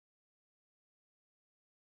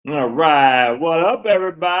All right. What up,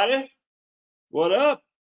 everybody? What up?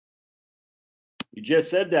 You just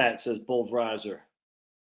said that, says Pulverizer.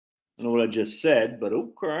 I don't know what I just said, but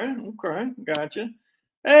okay. Okay. Gotcha.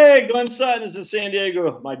 Hey, Glenn Sutton is in San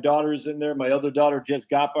Diego. My daughter's in there. My other daughter just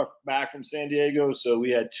got back from San Diego. So we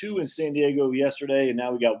had two in San Diego yesterday, and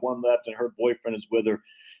now we got one left, and her boyfriend is with her.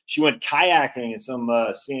 She went kayaking in some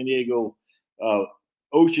San Diego uh,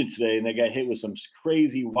 ocean today, and they got hit with some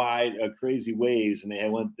crazy wide, crazy waves, and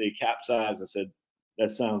they capsized. I said,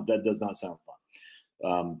 that does not sound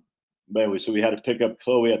fun. But anyway, so we had to pick up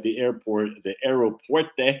Chloe at the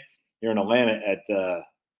aeroporte here in Atlanta at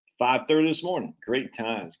 5:30 this morning. Great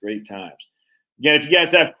times, great times. Again, if you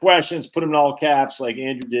guys have questions, put them in all caps like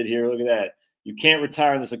Andrew did here. Look at that. You can't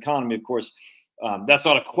retire in this economy, of course. That's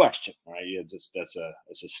not a question, right? That's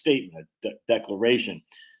a statement, a declaration.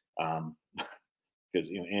 Because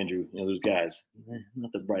Andrew, those guys,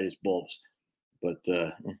 not the brightest bulbs, but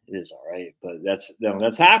it is all right. But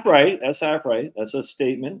that's half right. That's half right. That's a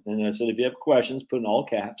statement. And I said, if you have questions, put in all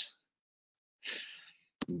caps.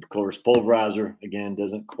 Of course, Pulverizer, again,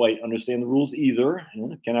 doesn't quite understand the rules either.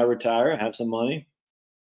 Can I retire? Have some money?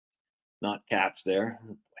 Not caps there.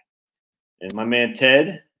 And my man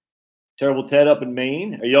Ted, Terrible Ted up in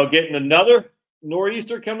Maine. Are y'all getting another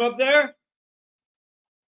nor'easter coming up there?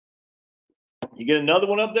 You get another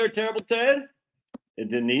one up there, Terrible Ted? And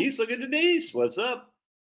Denise, look at Denise. What's up?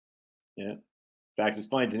 Yeah. In fact, it's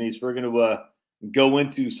funny, Denise. We're going to go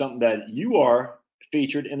into something that you are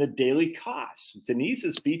featured in the daily costs. Denise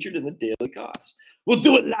is featured in the daily costs. We'll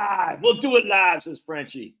do it live. We'll do it live, says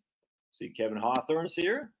Frenchie. See, Kevin Hawthorne's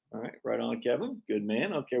here. All right, right on, Kevin. Good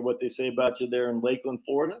man. I don't care what they say about you there in Lakeland,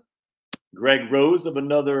 Florida. Greg Rose of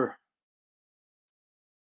another.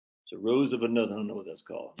 It's a Rose of another. I don't know what that's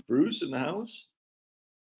called. Bruce in the house.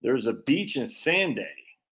 There's a beach in Sanday.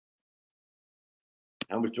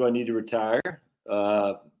 How much do I need to retire?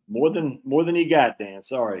 More than you got, Dan.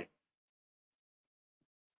 Sorry.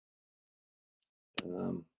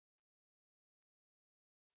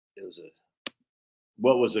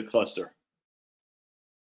 What was a cluster?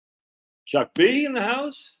 Chuck B in the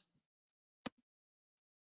house?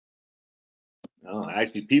 No,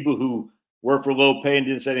 actually, people who work for low pay and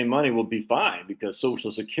didn't save any money will be fine because Social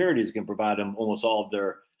Security is going to provide them almost all of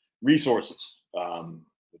their resources.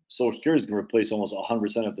 Social Security is going to replace almost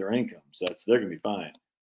 100% of their income, so they're going to be fine.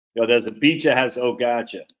 There's a beach that has. Oh,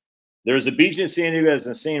 gotcha. There's a beach in San Diego that's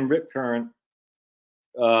an insane rip current.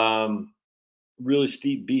 Really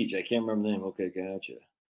steep beach. I can't remember the name. Okay, gotcha.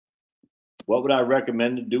 What would I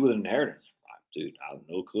recommend to do with an inheritance? Dude, I have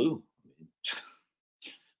no clue.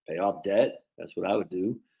 Pay off debt. That's what I would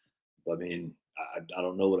do. But, I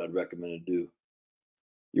don't know what I'd recommend to do.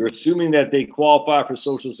 You're assuming that they qualify for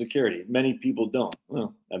Social Security. Many people don't.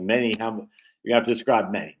 Well, many, you have to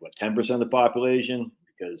describe many. What, 10% of the population?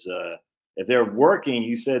 Because if they're working,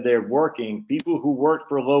 you said they're working. People who work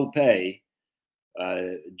for low pay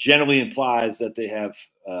generally implies that they have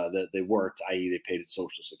that they worked, i.e., they paid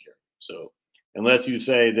Social Security. So unless you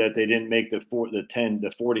say that they didn't make the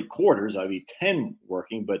 40 quarters, i.e., 10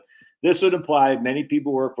 working, but this would imply many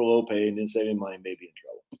people work for low pay and didn't save any money, may be in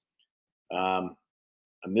trouble.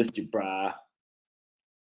 I missed you, brah.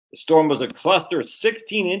 The storm was a cluster of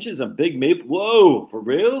 16 inches of Big Maple. Whoa, for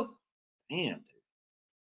real? Man, dude.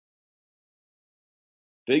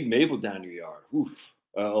 Big Maple down your yard. Oof.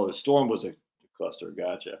 The storm was a cluster.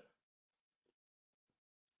 Gotcha.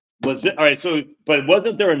 Was it all right? So, but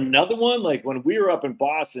wasn't there another one? Like when we were up in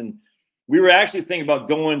Boston, we were actually thinking about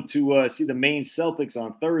going to see the Maine Celtics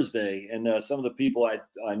on Thursday, and some of the people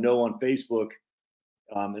I know on Facebook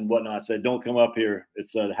and whatnot said, "Don't come up here.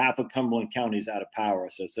 It's half of Cumberland County is out of power."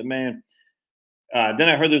 So I said, "Man." Then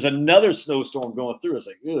I heard there's another snowstorm going through. It's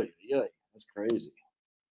like, yeah, that's crazy.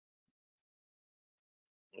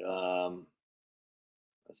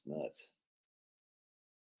 That's nuts.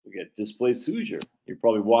 We got displaced Hoosier. You're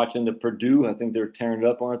probably watching the Purdue. I think they're tearing it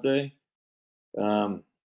up, aren't they?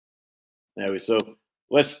 Anyway, so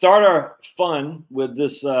let's start our fun with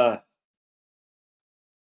this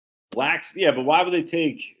blacks. Yeah, but why would they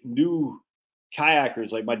take new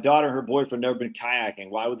kayakers? Like my daughter and her boyfriend never been kayaking.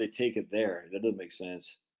 Why would they take it there? That doesn't make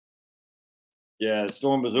sense. Yeah, the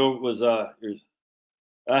storm was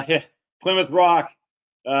yeah, Plymouth Rock.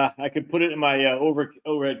 I could put it in my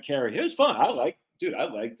overhead carry. It was fun. I like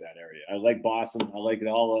that area. I like Boston. I like it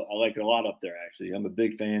all. I like it a lot up there. Actually, I'm a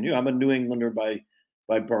big fan. I'm a New Englander by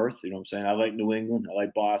birth. You know what I'm saying? I like New England. I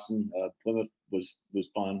like Boston. Plymouth was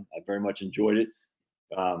fun. I very much enjoyed it.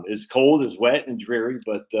 It's cold, it's wet and dreary,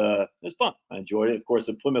 but it's fun. I enjoyed it. Of course,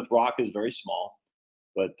 the Plymouth Rock is very small,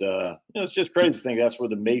 but it's just crazy to think that's where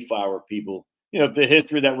the Mayflower people if the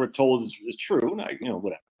history that we're told is true, and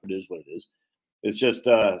whatever it is, what it is. It's just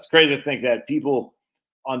it's crazy to think that people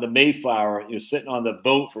on the Mayflower, sitting on the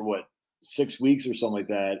boat for what 6 weeks or something like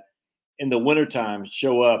that in the wintertime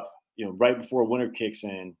show up, right before winter kicks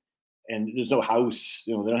in, and there's no house,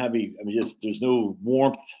 they don't have any. I mean, just there's no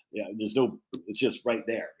warmth. Yeah, there's no. It's just right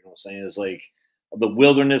there. You know what I'm saying? It's like the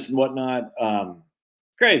wilderness and whatnot.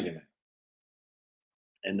 Crazy, man.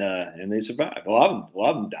 And they survived. A lot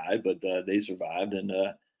of them died, but they survived, and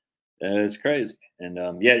it's crazy.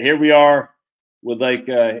 And yet here we are with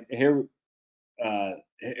here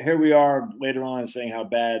we are later on saying how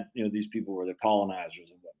bad these people were, the colonizers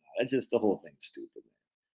and whatnot. That's just the whole thing's stupid.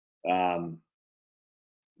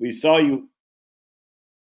 We saw you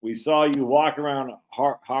walk around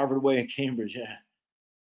Harvard Way in Cambridge. Yeah,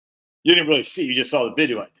 you didn't really see. You just saw the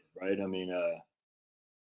video I did, right? I mean,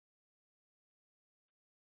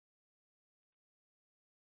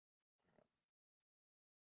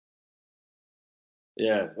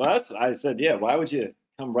 yeah. Well, that's I said. Yeah, why would you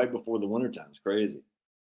come right before the wintertime? It's crazy.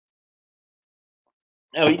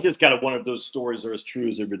 No, he just got one of those stories that are as true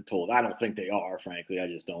as they've been told. I don't think they are, frankly. I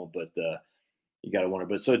just don't. But you got to wonder.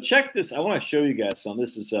 But so check this. I want to show you guys something.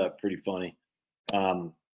 This is pretty funny.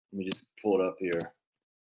 Let me just pull it up here.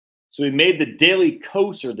 So we made the Daily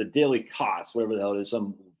Kos or the Daily Kos, whatever the hell it is,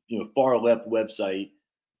 some far left website.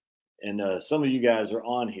 And some of you guys are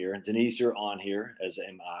on here. Denise, you're on here, as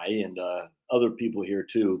am I, and other people here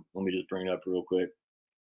too. Let me just bring it up real quick.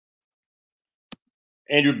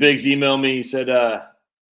 Andrew Biggs emailed me.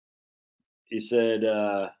 He said,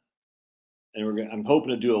 and I'm hoping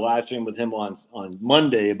to do a live stream with him on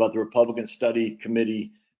Monday about the Republican Study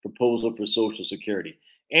Committee proposal for Social Security.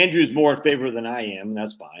 Andrew's more in favor than I am, and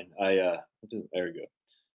that's fine. There we go.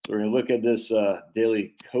 So we're going to look at this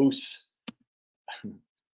Daily Kos.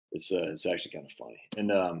 It's actually kind of funny.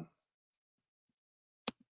 And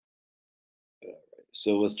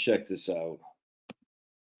so let's check this out.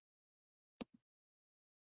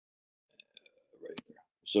 Right there.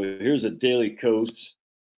 So here's a Daily Kos,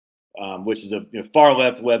 which is a far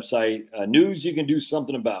left website. News you can do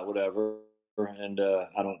something about, whatever. And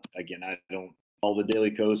I don't follow the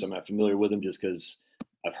Daily Kos. I'm not familiar with them just because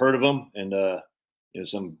I've heard of them and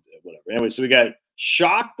some whatever. Anyway, so we got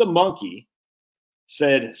Shock the Monkey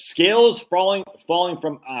said scales falling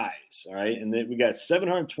from eyes. All right, and then we got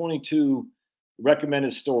 722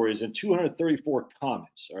 recommended stories and 234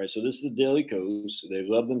 comments. All right, so this is the Daily Kos. They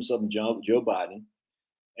love them some Joe Biden,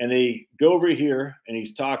 and they go over here and he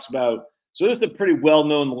talks about. So this is a pretty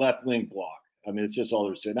well-known left-wing blog. I mean, it's just all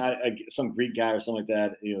there's to it. Not some Greek guy or something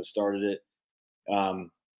like that, started it.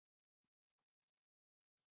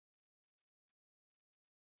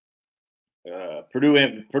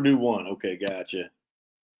 Purdue won. Okay, gotcha.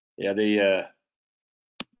 Yeah,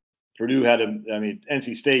 Purdue had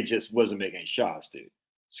NC State just wasn't making any shots, dude.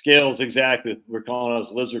 Scales, exactly. We're calling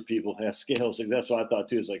us lizard people. Yeah, scales. That's what I thought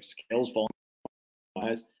too. It's like scales falling from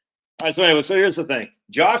my eyes. All right, so anyway, so here's the thing.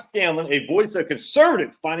 Josh Scanlon, a voice of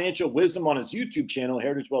conservative financial wisdom on his YouTube channel,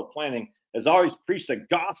 Heritage Wealth Planning, has always preached the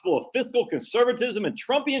gospel of fiscal conservatism and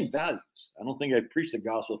Trumpian values. I don't think I preached the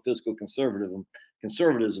gospel of fiscal conservatism,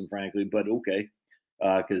 frankly, but okay,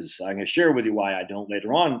 because I'm going to share with you why I don't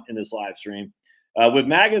later on in this live stream. With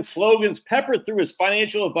MAGA's slogans peppered through his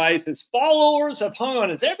financial advice, his followers have hung on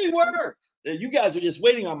his every word. You guys are just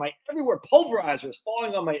waiting on my every word. Pulverizer is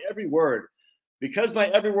falling on my every word. Because my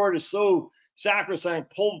every word is so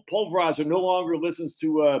sacrosanct, Pulverizer no longer listens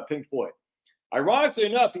to Pink Floyd. Ironically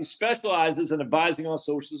enough, he specializes in advising on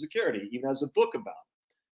Social Security, even has a book about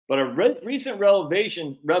it. But a recent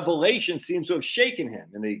revelation seems to have shaken him.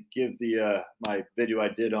 And they give my video I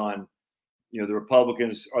did on, the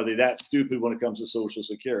Republicans, are they that stupid when it comes to Social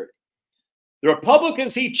Security? The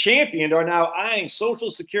Republicans he championed are now eyeing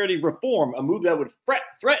Social Security reform, a move that would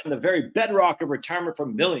threaten the very bedrock of retirement for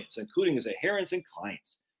millions, including his adherents and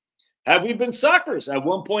clients. Have we been suckers? At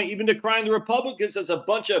one point, even decrying the Republicans as a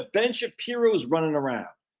bunch of Ben Shapiros running around.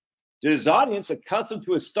 Did his audience, accustomed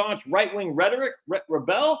to his staunch right-wing rhetoric,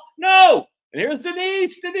 rebel? No! And here's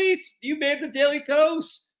Denise. Denise, you made the Daily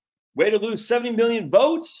Kos. Way to lose 70 million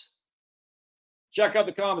votes. Check out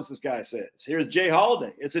the comments this guy says. Here's Jay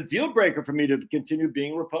Holiday. It's a deal breaker for me to continue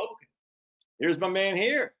being Republican. Here's my man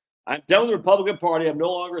here. I'm done with the Republican Party. I'm no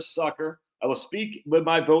longer a sucker. I will speak with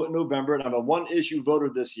my vote in November, and I'm a one-issue voter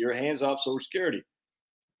this year. Hands off Social Security.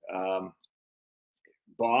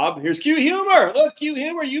 Bob, here's Q Humor. Look, Q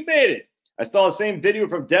Humor, you made it. I saw the same video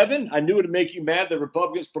from Devin. I knew it would make you mad that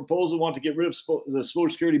Republicans' proposal want to get rid of the Social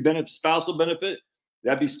Security benefit, spousal benefit.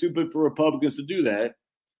 That'd be stupid for Republicans to do that.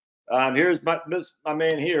 Here's my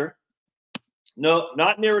man here. No,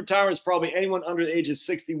 not near retirement is probably anyone under the age of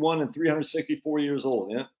 61 and 364 years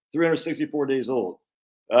old. Yeah, 364 days old.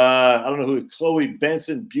 I don't know who Chloe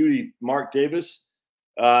Benson, Beauty, Mark Davis.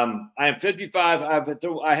 I am 55. I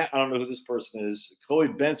don't know who this person is. Chloe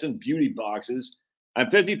Benson, Beauty Boxes. I'm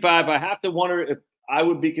 55. I have to wonder if I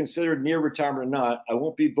would be considered near retirement or not. I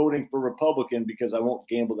won't be voting for Republican because I won't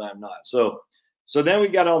gamble that I'm not. So then we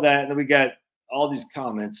got all that, and then we got all these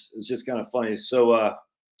comments. It's just kind of funny. So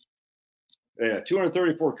yeah,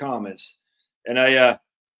 234 comments, and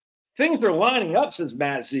things are lining up, says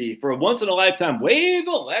Matt Z, for a once in a lifetime wave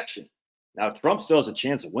election. Now Trump still has a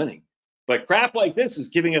chance of winning, but crap like this is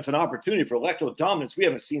giving us an opportunity for electoral dominance we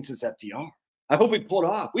haven't seen since FDR. I hope we pull it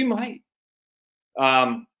off. We might.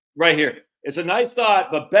 Right here. It's a nice thought,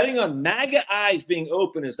 but betting on MAGA eyes being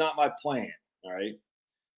open is not my plan. All right.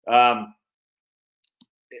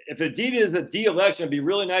 If indeed is a de-election, it'd be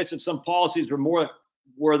really nice if some policies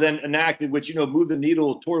were then enacted, which, move the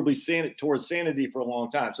needle towards sanity for a long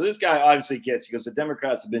time. So this guy obviously gets, he goes, the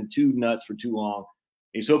Democrats have been too nuts for too long.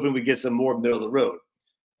 He's hoping we get some more middle of the road.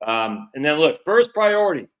 And then look, first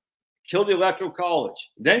priority, kill the electoral college,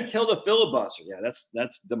 then kill the filibuster. Yeah,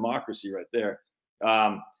 that's democracy right there.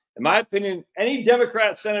 In my opinion, any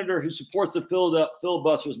Democrat senator who supports the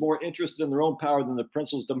filibuster is more interested in their own power than the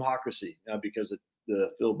principles of democracy, because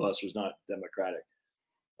the filibuster is not democratic.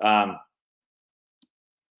 All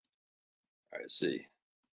right, let's see.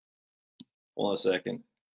 Hold on a second.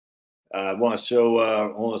 I want to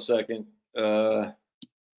show, hold on a second.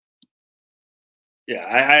 Yeah,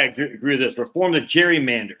 I agree with this. Reform the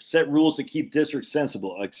gerrymander, set rules to keep districts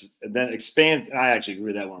sensible, and then expand. I actually agree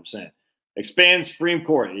with that, what I'm saying. Expand Supreme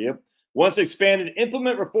Court. Yep. Once expanded,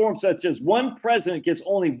 implement reforms such as one president gets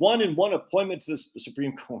only 1 and 1 appointment to the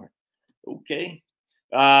Supreme Court. Okay.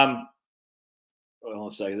 Hold on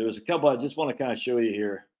a second. There was a couple I just want to kind of show you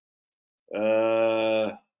here.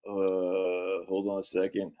 Hold on a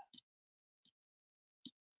second.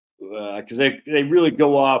 Because they really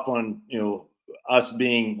go off on, us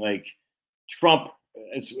being like Trump.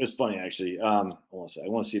 It's funny, actually. Hold on a second.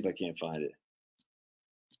 I want to see if I can't find it.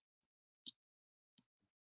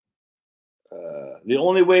 The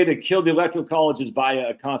only way to kill the electoral college is via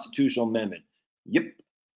a constitutional amendment. Yep.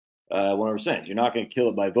 100%. You're not going to kill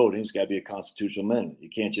it by voting. It's got to be a constitutional amendment.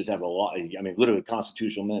 You can't just have a law. I mean, literally a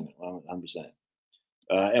constitutional amendment. 100%.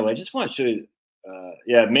 Anyway, I just want to show you.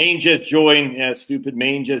 Yeah, Maine just joined. Yeah, stupid.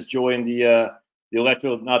 Maine just joined the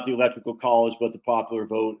electoral, not the electrical college, but the popular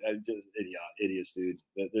vote. Just idiots, dude.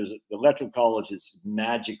 The electoral college is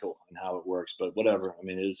magical in how it works, but whatever. I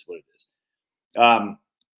mean, it is what it is.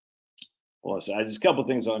 Well, so just a couple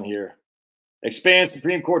things on here. Expand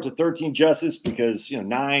Supreme Court to 13 justices because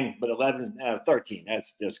 9, but 11, 13.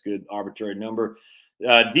 That's good arbitrary number.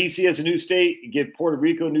 DC as a new state. Give Puerto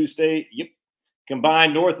Rico a new state. Yep.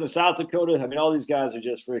 Combine North and South Dakota. I mean, all these guys are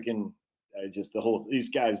just freaking. These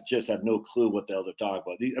guys just have no clue what the hell they're talking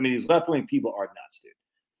about. These left-wing people are nuts, dude.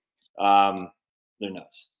 They're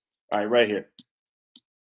nuts. All right, right here.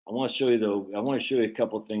 I want to show you though. I want to show you a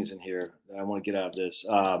couple of things in here. I want to get out of this.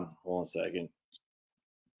 Hold on a second.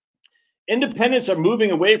 Independents are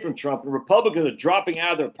moving away from Trump, and Republicans are dropping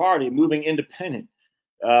out of their party, moving independent.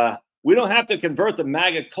 We don't have to convert the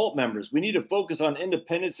MAGA cult members. We need to focus on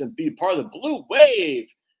independence and be part of the blue wave,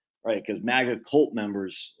 right? Because MAGA cult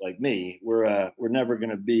members like me, we're never going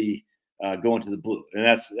to be going to the blue, and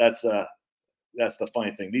that's the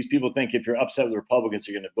funny thing. These people think if you're upset with the Republicans,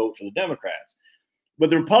 you're going to vote for the Democrats. But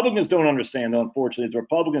the Republicans don't understand, though, unfortunately. The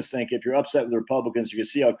Republicans think if you're upset with the Republicans, you can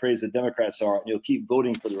see how crazy the Democrats are, and you'll keep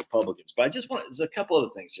voting for the Republicans. But there's a couple other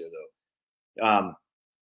things here, though.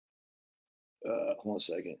 Hold on a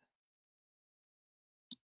second.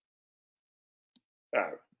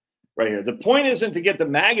 Right here. The point isn't to get the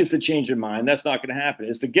MAGAs to change their mind. That's not going to happen.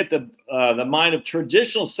 It's to get the mind of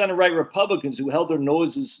traditional center-right Republicans who held their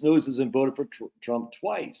noses and voted for Trump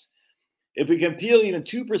twice. If we can appeal even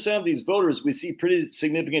 2% of these voters, we see pretty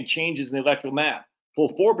significant changes in the electoral map.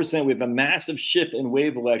 Pull 4%, we have a massive shift in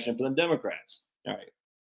wave election for the Democrats. All right.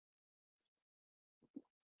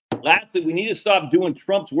 Lastly, we need to stop doing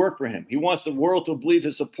Trump's work for him. He wants the world to believe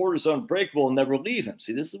his supporters are unbreakable and never leave him.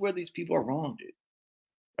 See, this is where these people are wrong, dude.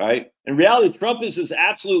 All right. In reality, Trump is his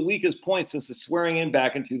absolute weakest point since the swearing in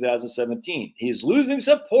back in 2017. He is losing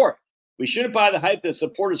support. We shouldn't buy the hype that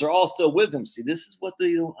supporters are all still with him. See, this is what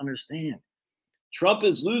they don't understand. Trump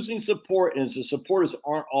is losing support, and his supporters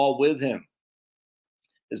aren't all with him.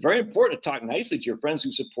 It's very important to talk nicely to your friends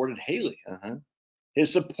who supported Haley.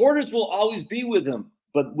 His supporters will always be with him,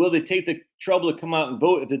 but will they take the trouble to come out and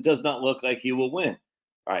vote if it does not look like he will win?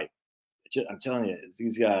 All right. I'm telling you,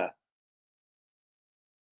 these guys.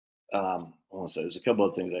 hold on a second. There's a couple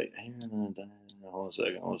of things. Hold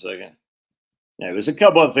on a second. Yeah, there's a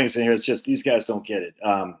couple of things in here. It's just these guys don't get it.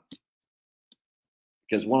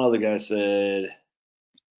 Because one other guy said,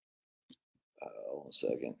 hold on a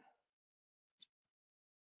second.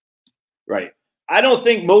 Right. I don't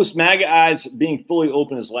think most MAGA eyes being fully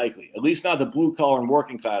open is likely, at least not the blue collar and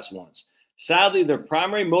working class ones. Sadly, their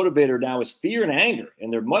primary motivator now is fear and anger,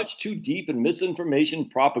 and they're much too deep in misinformation and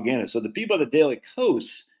propaganda. So the people at the Daily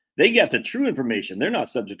Kos, they get the true information. They're not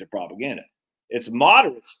subject to propaganda. It's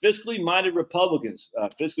moderates, fiscally minded Republicans.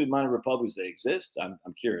 They exist. I'm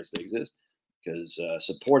curious they exist because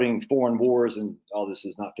supporting foreign wars and all this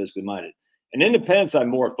is not fiscally minded. And independents, I'm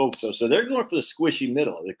more focused on. So they're going for the squishy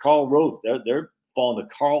middle. The Karl Rove, they're following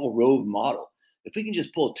the Karl Rove model. If we can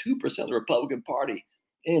just pull 2% of the Republican Party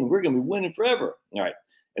in, we're going to be winning forever. All right.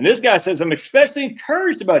 And this guy says, I'm especially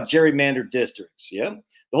encouraged about gerrymandered districts. Yeah.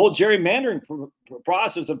 The whole gerrymandering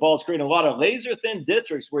process involves creating a lot of laser thin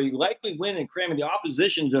districts where you likely win and cramming the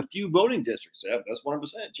opposition to a few voting districts. Yeah, that's 100%.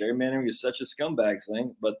 Gerrymandering is such a scumbag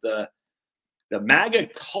thing, but the MAGA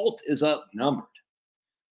cult is outnumbered.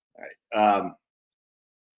 All right.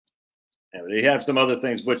 And they have some other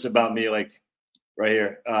things which about me, like right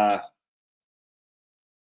here. All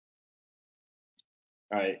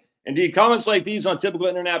right. Indeed, comments like these on typical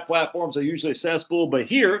internet platforms are usually accessible, but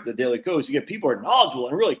here, the Daily Kos, you get people who are knowledgeable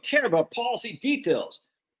and really care about policy details.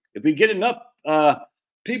 If we get enough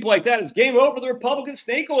people like that, it's game over the Republican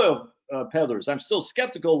snake oil peddlers. I'm still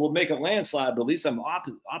skeptical we'll make a landslide, but at least I'm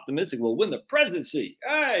optimistic we'll win the presidency.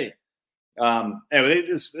 Hey. Anyway,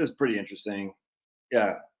 this is pretty interesting.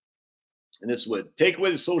 Yeah. And this would take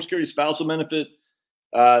away the Social Security spousal benefit.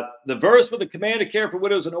 The verse with the command to care for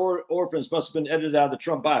widows and orphans must have been edited out of the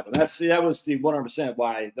Trump Bible. That was the 100%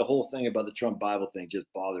 why the whole thing about the Trump Bible thing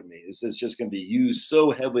just bothered me. It's just going to be used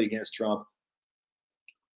so heavily against Trump.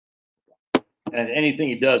 And anything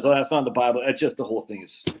he does, well, that's not in the Bible. That's just the whole thing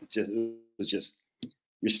is just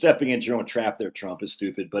you're stepping into your own trap there, Trump. Is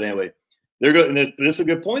stupid. But anyway, this is a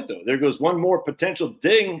good point, though. There goes one more potential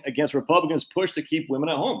ding against Republicans' push to keep women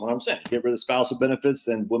at home. What I'm saying, get rid of spousal benefits,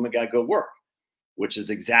 then women got to go work, which is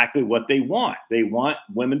exactly what they want. They want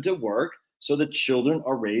women to work so the children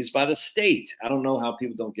are raised by the state. I don't know how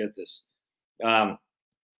people don't get this.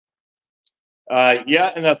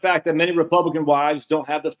 Yeah, and the fact that many Republican wives don't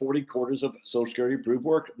have the 40 quarters of Social Security approved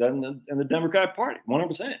work in the Democratic Party,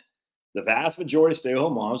 100%. The vast majority of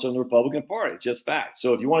stay-at-home moms are in the Republican Party. It's just fact.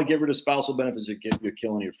 So if you want to get rid of spousal benefits, you're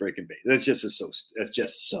killing your freaking baby. That's just so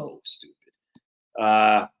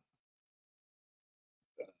stupid.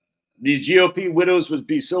 These GOP widows would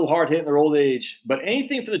be so hard hit in their old age, but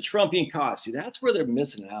anything for the Trumpian cause. See, that's where they're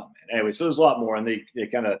missing out, man. Anyway, so there's a lot more, and they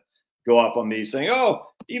kind of go off on me saying, "Oh,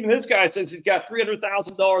 even this guy says he's got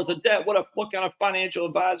 $300,000 of debt. What kind of financial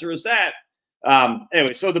advisor is that?"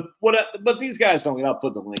 Anyway, so but these guys don't get. I'll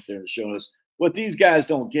put the link there in the show notes. What these guys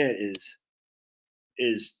don't get is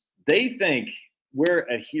they think we're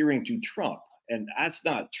adhering to Trump, and that's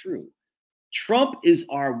not true. Trump is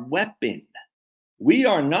our weapon. We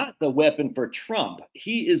are not the weapon for Trump.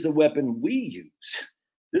 He is the weapon we use.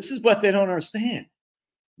 This is what they don't understand.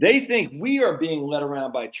 They think we are being led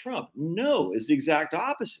around by Trump. No, it's the exact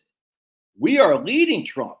opposite. We are leading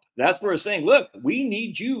Trump. That's where we're saying, look, we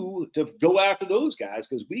need you to go after those guys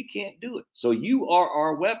because we can't do it. So you are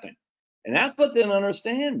our weapon. And that's what they don't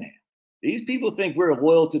understand, man. These people think we're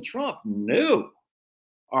loyal to Trump. No.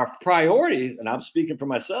 Our priority, and I'm speaking for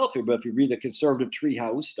myself here, but if you read the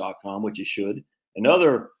conservativetreehouse.com, which you should, and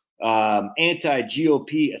other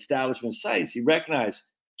anti-GOP establishment sites, you recognize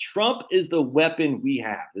Trump is the weapon we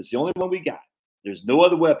have. It's the only one we got. There's no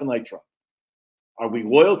other weapon like Trump. Are we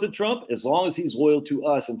loyal to Trump? As long as he's loyal to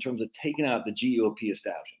us in terms of taking out the GOP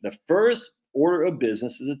establishment. The first order of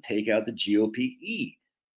business is to take out the GOP-E.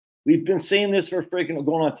 We've been saying this for freaking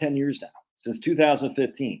going on 10 years now, since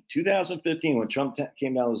 2015. 2015, when Trump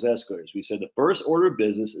came down those escalators, we said the first order of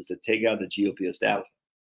business is to take out the GOP establishment.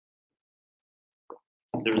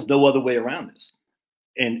 There's no other way around this.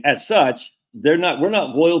 And as such, we're not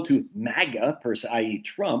loyal to MAGA, per se, i.e.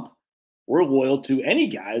 Trump. We're loyal to any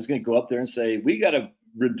guy who's going to go up there and say, we got to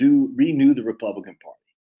renew the Republican Party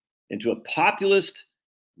into a populist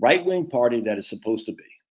right-wing party that is supposed to be.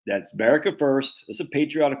 That's America first. It's a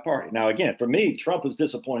patriotic party. Now, again, for me, Trump was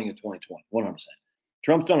disappointing in 2020, 100%.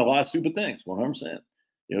 Trump's done a lot of stupid things, 100%.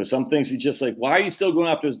 Some things he's just like, why are you still going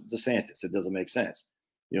after DeSantis? It doesn't make sense.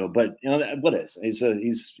 But what is? He's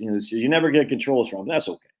you never get control of Trump. That's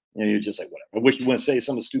okay. You're just like, whatever. I wish you wouldn't say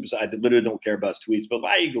some of the stupid stuff. I literally don't care about his tweets, but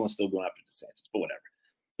why are you still going after DeSantis? But whatever.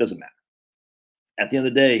 Doesn't matter. At the end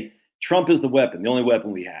of the day, Trump is the weapon, the only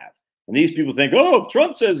weapon we have. And these people think, oh, if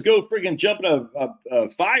Trump says go friggin' jump in a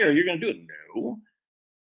fire, you're going to do it.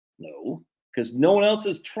 No, because no one else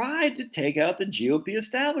has tried to take out the GOP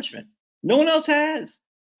establishment. No one else has.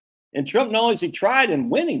 And Trump not only has he tried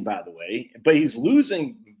and winning, by the way, but he's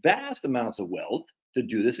losing vast amounts of wealth to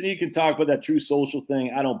do this. And you can talk about that True Social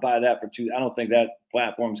thing. I don't buy that for two. I don't think that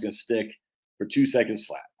platform is going to stick for 2 seconds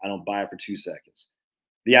flat. I don't buy it for 2 seconds.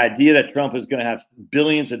 The idea that Trump is going to have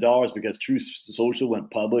billions of dollars because True Social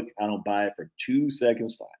went public, I don't buy it for 2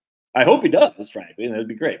 seconds flat. I hope he does, frankly, and that'd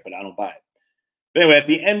be great, but I don't buy it. But anyway, at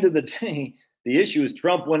the end of the day, the issue is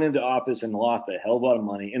Trump went into office and lost a hell of a lot of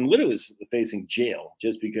money and literally is facing jail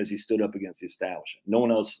just because he stood up against the establishment. No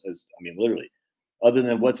one else is, I mean, literally, other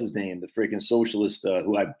than what's his name, the freaking socialist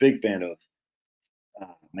who I'm a big fan of.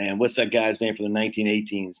 Man, what's that guy's name from the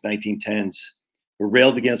 1918s, 1910s, who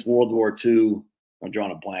railed against World War II? I'm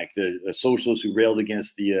drawing a blank. The socialists who railed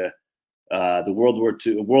against the World War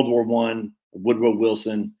II, World War One, Woodrow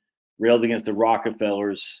Wilson, railed against the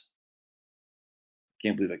Rockefellers.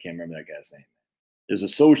 Can't believe I can't remember that guy's name. There's a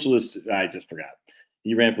socialist, I just forgot.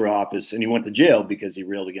 He ran for office and he went to jail because he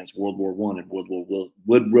railed against World War One and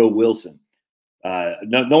Woodrow Wilson.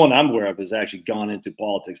 No one I'm aware of has actually gone into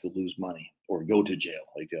politics to lose money or go to jail,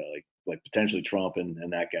 like potentially Trump and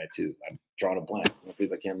that guy too. I'm drawing a blank. I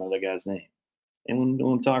believe I can't remember that guy's name. Anyone know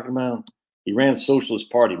what I'm talking about? He ran the Socialist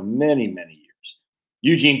Party many years.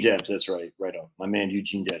 Eugene Debs, that's right on. My man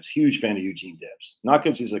Eugene Debs, huge fan of Eugene Debs. Not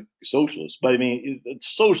because he's a socialist, but I mean,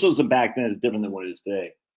 socialism back then is different than what it is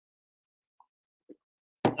today.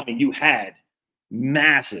 I mean, you had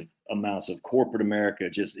massive amounts of corporate America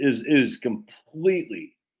just is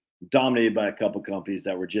completely dominated by a couple companies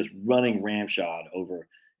that were just running ramshot over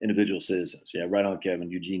individual citizens. Yeah, right on, Kevin.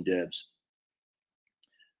 Eugene Debs.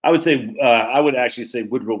 I would say I would actually say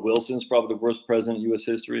Woodrow Wilson is probably the worst president in U.S.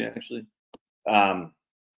 history. Actually,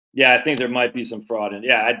 yeah, I think there might be some fraud, and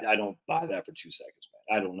yeah, I don't buy that for 2 seconds.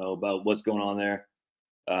 Man. I don't know about what's going on there.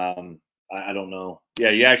 I don't know. Yeah,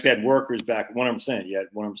 you actually had workers back 100%. You had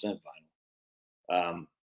 100% vinyl.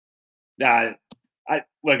 Nah,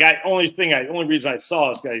 only reason I saw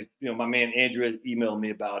this guy, my man Andrew had emailed me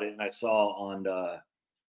about it, and I saw on.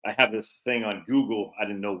 I have this thing on Google. I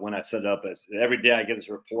didn't know when I set it up. Every day I get this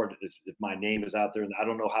report if my name is out there, and I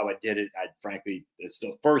don't know how I did it. Frankly, it's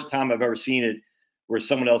the first time I've ever seen it where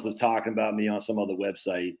someone else was talking about me on some other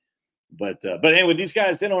website. But anyway, these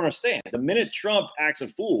guys, they don't understand. The minute Trump acts a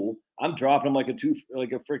fool, I'm dropping him like a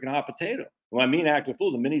freaking hot potato. When I mean act a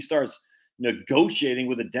fool, the minute he starts negotiating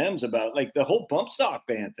with the Dems about like the whole bump stock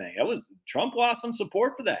ban thing, Trump lost some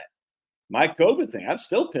support for that. My COVID thing, I'm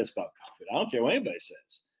still pissed about COVID. I don't care what anybody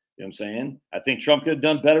says. You know what I'm saying? I think Trump could have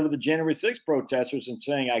done better with the January 6th protesters and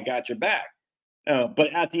saying, I got your back.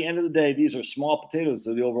 But at the end of the day, these are small potatoes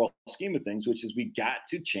to the overall scheme of things, which is we got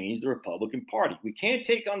to change the Republican Party. We can't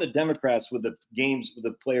take on the Democrats with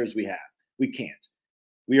the players we have. We can't.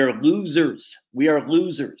 We are losers. We are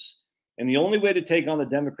losers. And the only way to take on the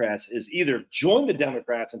Democrats is either join the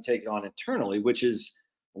Democrats and take it on internally, which is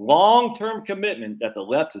long-term commitment that the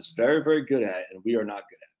left is very, very good at, and we are not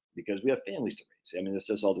good at because we have families to raise. I mean, that's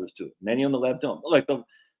just all there is to it. Many on the left don't. Like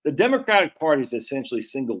the Democratic Party is essentially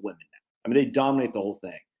single women now. I mean, they dominate the whole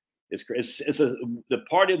thing. It's the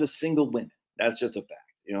party of the single women. That's just a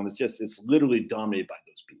fact. It's literally dominated by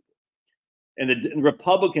those people. And the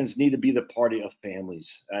Republicans need to be the party of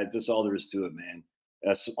families. That's all there is to it, man.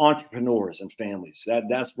 Entrepreneurs and families.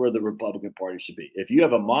 That's where the Republican Party should be. If you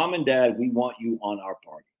have a mom and dad, we want you on our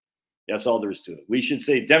party. That's all there is to it. We should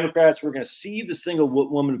say, Democrats, we're going to see the single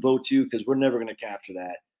woman vote to you because we're never going to capture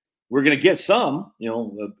that. We're going to get some,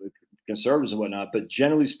 conservatives and whatnot, but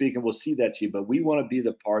generally speaking, we'll see that to you. But we want to be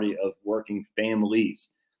the party of working families,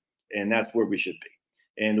 and that's where we should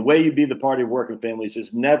be. And the way you be the party of working families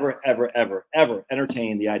is never, ever, ever, ever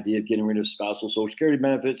entertain the idea of getting rid of spousal Social Security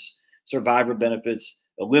benefits, survivor benefits,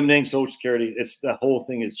 eliminating Social Security. The whole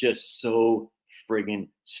thing is just so friggin'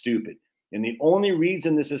 stupid. And the only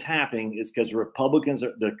reason this is happening is because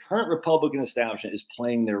the current Republican establishment is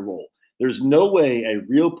playing their role. There's no way a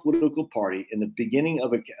real political party in the beginning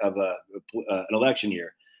of an election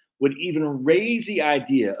year would even raise the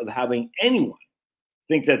idea of having anyone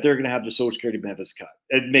think that they're going to have the Social Security benefits cut.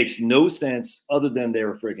 It makes no sense other than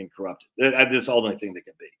they're freaking corrupted. That's all the only thing they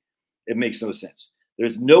can be. It makes no sense.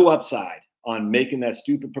 There's no upside on making that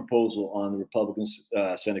stupid proposal on the Republican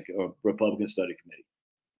Senate or Republican Study Committee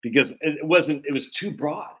because it was too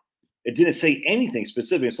broad. It didn't say anything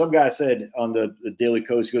specific. Some guy said on the Daily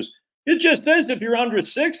Kos, he goes, it just says if you're under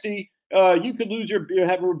 60, you could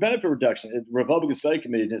have a benefit reduction. The Republican Study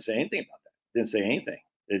Committee didn't say anything about that. Didn't say anything.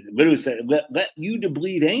 It literally said let you to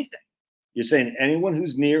believe anything. You're saying anyone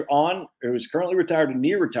who's near on or who's currently retired or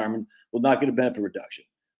near retirement will not get a benefit reduction.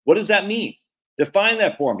 What does that mean? Define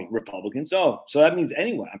that for me, Republicans. Oh, so that means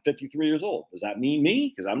anyone. I'm 53 years old. Does that mean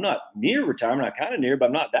me? Because I'm not near retirement. I'm kind of near, but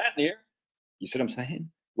I'm not that near. You see what I'm saying?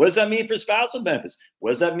 What does that mean for spousal benefits?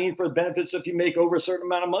 What does that mean for benefits if you make over a certain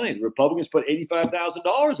amount of money? The Republicans put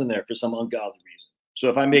 $85,000 in there for some ungodly reason. So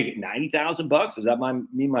if I make it $90,000, does that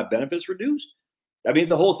mean my benefits reduced? I mean,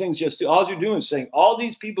 the whole thing's just all you're doing is saying all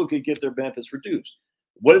these people could get their benefits reduced.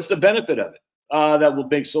 What is the benefit of it? That will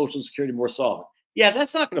make Social Security more solvent. Yeah,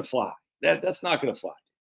 that's not going to fly. That's not going to fly.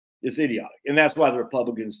 It's idiotic. And that's why the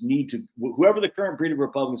Republicans need to, whoever the current breed of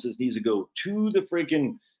Republicans is, needs to go to the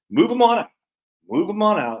freaking, move them on out. Move them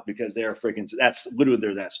on out because they're freaking, that's literally,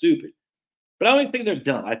 they're that stupid. But I don't think they're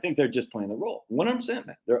dumb. I think they're just playing the role. 100%,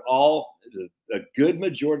 man. They're all, a good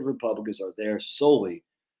majority of Republicans are there solely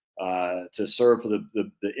to serve for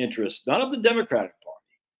the interest, not of the Democratic Party,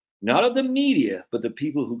 not of the media, but the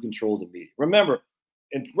people who control the media. Remember,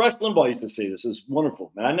 and Rush Limbaugh used to say this is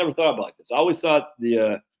wonderful, man. I never thought about this. I always thought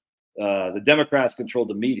the Democrats controlled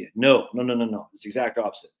the media. No. It's the exact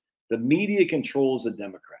opposite. The media controls the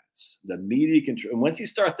Democrats. The media control. And once you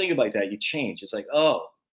start thinking like that, you change. It's like, oh,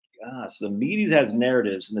 God. So the media has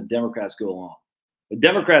narratives, and the Democrats go along. The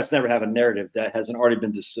Democrats never have a narrative that hasn't already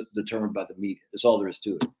been determined by the media. That's all there is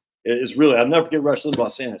to it. It's really. I'll never forget Rush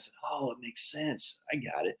Limbaugh saying this. Oh, it makes sense. I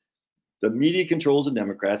got it. The media controls the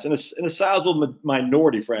Democrats, and a sizable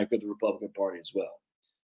minority, frankly, of the Republican Party as well.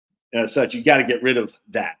 And as such, you got to get rid of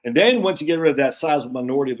that. And then once you get rid of that sizable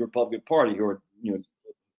minority of the Republican Party, who are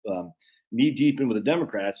knee deep in with the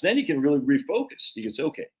Democrats, then you can really refocus. You can say,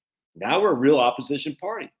 okay, now we're a real opposition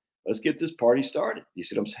party. Let's get this party started. You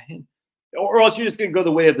see what I'm saying? Or else you're just going to go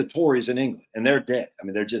the way of the Tories in England, and they're dead. I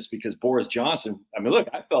mean, they're just, because Boris Johnson. I mean, look,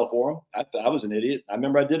 I fell for him. I was an idiot. I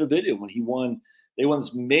remember I did a video when he won. They won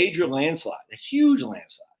this major landslide, a huge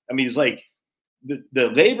landslide. I mean, it's like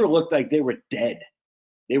the Labour looked like they were dead.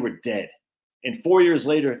 They were dead. And 4 years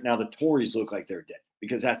later, now the Tories look like they're dead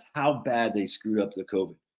because that's how bad they screwed up the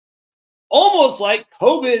COVID. Almost like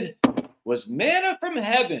COVID was manna from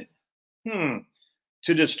heaven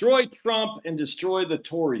to destroy Trump and destroy the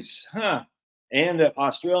Tories, and the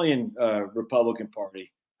Australian Republican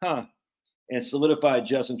Party, and solidify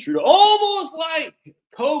Justin Trudeau. Almost like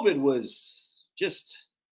COVID was just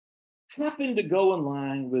happened to go in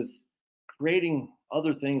line with creating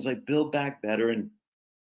other things like Build Back Better and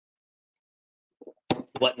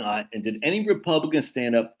whatnot. And did any Republicans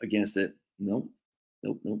stand up against it? Nope.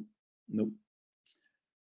 All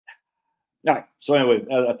right. So anyway,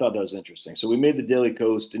 I thought that was interesting. So we made the Daily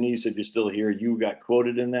Coast. Denise, if you're still here, you got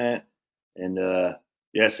quoted in that. And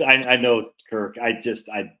yes, I know, Kirk. I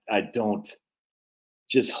don't.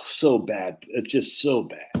 Just so bad. It's just so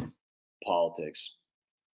bad. Politics.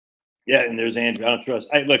 Yeah, and there's Andrew. I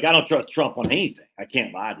don't trust Trump on anything. I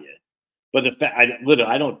can't lie to you. But the fact, I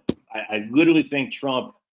literally think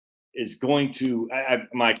Trump is going to.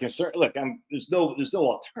 My concern. Look, there's no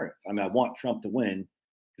alternative. I mean, I want Trump to win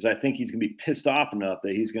because I think he's going to be pissed off enough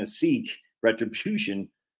that he's going to seek retribution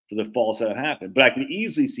for the faults that have happened. But I can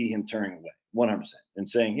easily see him turning away 100% and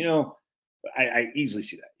saying, I easily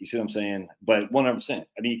see that. You see what I'm saying? But 100%.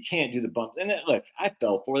 I mean, you can't do the bump. And look, I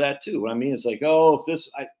fell for that too. What I mean, it's like,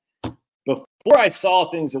 before I saw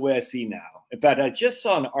things the way I see now. In fact, I just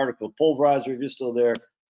saw an article, Pulverizer, if you're still there.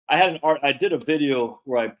 I did a video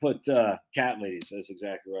where I put cat ladies. That's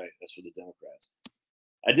exactly right. That's for the Democrats.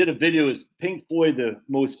 I did a video as Pink Floyd, the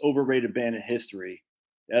most overrated band in history.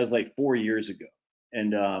 That was like 4 years ago.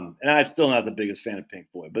 And I'm still not the biggest fan of Pink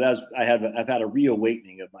Floyd, but I've had a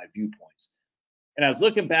reawakening of my viewpoints. And I was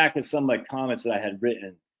looking back at some of my comments that I had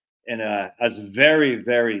written, and I was very,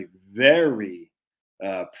 very, very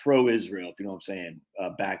pro-Israel, if you know what I'm saying,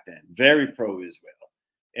 back then. Very pro-Israel.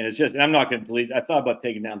 And it's just, and I'm not going to delete. I thought about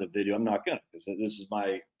taking down the video. I'm not going to, because this is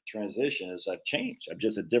my transition as I've changed. I'm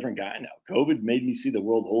just a different guy now. COVID made me see the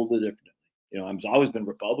world wholly differently. I've always been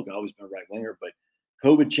Republican, always been a right-winger, but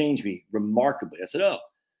COVID changed me remarkably. I said,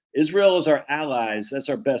 Israel is our allies. That's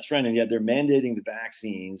our best friend. And yet they're mandating the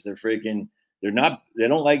vaccines. They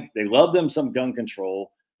love them some gun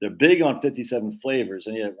control. They're big on 57 flavors.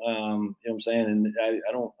 And yet, you know what I'm saying? And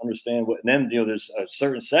I don't understand what, and then, there's a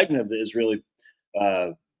certain segment of the Israeli,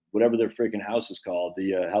 whatever their freaking house is called,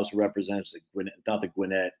 the House of Representatives, not the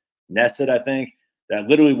Gwinnett, Knesset, I think, that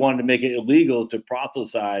literally wanted to make it illegal to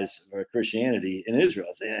proselytize Christianity in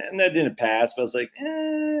Israel. And that didn't pass. But I was like,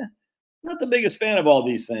 not the biggest fan of all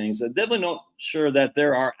these things. I'm definitely not sure that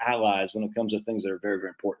they're our allies when it comes to things that are very, very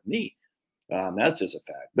important to me. That's just a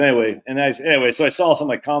fact. But anyway, so I saw some of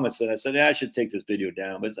my comments and I said, I should take this video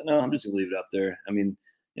down. But I said, no, I'm just going to leave it up there. I mean,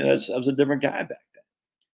 You know, I was a different guy back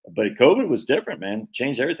then. But COVID was different, man.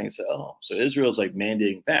 Changed everything. So, so Israel's like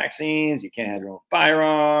mandating vaccines. You can't have your own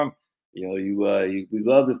firearm. You know, we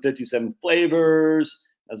love the 57 flavors.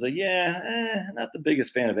 I was like, yeah, not the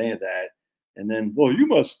biggest fan of any of that. And then, well, you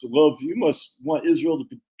must want Israel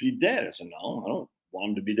to be dead. I said, no, I don't want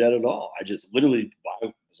them to be dead at all. I just literally,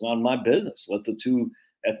 it's not my business. Let the two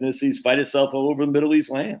ethnicities fight itself over the Middle East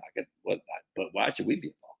land. But why should we be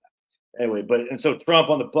involved? Anyway, and so Trump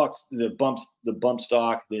on the bump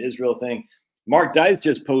stock, the Israel thing. Mark Dice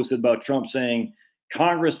just posted about Trump saying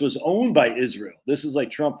Congress was owned by Israel. This is like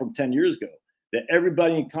Trump from 10 years ago, that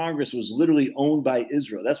everybody in Congress was literally owned by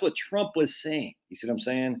Israel. That's what Trump was saying. You see what I'm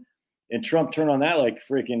saying? And Trump turned on that like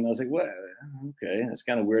freaking, I was like, well, okay, that's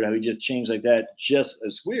kind of weird how he just changed like that. Just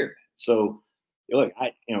as weird. So look,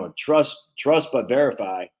 trust but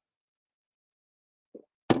verify.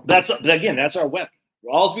 That's our weapon.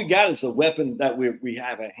 All we got is the weapon that we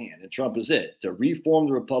have at hand, and Trump is it, to reform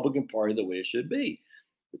the Republican Party the way it should be.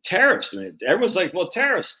 The tariffs, I mean, everyone's like, well,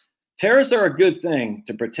 tariffs are a good thing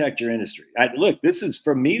to protect your industry. Look, this is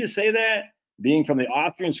for me to say that, being from the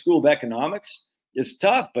Austrian School of Economics, it's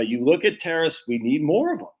tough, but you look at tariffs, we need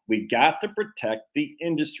more of them. We got to protect the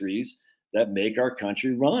industries that make our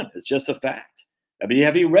country run. It's just a fact. I mean,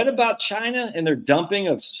 have you read about China and their dumping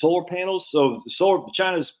of solar panels? So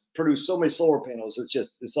China's produced so many solar panels,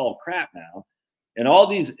 it's all crap now. And all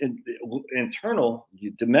these internal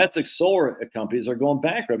domestic solar companies are going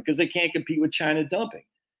bankrupt because they can't compete with China dumping.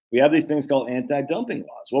 We have these things called anti-dumping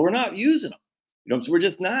laws. Well, we're not using them. You know, so we're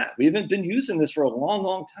just not. We haven't been using this for a long,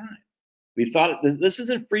 long time. We thought this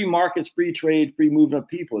isn't free markets, free trade, free movement of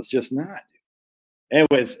people. It's just not.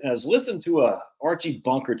 Anyways, I was listening to Archie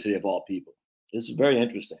Bunker today, of all people. This is very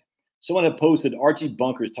interesting. Someone had posted Archie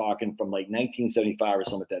Bunker's talking from like 1975 or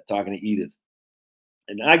something like that, talking to Edith.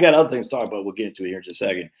 And I got other things to talk about. We'll get into it here in just a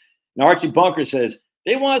second. Now, Archie Bunker says,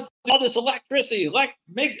 they want us to all this electricity,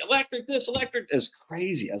 make electric this, electric. It's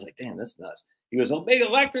crazy. I was like, damn, that's nuts. He goes, oh, make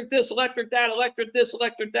electric this, electric that, electric this,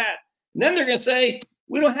 electric that. And then they're going to say,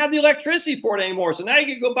 we don't have the electricity for it anymore. So now you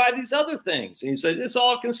can go buy these other things. And he said, it's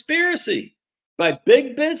all conspiracy by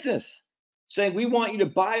big business saying, we want you to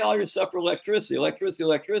buy all your stuff for electricity.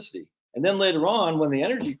 And then later on, when the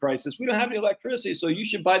energy crisis, we don't have any electricity, so you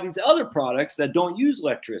should buy these other products that don't use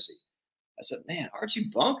electricity. I said, man,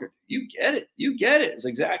 Archie Bunker, you get it. You get it. It's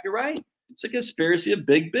exactly right. It's a conspiracy of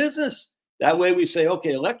big business. That way we say,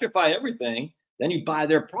 okay, electrify everything. Then you buy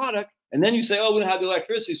their product. And then you say, oh, we don't have the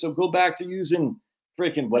electricity, so go back to using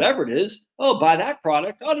freaking whatever it is. Oh, buy that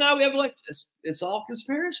product. Oh, now we have it's all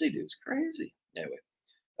conspiracy, dude. It's crazy. Anyway,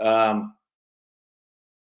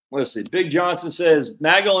 let's see. Big Johnson says,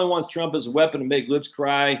 MAGA only wants Trump as a weapon to make libs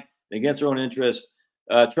cry against their own interests.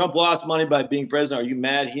 Trump lost money by being president. Are you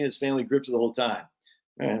mad? He and his family gripped it the whole time.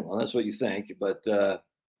 All right, well, that's what you think, but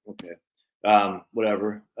okay.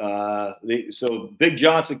 Whatever. So Big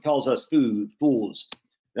Johnson calls us fools.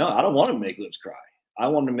 No, I don't want him to make libs cry. I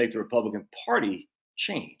want him to make the Republican Party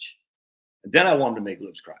change. And then I want him to make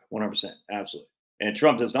libs cry. 100%. Absolutely. And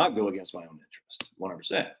Trump does not go against my own interest.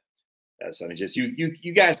 100%. That's, I mean, just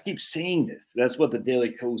you guys keep saying this. That's what the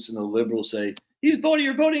Daily Kos and the liberals say.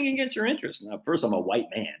 You're voting against your interests. Now, first, I'm a white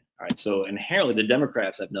man. All right. So inherently, the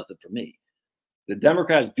Democrats have nothing for me. The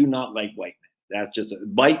Democrats do not like white men. That's just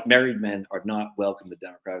white married men are not welcome in the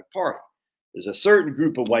Democratic Party. There's a certain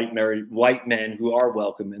group of white men who are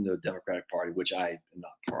welcome in the Democratic Party, which I am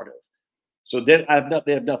not part of. So they have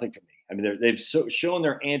nothing for me. I mean, they've shown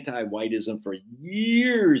their anti-whiteism for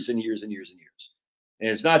years and years and years and years. And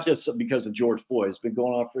it's not just because of George Floyd. It's been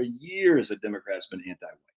going on for years that Democrats have been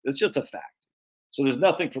anti-white. It's just a fact. So there's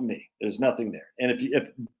nothing for me. There's nothing there. And if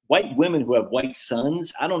white women who have white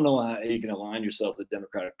sons, I don't know how you can align yourself with the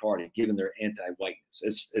Democratic Party given their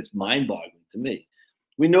anti-whiteness. It's mind-boggling to me.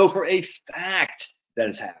 We know for a fact that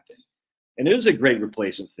it's happening. And it is a great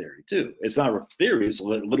replacement theory, too. It's not a theory. It's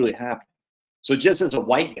literally happening. So just as a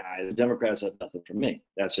white guy, the Democrats have nothing for me.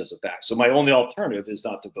 That's just a fact. So my only alternative is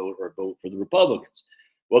not to vote for the Republicans.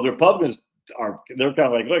 Well, the Republicans they're kind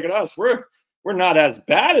of like, look at us. We're not as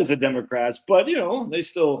bad as the Democrats, but, they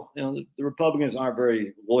still, the Republicans aren't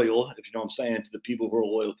very loyal, if you know what I'm saying, to the people who are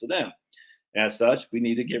loyal to them. As such, we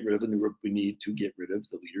need to get rid of the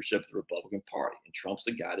leadership of the Republican Party. And Trump's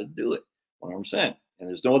the guy to do it, 100%. And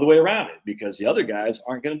there's no other way around it because the other guys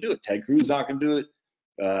aren't going to do it. Ted Cruz not going to do it.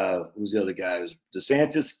 Who's the other guy?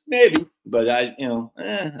 DeSantis, maybe, but I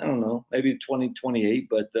don't know, maybe 2028.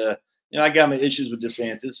 But I got my issues with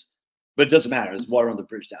DeSantis, but it doesn't matter. There's water on the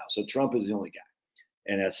bridge now. So Trump is the only guy,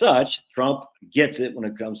 and as such, Trump gets it when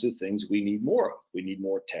it comes to things we need more of. We need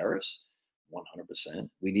more tariffs. 100%.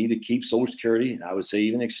 We need to keep Social Security. I would say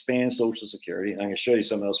even expand Social Security. And I'm going to show you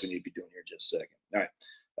something else we need to be doing here in just a second. All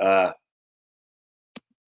right.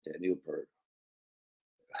 Yeah, Neil Peart.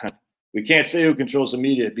 We can't say who controls the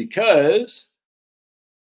media because,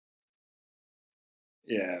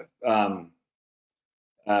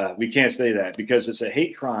 we can't say that because it's a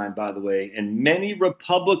hate crime, by the way, in many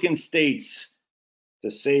Republican states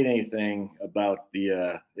to say anything about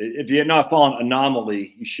the, if you're not following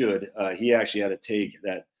Anomaly, you should. He actually had a take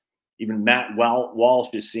that even Matt Walsh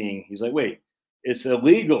is seeing. He's like, wait, it's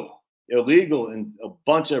illegal in a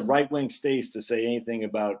bunch of right-wing states to say anything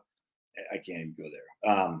about, I can't even go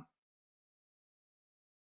there. All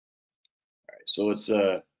right, so it's,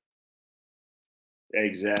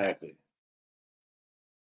 exactly.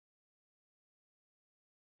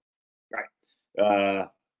 Right.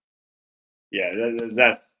 Yeah,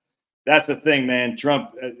 that's the thing, man.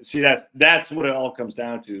 Trump. See, that's what it all comes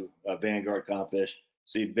down to. Vanguard Comfish.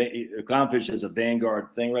 See, Comfish is a Vanguard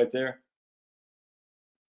thing right there.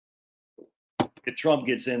 If Trump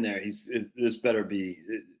gets in there, this better be,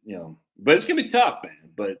 But it's gonna be tough, man.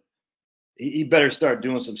 But he better start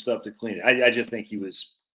doing some stuff to clean it. I just think he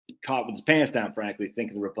was caught with his pants down, frankly,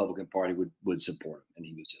 thinking the Republican Party would support him, and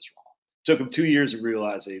he was just wrong. Took him 2 years to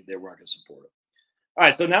realize they weren't going to support him. All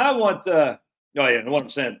right, so now I want, oh yeah,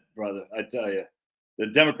 100%, brother. I tell you, the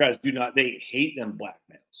Democrats they hate them black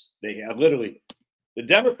males. They have literally, the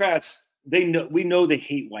Democrats, we know they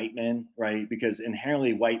hate white men, right? Because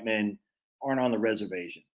inherently white men aren't on the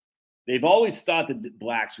reservation. They've always thought that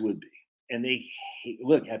blacks would be. And they hate,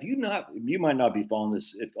 look, you might not be following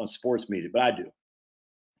this on sports media, but I do.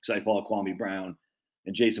 Because I follow Kwame Brown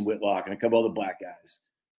and Jason Whitlock and a couple other black guys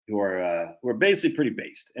who are basically pretty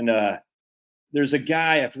based. And there's a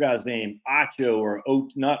guy, I forgot his name, Acho, or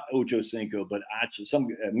not Ocho Cinco, but Acho, some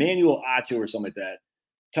Manuel Acho or something like that.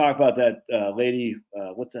 Talk about that lady,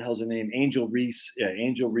 what the hell's her name? Angel Reese. Yeah,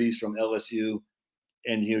 Angel Reese from LSU.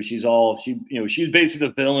 And she's basically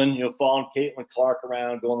the villain, following Caitlin Clark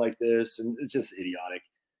around, going like this, and it's just idiotic.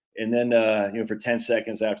 And then for 10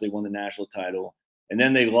 seconds after they won the national title, and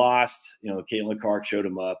then they lost, Caitlin Clark showed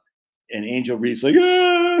him up, and Angel Reese like,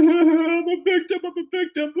 I'm a victim of,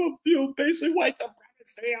 basically white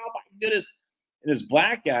supremacy. Oh my goodness. And this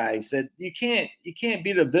black guy said, you can't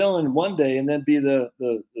be the villain one day and then be the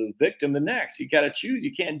victim the next. You got to choose.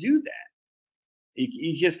 You can't do that.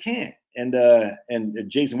 You just can't. And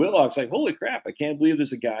Jason Whitlock's like, holy crap, I can't believe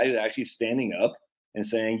there's a guy that's actually standing up and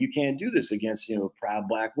saying you can't do this against proud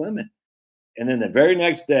black women. And then the very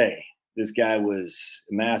next day, this guy was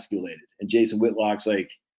emasculated, and Jason Whitlock's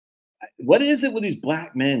like, what is it with these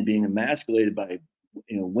black men being emasculated by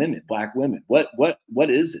women, black women? What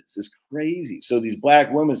is this? It's crazy. So these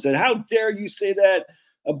black women said, how dare you say that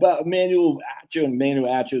about Manuel Acho? And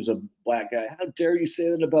Manuel Acho is a black guy. How dare you say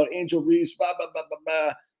that about Angel Reese? Blah, blah, blah, blah,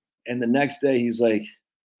 blah. And the next day he's like,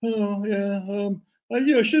 oh yeah,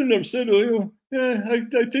 I should have never said it.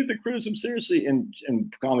 I take the criticism seriously. And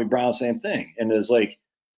Kwame Brown, same thing. And it's like,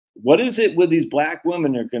 what is it with these black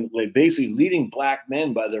women that are like basically leading black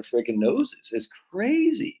men by their freaking noses? It's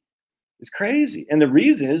crazy. It's crazy. And the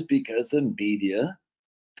reason is because the media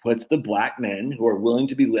puts the black men who are willing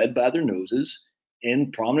to be led by their noses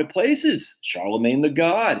in prominent places. Charlemagne the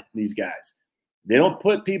God, these guys. They don't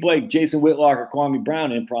put people like Jason Whitlock or Kwame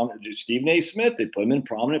Brown in prominent, Stephen A. Smith, they put them in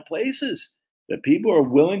prominent places. The people who are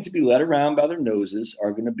willing to be led around by their noses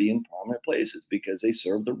are going to be in prominent places because they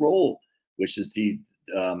serve the role, which is to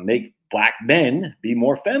make black men be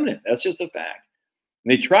more feminine. That's just a fact.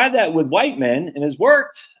 And they tried that with white men and it's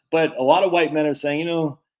worked. But a lot of white men are saying,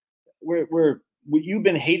 you've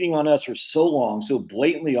been hating on us for so long, so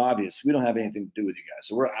blatantly obvious. We don't have anything to do with you guys.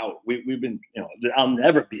 So we're out. We've been, I'll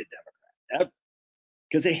never be a Democrat, ever.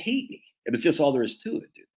 Because they hate me. It's just all there is to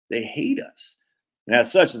it, dude. They hate us. And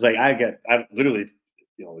as such, it's like I literally,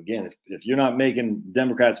 again, if you're not making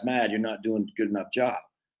Democrats mad, you're not doing a good enough job.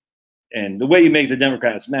 And the way you make the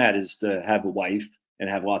Democrats mad is to have a wife and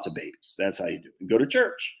have lots of babies. That's how you do it. And go to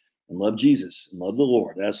church and love Jesus and love the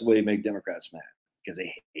Lord. That's the way you make Democrats mad because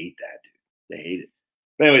they hate that, dude. They hate it.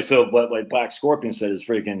 But anyway, so what like Black Scorpion said is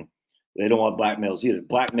freaking, they don't want black males either.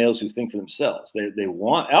 Black males who think for themselves. They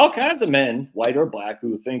want all kinds of men, white or black,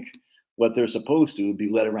 who think what they're supposed to be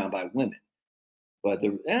led around by women. But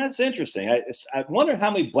that's interesting. I wonder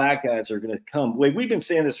how many black guys are going to come. Like we've been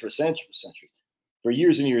saying this for centuries, for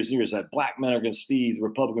years and years and years, that black men are going to see the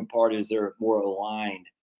Republican Party as they're more aligned.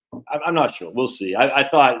 I'm not sure. We'll see. I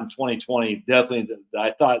thought in 2020, definitely,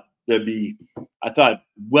 I thought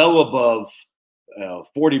well above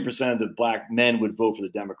 40% of the black men would vote for the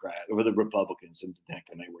Democrat over the Republicans, and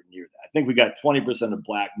they were near that. I think we got 20% of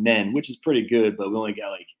black men, which is pretty good, but we only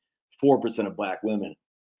got like 4% of black women.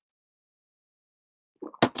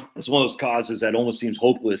 It's one of those causes that almost seems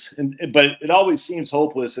hopeless, but it always seems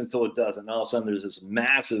hopeless until it doesn't. And all of a sudden, there's this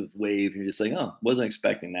massive wave, and you're just like, oh, wasn't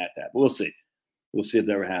expecting that to happen. We'll see. We'll see if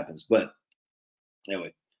that ever happens. But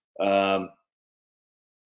anyway, let's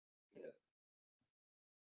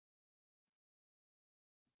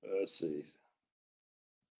see.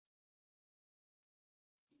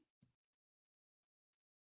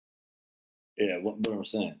 Yeah, what I'm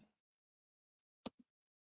saying.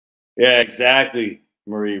 Yeah, exactly.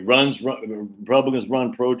 Marie Republicans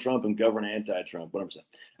run pro-Trump and govern anti-Trump. 100%.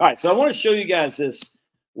 All right, so I want to show you guys this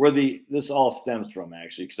where this all stems from,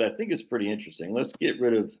 actually, because I think it's pretty interesting. Let's get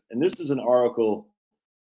rid of, and this is an article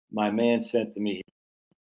my man sent to me.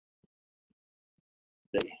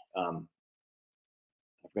 I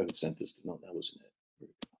forgot who sent this. No, that wasn't it.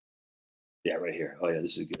 Yeah, right here. Oh yeah,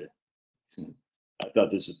 this is good. I thought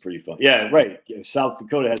this is pretty fun. Yeah, right. South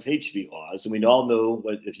Dakota has hate speech laws, and we all know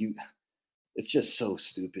what it's just so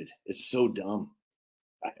stupid. It's so dumb.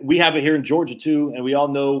 We have it here in Georgia too, and we all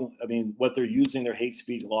know, I mean, what they're using their hate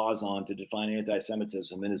speech laws on to define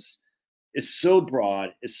anti-Semitism, and it's so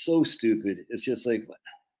broad, it's so stupid. It's just like,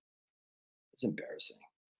 it's embarrassing.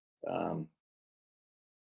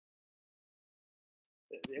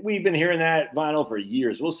 We've been hearing that vinyl for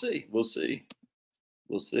years. We'll see. We'll see.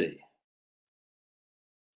 We'll see.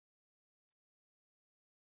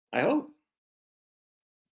 I hope.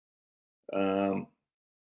 All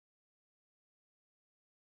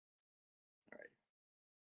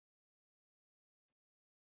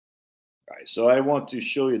right. So I want to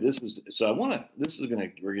show you we're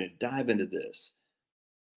gonna dive into this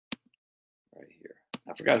right here.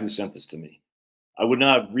 I forgot who sent this to me. I would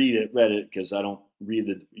not have read it because I don't read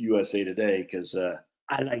the USA Today because I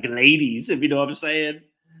like ladies, if you know what I'm saying.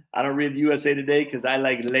 I don't read the USA Today because I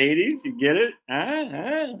like ladies. You get it?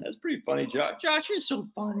 That's pretty funny, Josh. Josh, you're so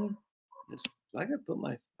funny. I gotta put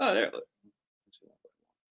my there. Look.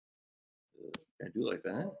 Can I do it like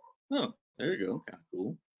that? Oh, there you go. Kind of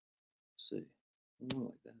cool. Let's see. I don't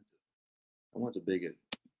like that. I want to big it.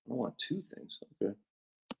 I don't want two things. Okay.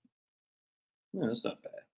 No, that's not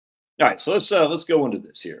bad. All right, so let's go into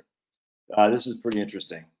this here. This is pretty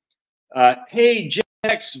interesting. Hey, Gen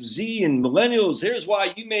X, Z, and millennials, here's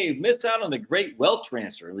why you may have missed out on the great wealth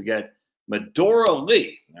transfer. We got Medora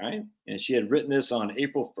Lee, all right? And she had written this on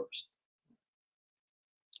April 1st.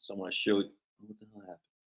 So I want to show you what the hell happened.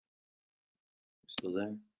 Still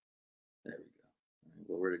there? There we go. All right,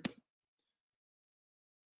 well, where'd it go?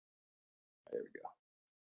 There we go.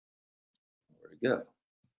 Where'd it go?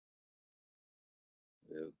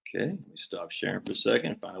 Okay, let me stop sharing for a second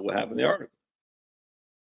and find out what happened in the article.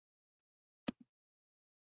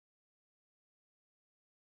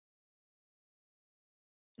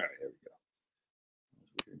 All right, here we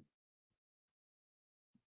go.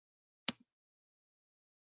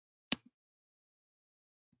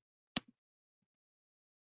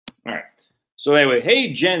 All right. So anyway,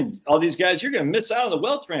 hey, Jen, all these guys, you're going to miss out on the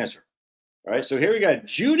wealth transfer. All right. So here we got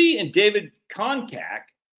Judy and David Koncak.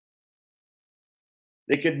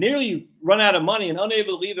 They could nearly run out of money and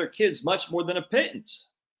unable to leave their kids much more than a pittance.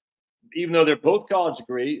 Even though they're both college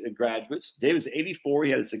degree graduates, David's 84.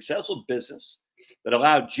 He had a successful business that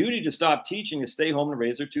allowed Judy to stop teaching and stay home and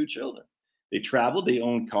raise their two children. They traveled. They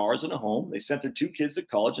owned cars and a home. They sent their two kids to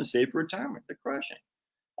college and saved for retirement. They're crushing.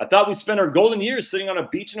 I thought we spent our golden years sitting on a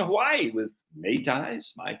beach in Hawaii with Mai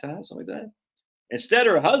Tais, something like that. Instead,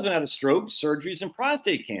 her husband had a stroke, surgeries, and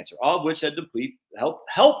prostate cancer, all of which had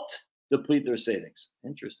helped deplete their savings.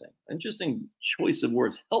 Interesting choice of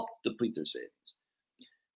words. Help deplete their savings.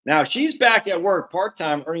 Now she's back at work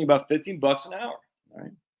part-time, earning about $15 an hour. All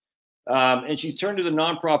right. And she's turned to the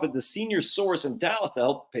nonprofit, the Senior Source in Dallas, to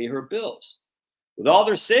help pay her bills. With all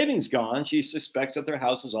their savings gone, she suspects that their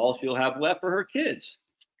house is all she'll have left for her kids.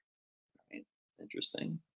 Right.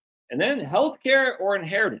 Interesting. And then healthcare or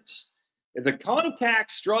inheritance. If the Koncak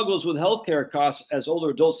struggles with healthcare costs, as older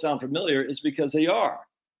adults sound familiar, it's because they are.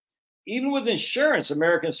 Even with insurance,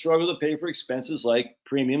 Americans struggle to pay for expenses like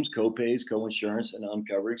premiums, co-pays, co-insurance, and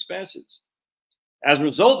uncovered expenses. As a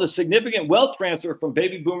result, the significant wealth transfer from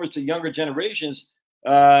baby boomers to younger generations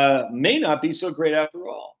may not be so great after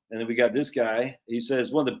all. And then we got this guy. He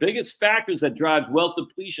says, one of the biggest factors that drives wealth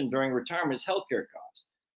depletion during retirement is healthcare costs.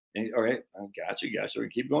 And, all right, I got you. So we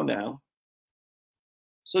keep going down.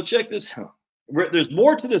 So check this out. There's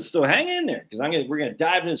more to this, so hang in there because we're gonna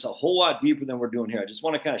dive into this a whole lot deeper than we're doing here. I just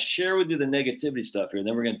want to kind of share with you the negativity stuff here, and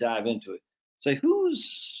then we're gonna dive into it. Say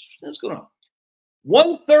what's going on.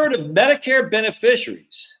 1/3 of Medicare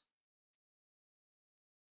beneficiaries,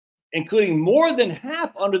 including more than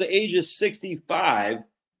half under the age of 65,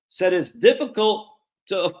 said it's difficult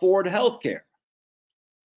to afford health care.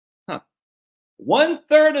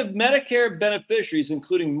 1/3 of Medicare beneficiaries,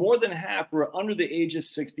 including more than half, were under the age of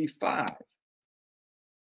 65.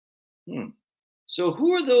 So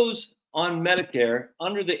who are those on Medicare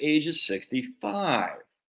under the age of 65?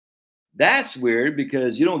 That's weird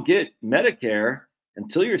because you don't get Medicare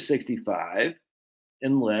until you're 65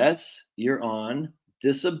 unless you're on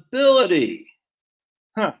disability.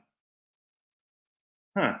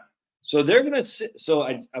 So they're going to so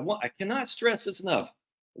I cannot stress this enough.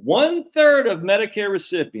 1/3 of Medicare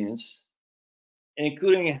recipients,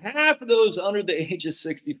 including half of those under the age of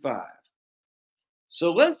 65.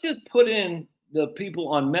 So let's just put in the people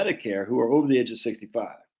on Medicare who are over the age of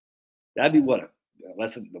 65. That'd be what,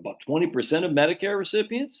 less than about 20% of Medicare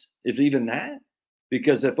recipients, if even that.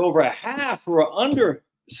 Because if over a half who are under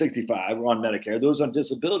 65 are on Medicare, those on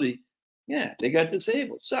disability, yeah, they got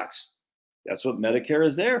disabled. Sucks. That's what Medicare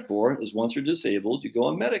is there for, is once you're disabled, you go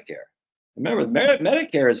on Medicare. Remember,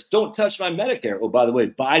 Medicare is don't touch my Medicare. Oh, by the way,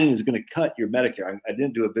 Biden is going to cut your Medicare. I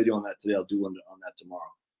didn't do a video on that today. I'll do one on that tomorrow.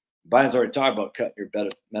 Biden's already talked about cutting your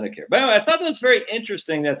Medicare. But anyway, I thought that's very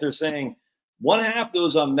interesting that they're saying 1/2 of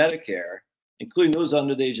those on Medicare, including those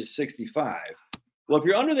under the age of 65. Well, if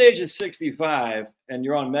you're under the age of 65 and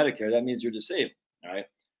you're on Medicare, that means you're disabled. All right.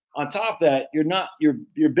 On top of that,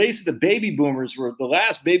 you're basically the baby boomers were the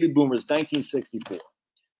last baby boomers 1964.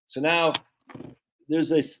 So now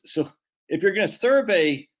so if you're going to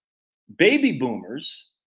survey baby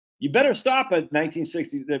boomers, you better stop at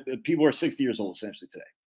 1960. People are 60 years old essentially today.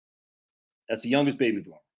 That's the youngest baby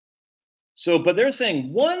boomer. So, but they're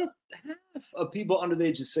saying 1/2 of people under the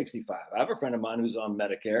age of 65. I have a friend of mine who's on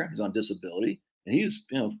Medicare, he's on disability, and he's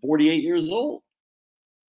 48 years old.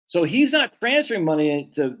 So he's not transferring money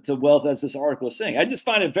to wealth as this article is saying. I just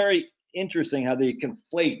find it very interesting how they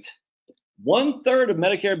conflate 1/3 of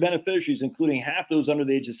Medicare beneficiaries, including half those under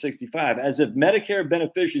the age of 65, as if Medicare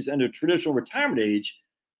beneficiaries under traditional retirement age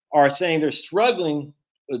are saying they're struggling,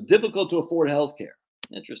 difficult to afford health care.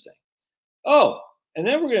 Interesting. Oh, and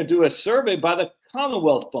then we're going to do a survey by the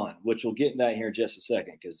Commonwealth Fund, which we'll get in that here in just a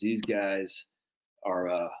second, because these guys are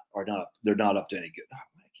not up to any good. Oh,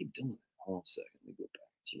 I keep doing it. Hold on a second. Let me go back.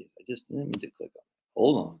 Jeez, I just didn't mean to click on it.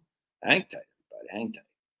 Hold on. Hang tight, everybody. Hang tight.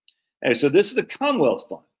 Hey, so this is the Commonwealth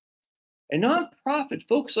Fund, a nonprofit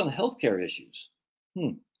focused on healthcare issues.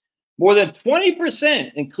 More than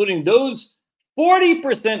 20%, including those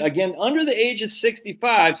 40%, again, under the age of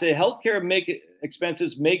 65, say healthcare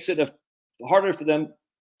expenses makes it harder for them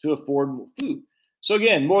to afford food. So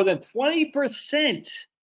again, more than 20%,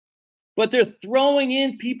 but they're throwing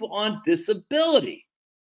in people on disability.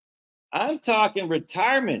 I'm talking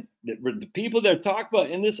retirement. The people they're talking about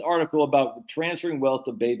in this article about transferring wealth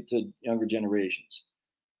to younger generations.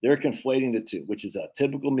 They're conflating the two, which is a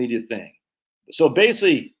typical media thing. So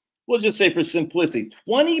basically, we'll just say for simplicity,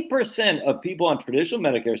 20% of people on traditional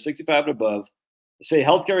Medicare, 65 and above, say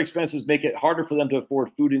healthcare expenses make it harder for them to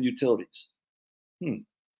afford food and utilities.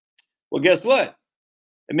 Well, guess what?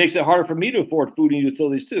 It makes it harder for me to afford food and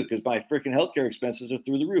utilities too, because my freaking healthcare expenses are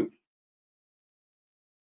through the roof.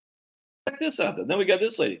 Check this out. Then we got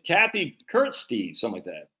this lady, Kathy Kurtzstein, something like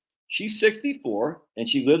that. She's 64 and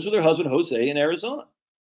she lives with her husband Jose in Arizona.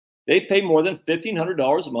 They pay more than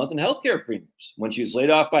 $1,500 a month in healthcare premiums when she was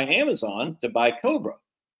laid off by Amazon to buy Cobra.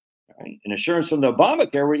 Right? And insurance from the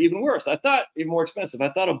Obamacare were even worse. I thought even more expensive. I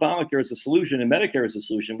thought Obamacare is the solution and Medicare is the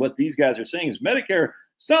solution. What these guys are saying is Medicare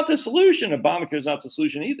is not the solution. Obamacare is not the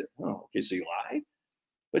solution either. Oh, okay, so you lied.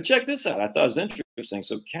 But check this out. I thought it was interesting.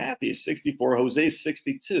 So Kathy is 64, Jose is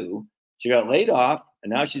 62. She got laid off,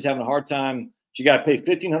 and now she's having a hard time. She got to pay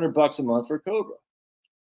 $1,500 a month for Cobra.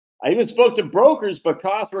 I even spoke to brokers, but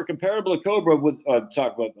costs were comparable to Cobra with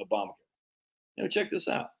talk about Obamacare. Check this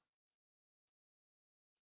out.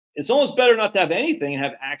 It's almost better not to have anything and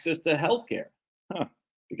have access to health care.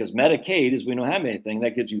 Because Medicaid, as we know, have anything,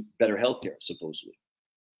 that gives you better health care, supposedly.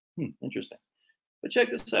 Interesting. But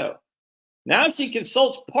check this out. Now she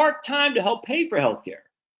consults part-time to help pay for health care.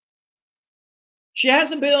 She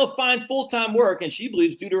hasn't been able to find full-time work, and she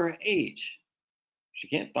believes due to her age. She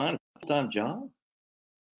can't find a full-time job.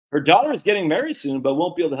 Her daughter is getting married soon, but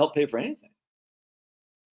won't be able to help pay for anything.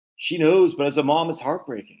 She knows, but as a mom, it's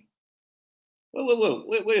heartbreaking.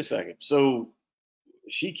 Wait a second. So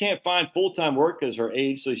she can't find full-time work because her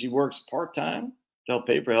age, so she works part-time to help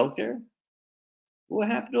pay for healthcare? What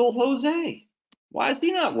happened to old Jose? Why is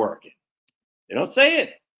he not working? They don't say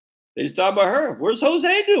it. They just talk about her. Where's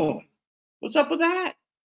Jose doing? What's up with that?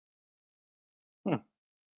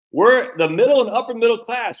 We're the middle and upper middle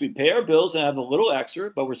class. We pay our bills and have a little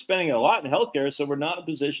extra, but we're spending a lot in healthcare, so we're not in a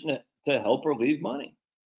position to help or leave money.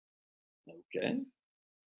 Okay,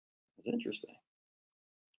 that's interesting.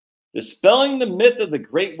 Dispelling the myth of the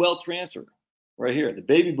great wealth transfer. Right here, the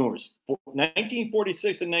baby boomers, 1946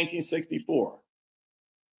 to 1964.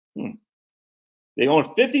 They own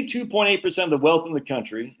 52.8% of the wealth in the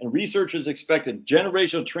country, and researchers expect a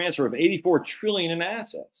generational transfer of 84 trillion in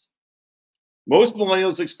assets. Most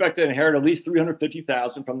millennials expect to inherit at least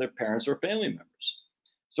 350,000 from their parents or family members.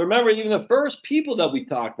 So remember, even the first people that we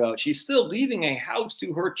talked about, she's still leaving a house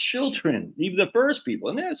to her children. Even the first people,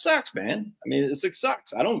 and that sucks, man. I mean, it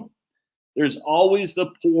sucks. There's always the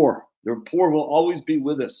poor. The poor will always be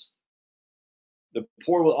with us. The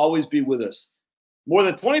poor will always be with us. More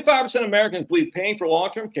than 25% of Americans believe paying for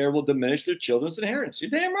long-term care will diminish their children's inheritance.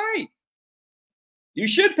 You're damn right. You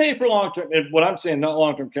should pay for long-term. What I'm saying, not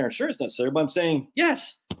long-term care insurance necessarily, but I'm saying,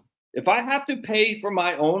 yes, if I have to pay for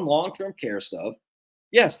my own long-term care stuff,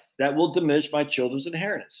 yes, that will diminish my children's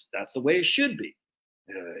inheritance. That's the way it should be.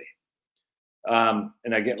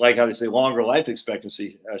 And I get, like how they say, longer life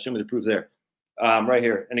expectancy. Show me the proof there. Right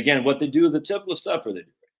here. And again, what they do is the typical stuff they do.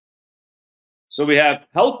 So we have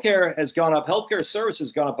healthcare has gone up. Healthcare services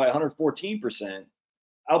has gone up by 114%,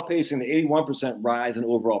 outpacing the 81% rise in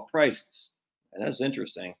overall prices. And that's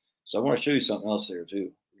interesting. So I want to show you something else here too.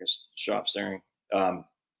 Stop staring. But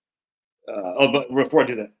before I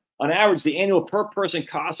do that, on average, the annual per person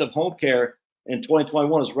cost of home care in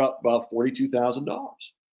 2021 is about $42,000.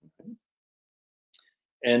 Okay.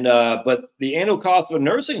 And but the annual cost of a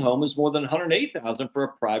nursing home is more than $108,000 for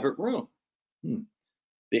a private room.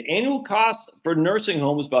 The annual cost for a nursing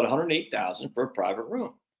home is about $108,000 for a private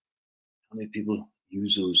room. How many people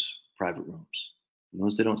use those private rooms?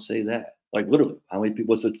 Notice they don't say that. Like literally, how many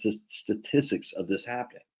people? What's the statistics of this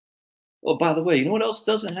happening? Oh, by the way, you know what else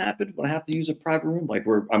doesn't happen when I have to use a private room? Like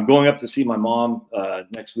I'm going up to see my mom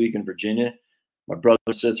next week in Virginia. My brother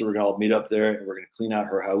and sister, we're gonna all meet up there and we're gonna clean out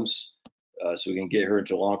her house so we can get her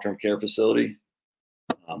into a long-term care facility.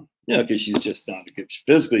 Because she's just not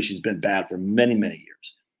physically, she's been bad for many, many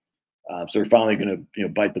years. So we're finally going to,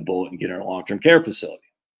 bite the bullet and get her in a long-term care facility.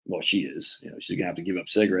 Well, she is. She's going to have to give up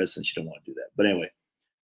cigarettes, and she don't want to do that. But anyway,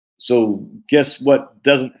 so guess what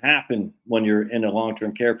doesn't happen when you're in a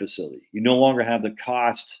long-term care facility? You no longer have the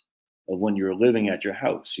cost of when you're living at your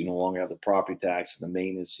house. You no longer have the property tax and the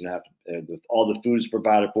maintenance. You have to, all the food is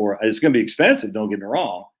provided for. It's going to be expensive. Don't get me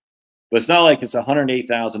wrong, but it's not like it's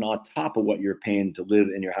 $108,000 on top of what you're paying to live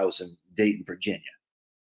in your house in Dayton, Virginia.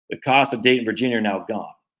 The cost of Dayton, Virginia are now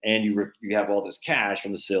gone. And you have all this cash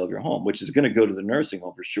from the sale of your home, which is going to go to the nursing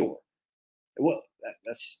home for sure. Well,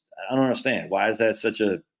 I don't understand. Why is that such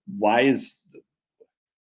a? I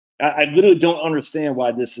literally don't understand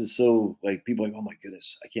why this is so like people are like, oh my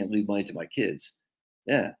goodness, I can't leave money to my kids.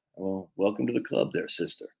 Yeah, well, welcome to the club, there,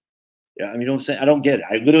 sister. Yeah, I mean, you know what I'm saying? I don't get it.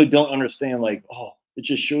 I literally don't understand. Like, oh, it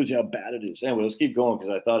just shows you how bad it is. Anyway, let's keep going because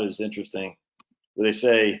I thought it was interesting. Where they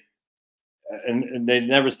say, and they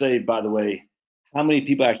never say, by the way, how many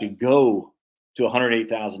people actually go to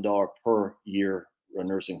 $108,000 per year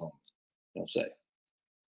nursing home? They don't say.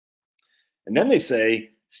 And then they say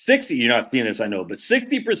 60, you're not seeing this, I know, but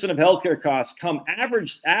 60% of healthcare costs come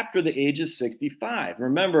averaged after the age of 65.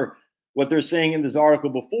 Remember, what they're saying in this article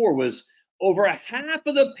before was over a half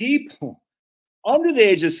of the people under the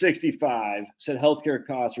age of 65 said healthcare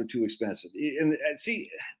costs were too expensive. And see,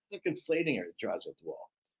 they're conflating it. It drives up the wall.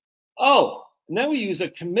 Oh, and then we use a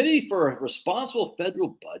committee for a responsible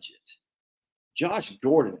federal budget. Josh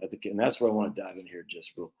Gordon, and that's where I want to dive in here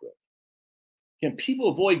just real quick. Can people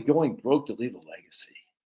avoid going broke to leave a legacy?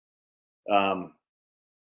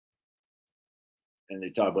 And they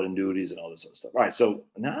talk about annuities and all this other stuff. All right, so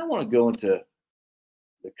now I want to go into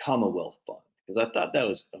the Commonwealth Fund because I thought that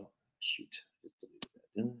was, oh, shoot.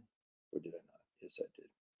 Didn't I? Or did I not? Yes, I did.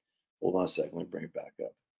 Hold on a second. Let me bring it back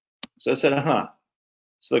up. So I said,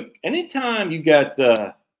 So anytime you got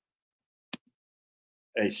a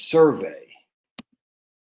survey,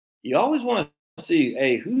 you always want to see,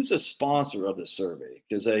 hey, who's a sponsor of the survey?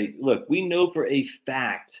 Because, look, we know for a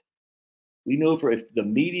fact, if the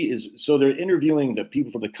media is, so they're interviewing the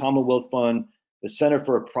people from the Commonwealth Fund, the Center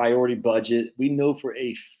for a Priority Budget. We know for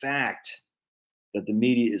a fact that the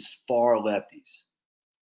media is far lefties.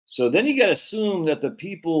 So then you got to assume that the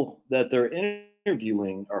people that they're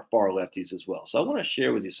interviewing are far lefties as well. So I want to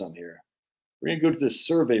share with you something here. We're going to go to this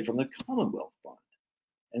survey from the Commonwealth Fund.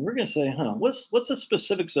 And we're going to say, what's the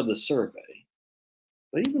specifics of the survey?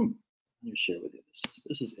 But even, let me share with you this.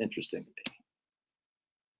 This is interesting to me.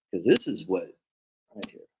 Because this is what, right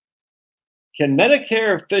here. Can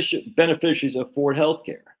Medicare beneficiaries afford health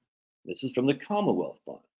care? This is from the Commonwealth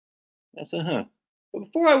Fund. I said, huh. But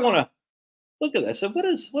before I want to look at that, I said,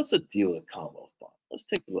 what's the deal with the Commonwealth Fund? Let's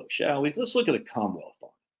take a look, shall we? Let's look at the Commonwealth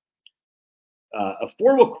Fund.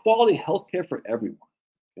 Affordable quality healthcare for everyone.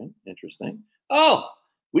 Okay, interesting. Oh,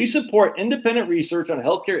 we support independent research on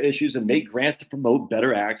healthcare issues and make grants to promote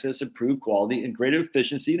better access, improve quality, and greater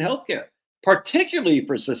efficiency in healthcare, particularly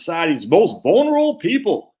for society's most vulnerable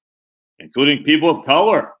people, including people of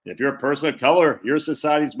color. If you're a person of color, you're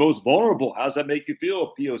society's most vulnerable. How does that make you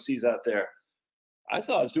feel, POCs out there? I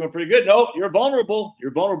thought I was doing pretty good. No, you're vulnerable.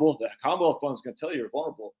 You're vulnerable. The Commonwealth Fund is going to tell you you're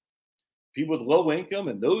vulnerable. People with low income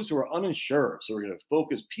and those who are uninsured. So we're going to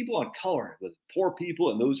focus people on color with poor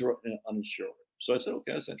people and those who are uninsured. So I said,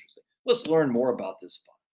 okay, that's interesting. Let's learn more about this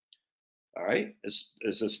fund. All right.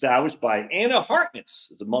 It's established by Anna Harkness.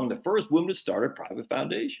 It's among the first women to start a private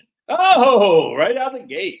foundation. Oh, right out the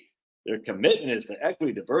gate. Their commitment is to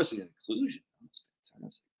equity, diversity, and inclusion.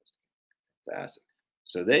 That's fantastic.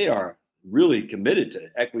 So they are really committed to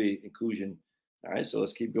equity, inclusion. All right. So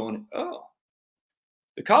let's keep going. Oh.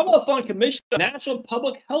 The Commonwealth Fund Commission on the National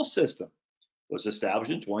Public Health System was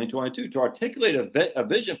established in 2022 to articulate a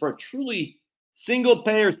vision for a truly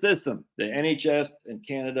single-payer system, the NHS in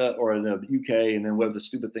Canada or in the UK, and then whatever the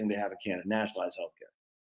stupid thing they have in Canada, nationalized healthcare.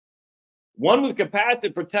 One with capacity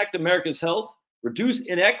to protect America's health, reduce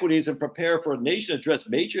inequities, and prepare for a nation to address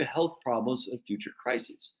major health problems and future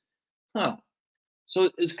crises. Huh. So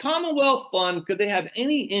is Commonwealth Fund, could they have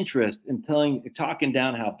any interest in talking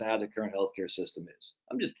down how bad the current healthcare system is?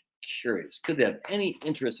 I'm just curious. Could they have any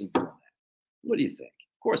interest in doing that? What do you think?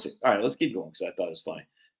 Of course. All right, let's keep going because I thought it was funny.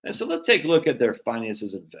 And so let's take a look at their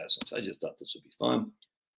finances and investments. I just thought this would be fun.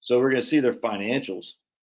 So we're going to see their financials.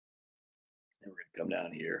 And we're going to come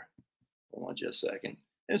down here. Hold on just a second.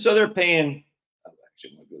 And so they're paying,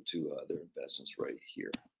 actually, I'm going to go to their investments right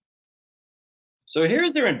here. So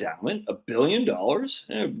here's their endowment, $1 billion. And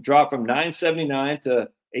it dropped from 979 to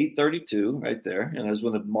 832 right there. And that's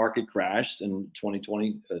when the market crashed in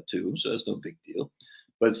 2022. So that's no big deal.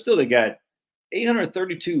 But still, they got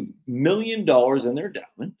 $832 million in their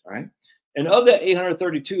endowment. All right. And of that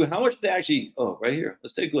 832, how much they actually, oh, right here.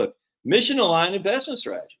 Let's take a look. Mission aligned investment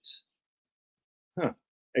strategies. Huh.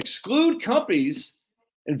 Exclude companies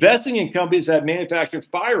investing in companies that manufacture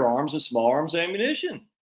firearms and small arms ammunition.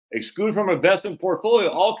 Exclude from investment portfolio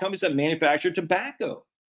all companies that manufacture tobacco.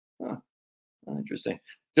 Huh. Interesting.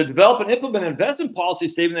 To develop and implement an investment policy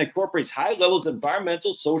statement that incorporates high levels of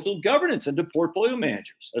environmental, social governance into portfolio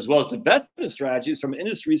managers, as well as investment strategies from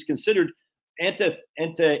industries considered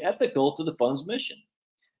anti-ethical to the fund's mission.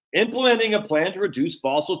 Implementing a plan to reduce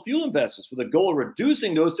fossil fuel investments with a goal of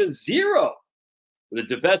reducing those to zero, with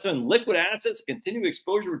a divestment in liquid assets, continuing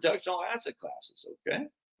exposure reduction in all asset classes. Okay,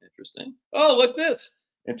 interesting. Oh, look at this.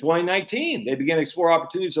 In 2019, they began to explore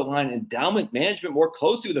opportunities to align endowment management more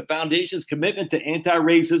closely with the foundation's commitment to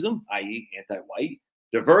anti-racism, i.e. anti-white,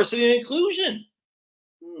 diversity and inclusion.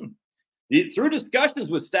 Through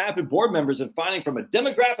discussions with staff and board members and finding from a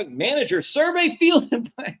demographic manager survey field,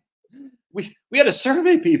 we had to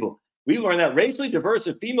survey people. We learned that racially diverse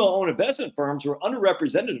and female-owned investment firms were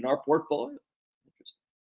underrepresented in our portfolio.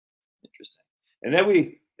 Interesting. And then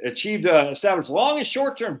we established long and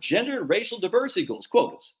short-term gender and racial diversity goals,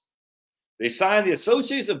 quotas. They signed the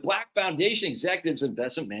Association of Black Foundation Executives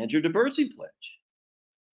Investment Manager Diversity Pledge.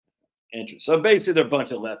 Interesting. So basically, they're a bunch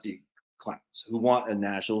of lefty clowns who want a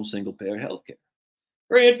national single-payer healthcare.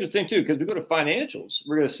 Very interesting, too, because we go to financials.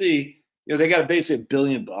 We're going to see, they got basically $1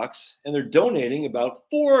 billion, and they're donating about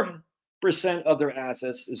 4% of their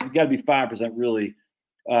assets. It's got to be 5% really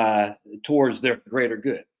towards their greater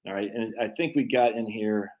good. All right. And I think we got in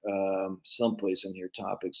here someplace in here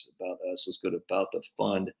topics about us. Let's go to about the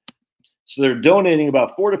fund. So they're donating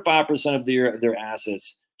about 4 to 5% of their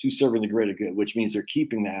assets to serving the greater good, which means they're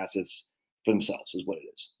keeping the assets for themselves, is what it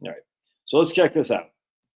is. All right. So let's check this out.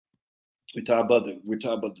 We talk about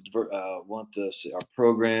want to see our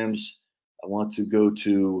programs. I want to go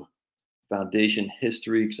to foundation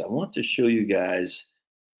history because I want to show you guys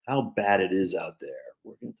how bad it is out there.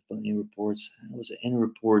 Working at the funding reports. How was it? Annual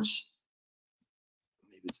reports.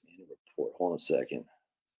 Maybe it's an annual report. Hold on a second.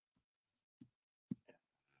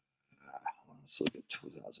 Let's look at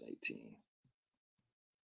 2018.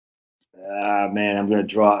 Man, I'm going to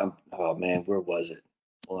draw. Oh, man, where was it?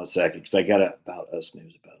 Hold on a second, because I got it about us. Maybe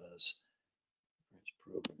it's about us.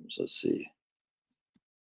 Programs. Let's see.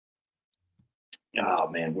 Oh,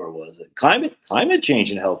 man, where was it? Climate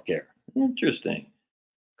change in healthcare. Interesting.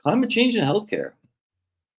 Climate change in healthcare.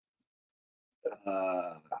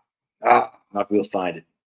 Not be able to find it.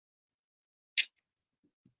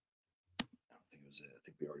 I don't think it was it. I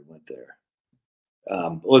think we already went there.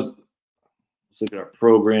 Let's look at our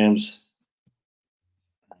programs.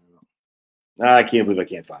 I can't believe I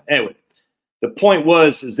can't find it. Anyway, the point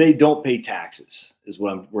is they don't pay taxes, is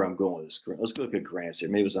where I'm going with this. Let's look at grants here.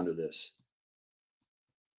 Maybe it was under this.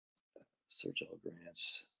 Search all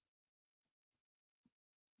grants.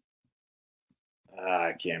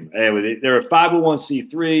 I can't. Anyway, they're a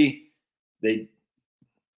 501c3. They.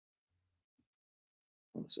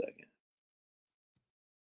 1 second.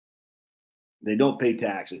 They don't pay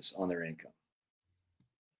taxes on their income.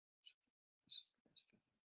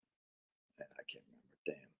 I can't remember.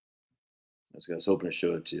 Damn. I was hoping to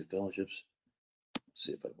show it to you. Fellowships. Let's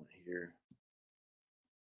see if I went here.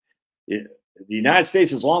 Yeah. The United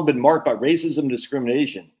States has long been marked by racism and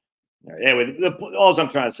discrimination. All right, anyway, all I'm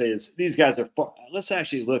trying to say is these guys are. Let's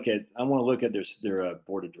actually look at. I want to look at their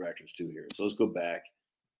board of directors too here. So let's go back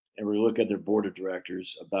and we're going to look at their board of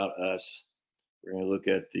directors. About us. We're going to look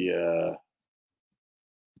at the.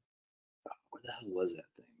 Where the hell was that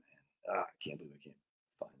thing, man? I can't believe I can't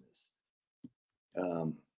find this.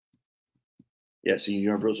 Yeah, see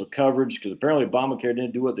universal coverage because apparently Obamacare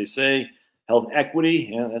didn't do what they say. Health equity,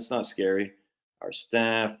 yeah, that's not scary. Our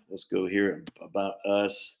staff. Let's go here about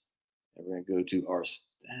us. And we're going to go to our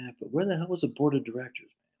staff. But where the hell was the board of directors?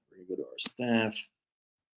 We're going to go to our staff.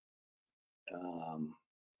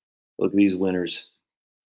 Look at these winners.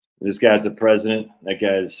 This guy's the president. That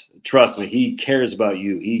guy's, trust me, he cares about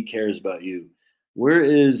you. He cares about you. Where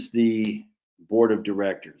is the board of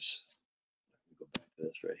directors? Go back to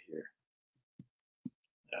this right here.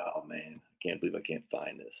 Oh, man. I can't believe I can't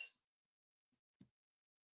find this.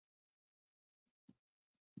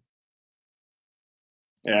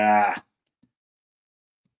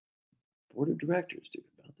 Board of directors, dude.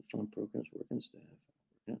 About the fund programs, working staff,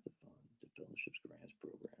 working at the fund, the fellowships, grants,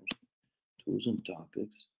 programs, tools and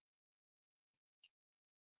topics.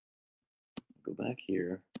 Go back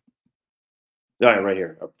here. All right, right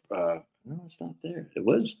here. No, it's not there. It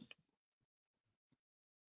was.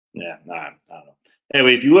 Yeah, I don't know.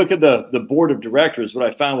 Anyway, if you look at the board of directors, what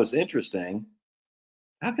I found was interesting.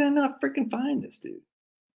 How can I not freaking find this, dude?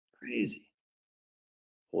 Crazy.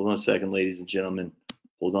 Hold on a second, ladies and gentlemen.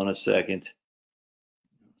 Hold on a second.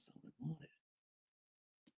 That's not what I wanted.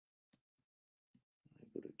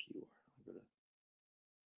 Go to keyword.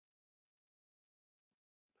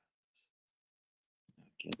 I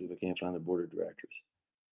can't believe I can't find the board of directors.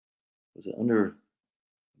 Was it under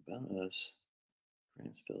about us?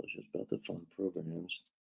 Grants, fellowships, about the fund programs.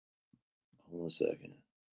 Hold on a second.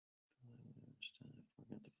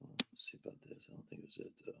 Let's see about this. I don't think it was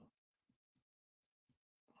it though.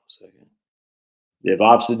 Hold on a second. They have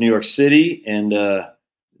offices in New York City and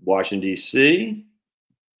Washington, D.C.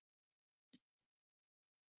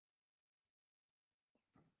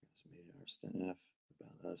 Staff,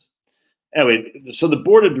 about us. Anyway, so the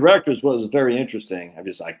board of directors was very interesting. I'm not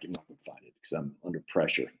going to find it because I'm under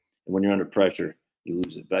pressure. And when you're under pressure, you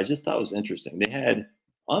lose it. But I just thought it was interesting. They had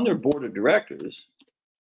on their board of directors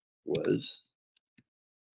was,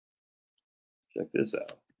 check this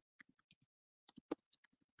out.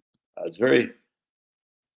 It's very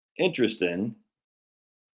interesting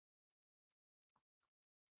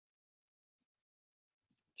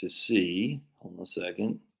to see. Hold on a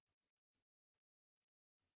second.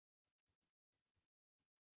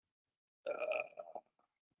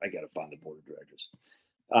 I got to find the board of directors.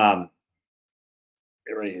 Right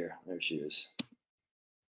here. There she is.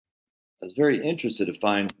 I was very interested to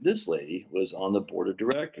find this lady was on the board of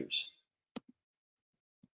directors.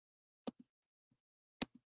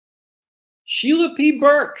 Sheila P.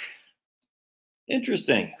 Burke.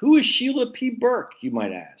 Interesting. Who is Sheila P. Burke, you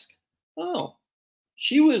might ask? Oh,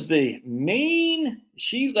 she was the main,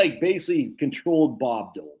 she like basically controlled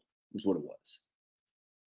Bob Dole, is what it was.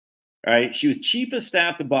 All right. She was chief of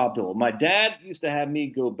staff to Bob Dole. My dad used to have me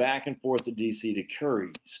go back and forth to D.C. to curry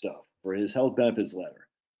stuff for his health benefits letter.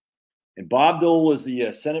 And Bob Dole was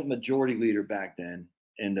the Senate Majority Leader back then.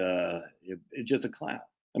 And it's just a clown.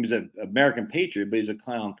 I mean, he's an American patriot, but he's a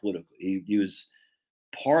clown politically. He was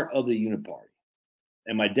part of the Uniparty.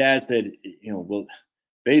 And my dad said, you know, well,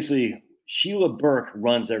 basically, Sheila Burke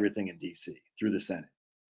runs everything in D.C. through the Senate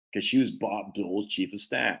because she was Bob Dole's chief of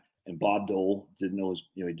staff. And Bob Dole didn't know his,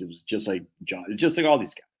 you know, it was just like John, just like all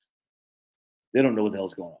these guys. They don't know what the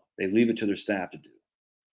hell's going on. They leave it to their staff to do.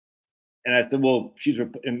 And I said, well,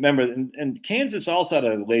 remember, and Kansas also had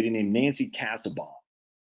a lady named Nancy Kassebaum.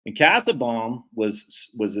 And Kassebaum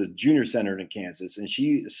was a junior senator in Kansas, and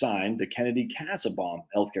she signed the Kennedy-Kassebaum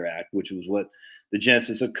Healthcare Act, which was what the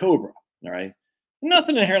genesis of COBRA, all right?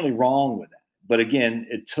 Nothing inherently wrong with that. But again,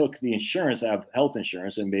 it took the insurance out of health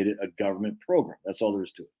insurance and made it a government program. That's all there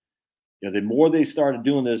is to it. the more they started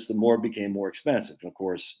doing this, the more it became more expensive. And of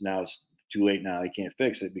course, now it's too late. Now you can't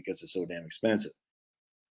fix it because it's so damn expensive.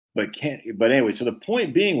 But anyway, so the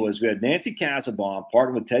point being was we had Nancy Kassebaum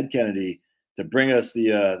partnered with Ted Kennedy to bring us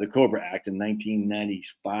the Cobra Act in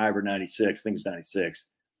 1995 or 96. I think it's 96,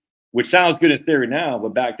 which sounds good in theory now,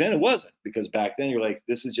 but back then it wasn't, because back then you're like,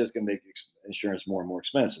 this is just going to make insurance more and more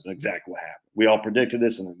expensive. And exactly what happened. We all predicted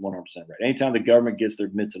this, and 100% right. Anytime the government gets their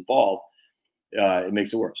mitts involved, it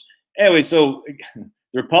makes it worse. Anyway, so the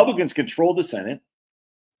Republicans controlled the Senate.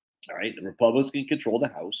 All right, the Republicans controlled the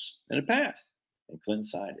House, and it passed, and Clinton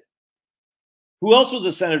signed it. Who else was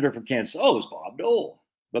a senator from Kansas? Oh, it was Bob Dole.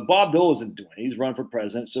 But Bob Dole isn't doing it. He's run for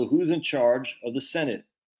president. So who's in charge of the Senate,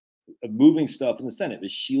 of moving stuff in the Senate?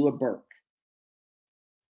 It's Sheila Burke.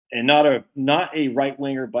 And not a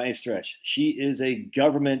right-winger by any stretch. She is a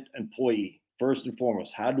government employee, first and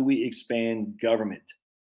foremost. How do we expand government?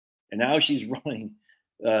 And now she's running,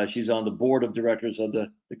 she's on the board of directors of the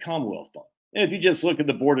Commonwealth Fund. And if you just look at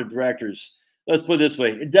the board of directors, let's put it this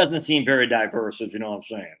way, it doesn't seem very diverse, if you know what I'm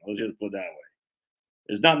saying. Let's just put it that way.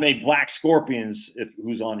 There's not many black scorpions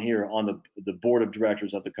who's on here on the board of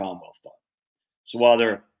directors of the Commonwealth Fund. So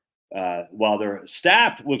while their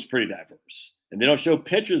staff looks pretty diverse, and they don't show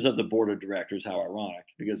pictures of the board of directors, how ironic,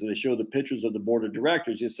 because if they show the pictures of the board of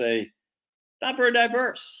directors, you say, not very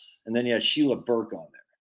diverse. And then you have Sheila Burke on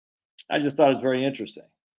there. I just thought it was very interesting.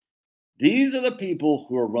 These are the people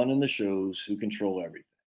who are running the shows, who control everything.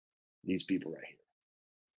 These people right here.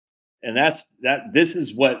 And this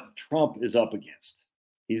is what Trump is up against.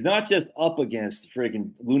 He's not just up against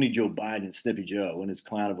friggin' Looney Joe Biden, Sniffy Joe, and his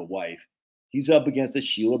clown of a wife. He's up against the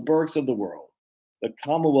Sheila Burkes of the world, the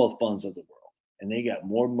Commonwealth funds of the world. And they got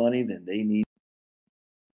more money than they need.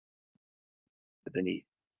 And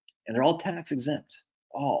they're all tax exempt,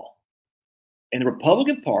 all. And the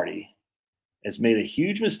Republican Party has made a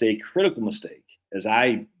huge mistake, critical mistake, as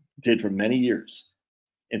I did for many years,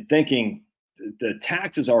 in thinking the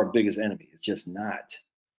taxes are our biggest enemy. It's just not.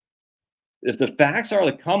 If the facts are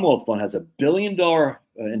the Commonwealth Fund has $1 billion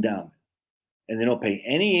endowment and they don't pay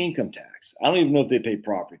any income tax, I don't even know if they pay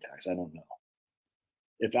property tax. I don't know.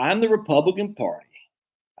 If I'm the Republican Party,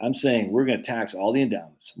 I'm saying we're going to tax all the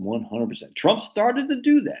endowments 100%. Trump started to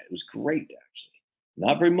do that. It was great, actually.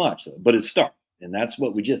 Not very much, though, but it started. And that's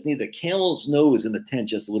what we just need. The camel's nose in the tent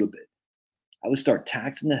just a little bit. I would start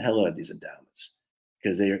taxing the hell out of these endowments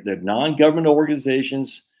because they're non-government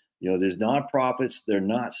organizations. There's nonprofits. They're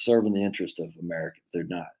not serving the interest of Americans. They're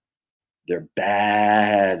not. They're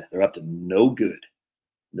bad. They're up to no good.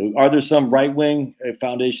 Are there some right-wing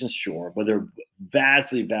foundations? Sure, but they're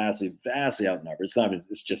vastly, vastly, vastly outnumbered.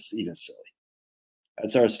 It's just even silly. I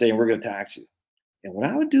started saying we're going to tax you. And what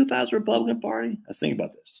I would do if I was a Republican Party, I was thinking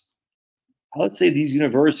about this. I would say these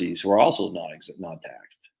universities who are also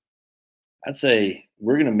non-taxed, I'd say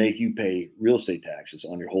we're going to make you pay real estate taxes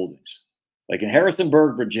on your holdings. Like in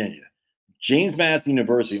Harrisonburg, Virginia, James Madison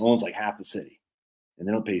University owns like half the city, and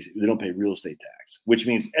they don't pay real estate tax, which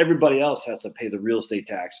means everybody else has to pay the real estate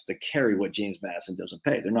tax to carry what James Madison doesn't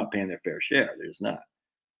pay. They're not paying their fair share. They're just not.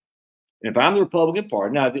 And if I'm the Republican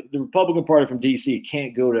Party, now the Republican Party from DC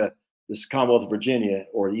can't go to this Commonwealth of Virginia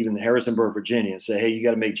or even Harrisonburg, Virginia, and say, hey, you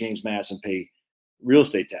got to make James Madison pay real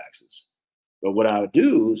estate taxes. But what I would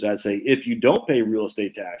do is I'd say, if you don't pay real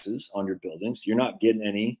estate taxes on your buildings, you're not getting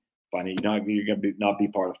any funding. You're going to not be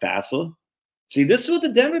part of FAFSA. See, this is what the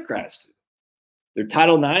Democrats do. Their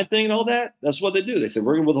Title IX thing and all that, that's what they do. They say,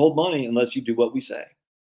 we're going to withhold money unless you do what we say.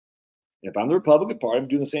 And if I'm the Republican Party, I'm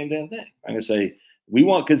doing the same damn thing. I'm going to say, we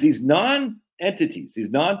want, because these non-entities,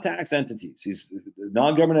 these non-tax entities, these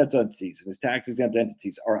non-government entities, and these tax-exempt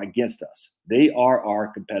entities are against us. They are our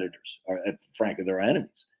competitors. Frankly, they're our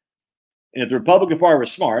enemies. And if the Republican Party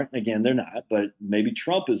was smart, again, they're not, but maybe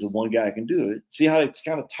Trump is the one guy who can do it. See how it's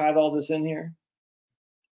kind of tied all this in here?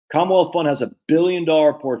 Commonwealth Fund has $1 billion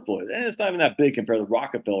portfolio. And it's not even that big compared to the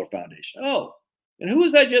Rockefeller Foundation. Oh, and who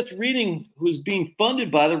was I just reading who's being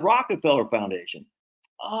funded by the Rockefeller Foundation?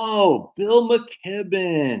 Oh, Bill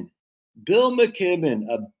McKibben. Bill McKibben,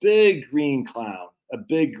 a big green clown, a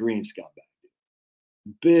big green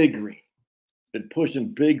scumbag. Big green. Been pushing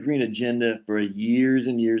big green agenda for years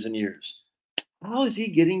and years and years. How is he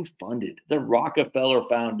getting funded? The Rockefeller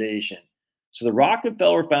Foundation. So the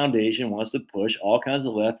Rockefeller Foundation wants to push all kinds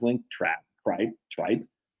of left-wing tripe,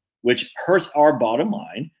 which hurts our bottom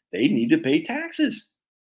line. They need to pay taxes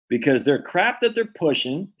because their crap that they're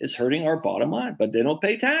pushing is hurting our bottom line, but they don't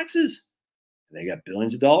pay taxes. They got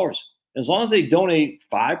billions of dollars. As long as they donate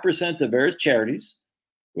 5% to various charities,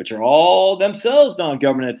 which are all themselves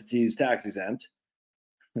non-government entities tax exempt,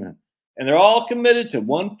 And they're all committed to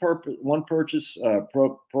one purpose,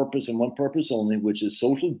 purpose, and one purpose only, which is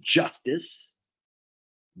social justice.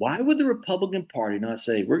 Why would the Republican Party not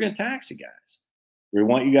say, we're going to tax you guys? We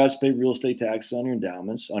want you guys to pay real estate taxes on your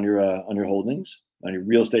endowments, on your holdings, on your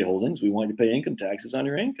real estate holdings. We want you to pay income taxes on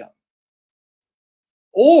your income.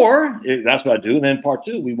 Or that's what I do. And then part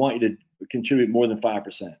two, we want you to contribute more than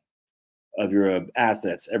 5% of your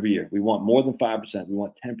assets every year. We want more than 5%. We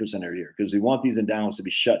want 10% every year because we want these endowments to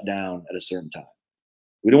be shut down at a certain time.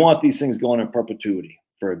 We don't want these things going in perpetuity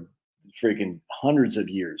for freaking hundreds of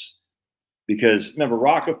years. Because remember,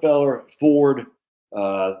 Rockefeller, Ford,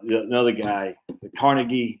 another guy,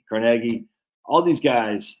 Carnegie, all these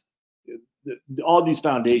guys, all these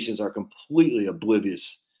foundations are completely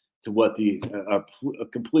oblivious to what are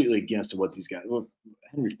completely against what these guys. Well,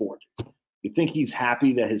 Henry Ford, you think he's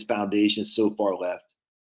happy that his foundation is so far left?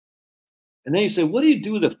 And then you say, what do you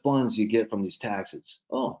do with the funds you get from these taxes?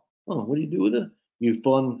 Oh, what do you do with it? You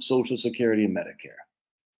fund Social Security and Medicare.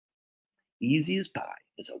 Easy as pie.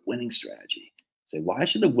 It's a winning strategy. Say, why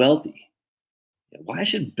should the wealthy? Why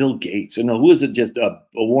should Bill Gates? Or no, who is it? Just a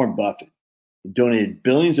Warren Buffett donated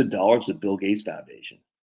billions of dollars to the Bill Gates Foundation.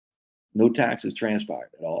 No taxes transpired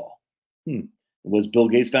at all. What does Bill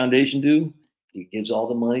Gates Foundation do? He gives all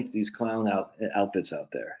the money to these clown outfits out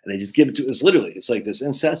there, and they just give it to us. Literally, it's like this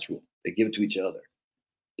incestual. They give it to each other.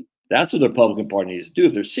 That's what the Republican Party needs to do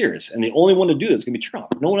if they're serious. And the only one to do this is going to be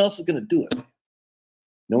Trump. No one else is going to do it.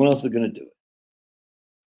 No one else is going to do it.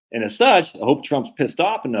 And as such, I hope Trump's pissed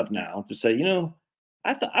off enough now to say,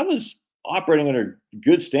 I thought I was operating under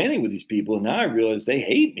good standing with these people, and now I realize they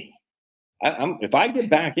hate me. If I get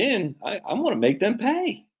back in, I want to make them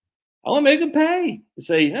pay. I want to make them pay and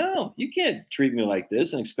say, no, you can't treat me like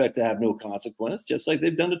this and expect to have no consequence, just like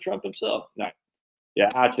they've done to Trump himself. No. Yeah,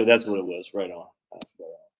 actually, that's what it was. Right on. That's right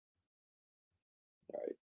on. All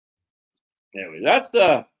right. Anyway, that's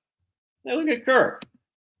now look at Kirk.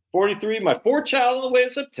 43, my fourth child on the way in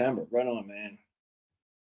September. Right on, man.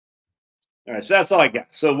 All right, so that's all I got.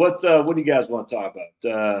 So what do you guys want to talk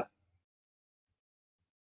about?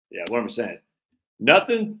 Yeah, what am I saying?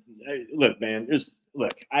 Nothing. Look, man,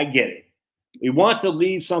 I get it. We want to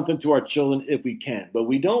leave something to our children if we can, but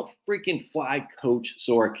we don't freaking fly coach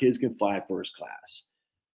so our kids can fly first class.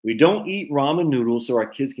 We don't eat ramen noodles so our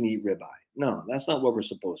kids can eat ribeye. No, that's not what we're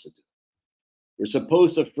supposed to do. We're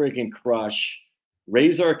supposed to freaking crush,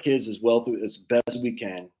 raise our kids as best as we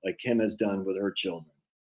can, like Kim has done with her children.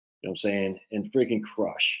 You know what I'm saying? And freaking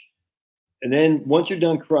crush. And then once you're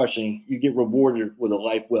done crushing, you get rewarded with a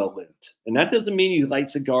life well lived. And that doesn't mean you light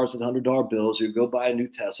cigars with $100 bills or you go buy a new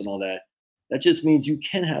Tesla and all that. That just means you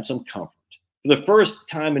can have some comfort. For the first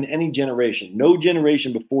time in any generation, no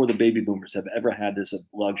generation before the baby boomers have ever had this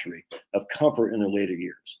luxury of comfort in their later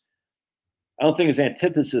years. I don't think it's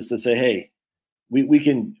antithesis to say, hey, we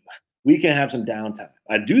can have some downtime.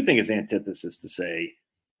 I do think it's antithesis to say,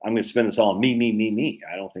 I'm going to spend this all on me.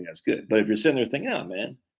 I don't think that's good. But if you're sitting there thinking, oh,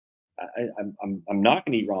 man, I'm not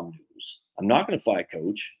going to eat ramen noodles. I'm not going to fly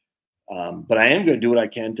coach. But I am going to do what I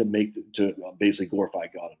can to basically glorify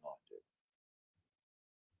God and all.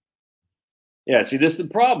 Yeah, see, this is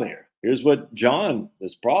the problem here. Here's what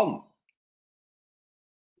this problem.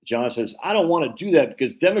 John says, I don't want to do that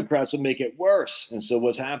because Democrats will make it worse. And so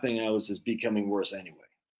what's happening now is it's becoming worse anyway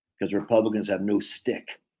because Republicans have no stick.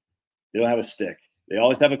 They don't have a stick. They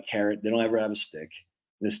always have a carrot. They don't ever have a stick.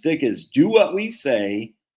 And the stick is do what we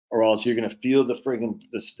say or else you're going to feel the friggin'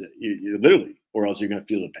 literally, or else you're going to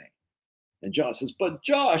feel the pain. And John says, but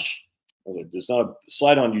Josh, it's not a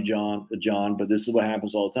slight on you, John, but this is what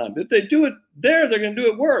happens all the time. If they do it there, they're going to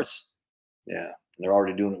do it worse. Yeah, they're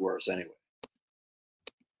already doing it worse anyway.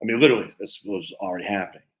 I mean, literally, this was already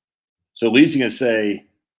happening. So at least you can say,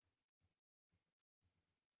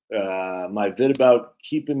 my vid about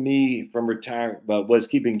keeping me from retiring, but was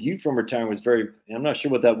keeping you from retiring was very, I'm not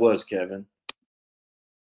sure what that was, Kevin.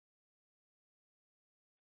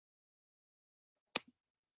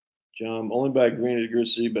 John, only by agreeing to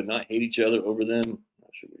disagree, but not hate each other over them. I'm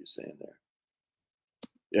not sure what you're saying there.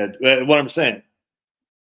 Yeah, what I'm saying.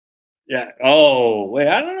 Yeah. Oh, wait,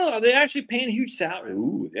 I don't know. Are they actually paying huge salary?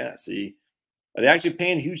 Ooh, yeah, see. Are they actually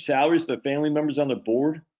paying huge salaries to the family members on the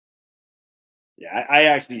board? Yeah, I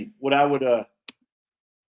actually, what I would, look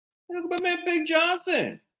at man, Big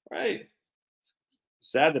Johnson, right?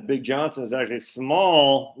 Sad that Big Johnson is actually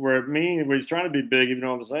small, where he's trying to be big, if you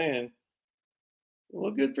know what I'm saying. Well,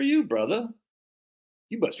 good for you, brother.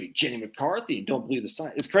 You must be Jenny McCarthy and don't believe the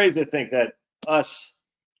science. It's crazy to think that us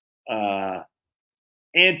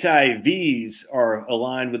anti-Vs are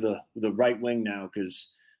aligned with the right wing now,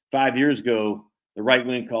 because 5 years ago, The right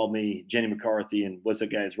wing called me Jenny McCarthy and what's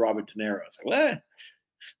that guy's Robert De Niro. I was like, what? I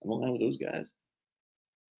don't know those guys.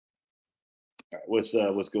 All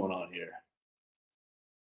right, what's going on here?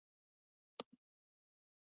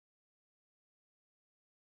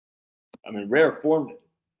 I'm in rare form.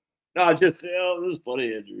 No, just this is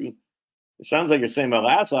funny, Andrew. It sounds like you're saying my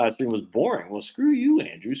last live stream was boring. Well, screw you,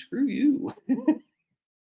 Andrew. Screw you.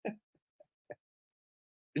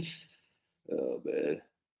 Oh man.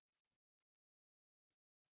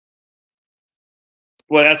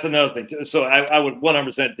 Well, that's another thing. So I would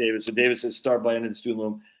 100% David. So David says start by ending the student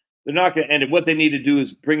loan. They're not going to end it. What they need to do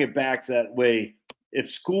is bring it back so that way. If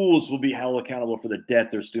schools will be held accountable for the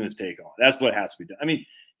debt their students take on, that's what has to be done. I mean,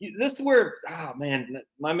 this is where, oh man,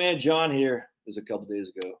 my man John here is a couple days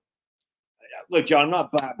ago. Look, John, I'm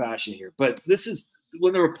not bashing here, but this is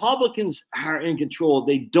when the Republicans are in control,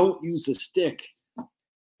 they don't use the stick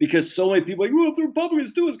because so many people are like, well, if the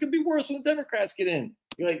Republicans do, it's going to be worse when the Democrats get in.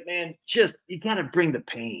 You're like, man, you got to bring the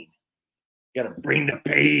pain. You got to bring the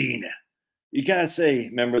pain. You got to say,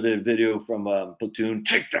 remember the video from Platoon,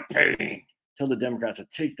 take the pain. Tell the Democrats to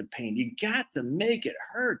take the pain. You got to make it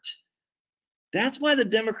hurt. That's why the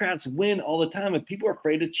Democrats win all the time, and people are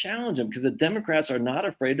afraid to challenge them because the Democrats are not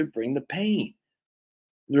afraid to bring the pain.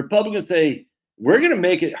 The Republicans say, we're going to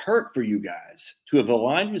make it hurt for you guys to have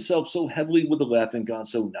aligned yourself so heavily with the left and gone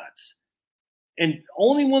so nuts. And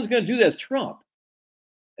only one's going to do that is Trump.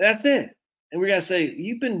 That's it. And we got to say,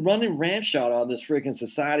 you've been running ramshot on this freaking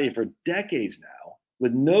society for decades now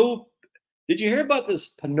with no. Did you hear about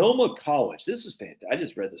this Sonoma College? This is fantastic. I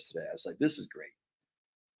just read this today. I was like, this is great.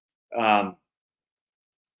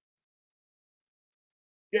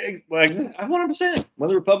 Yeah, well, I 100%. When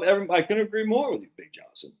the Republic, I couldn't agree more with you, Big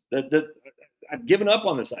Johnson. I've given up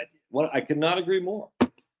on this idea. I could not agree more.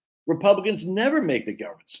 Republicans never make the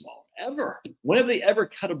government small, ever. When have they ever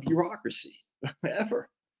cut a bureaucracy? Ever.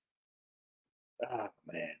 Oh,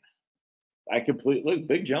 man. I completely look,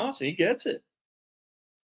 Big Johnson, he gets it.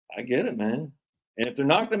 I get it, man. And if they're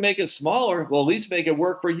not going to make it smaller, well, at least make it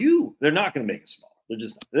work for you. They're not going to make it smaller. They're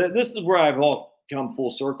just not. This is where I've all come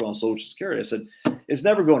full circle on Social Security. I said, it's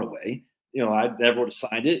never going away. You know, I never would have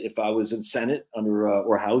signed it if I was in Senate under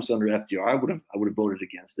or House under FDR. I would have voted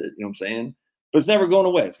against it. You know what I'm saying? But it's never going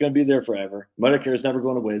away. It's going to be there forever. Medicare is never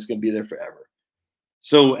going away. It's going to be there forever.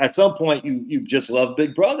 So at some point, you just love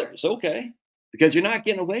Big Brother. It's okay because you're not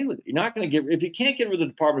getting away with it. You're not going to get if you can't get rid of the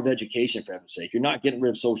Department of Education for heaven's sake. You're not getting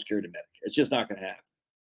rid of Social Security and Medicare. It's just not going to happen.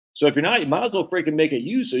 So if you're not, you might as well freaking make it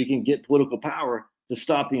you so you can get political power to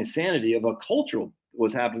stop the insanity of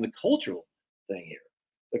what's happening. The cultural thing here.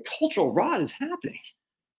 The cultural rot is happening,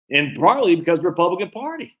 and partly because the Republican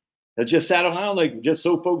Party that just sat around like just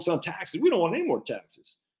so focused on taxes. We don't want any more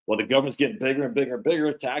taxes. Well, the government's getting bigger and bigger and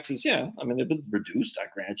bigger. Taxes, yeah, I mean they've been reduced. I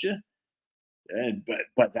grant you,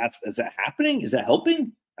 but is that happening? Is that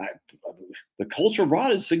helping? The cultural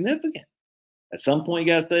rot is significant. At some point,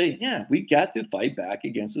 you got to say, yeah, we got to fight back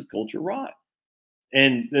against this cultural rot.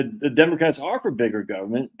 And the Democrats are for bigger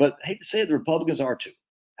government, but I hate to say it, the Republicans are too.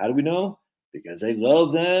 How do we know? Because they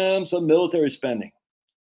love them some military spending.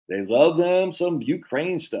 They love them some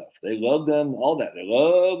Ukraine stuff. They love them all that. They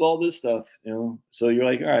love all this stuff, you know. So you're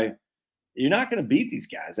like, all right, you're not going to beat these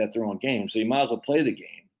guys at their own game. So you might as well play the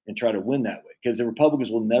game and try to win that way because the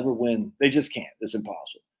Republicans will never win. They just can't. It's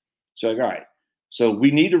impossible. So like, all right, so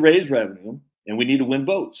we need to raise revenue and we need to win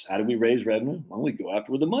votes. How do we raise revenue? Well, we go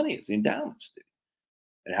after where the money is, the endowments do.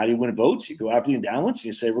 And how do you win votes? You go after the endowments and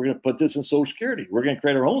you say, we're going to put this in Social Security. We're going to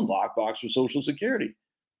create our own lockbox for Social Security.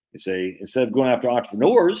 You say, instead of going after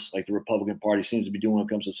entrepreneurs, like the Republican Party seems to be doing when it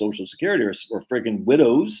comes to Social Security, or friggin'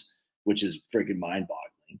 widows, which is friggin'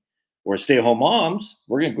 mind-boggling, or stay-at-home moms,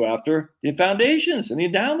 we're going to go after the foundations and the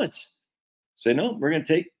endowments. Say, no, we're going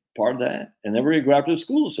to take part of that. And then we're going to go after the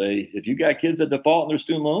schools. Say, if you got kids that default on their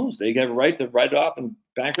student loans, they have a right to write it off in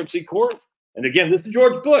bankruptcy court. And again, this is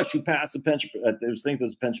George Bush who passed the Pension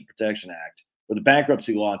Protection Act or the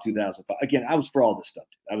bankruptcy law in 2005. Again, I was for all this stuff.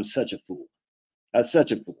 I was such a fool. I was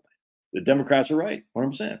such a fool. The Democrats are right.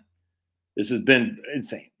 100%. This has been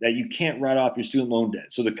insane that you can't write off your student loan debt.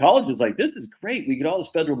 So the college is like, this is great. We get all this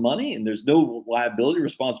federal money and there's no liability,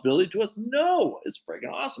 responsibility to us. No, it's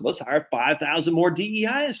freaking awesome. Let's hire 5,000 more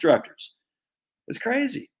DEI instructors. It's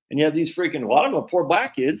crazy. And you have these freaking, a lot of them poor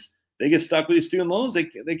black kids. They get stuck with these student loans.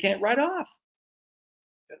 They can't write off.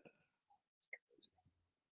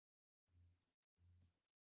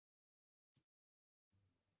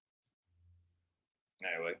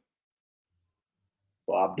 Anyway,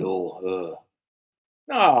 Bob Dole.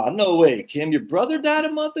 No way, Kim. Your brother died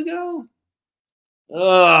a month ago?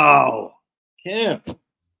 Oh, Kim.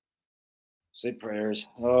 Say prayers.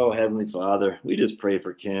 Oh, Heavenly Father, we just pray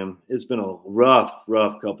for Kim. It's been a rough,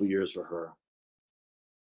 rough couple years for her.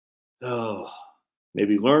 Oh,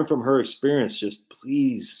 maybe learn from her experience. Just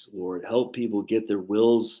please, Lord, help people get their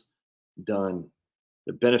wills done,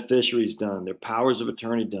 their beneficiaries done, their powers of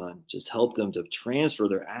attorney done. Just help them to transfer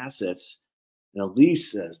their assets in at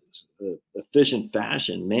least a efficient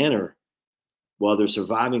fashion, manner, while their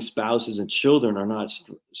surviving spouses and children are not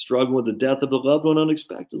struggling with the death of a loved one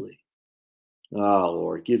unexpectedly. Oh,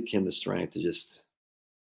 Lord, give Kim the strength to just,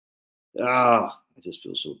 I just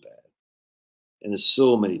feel so bad. And there's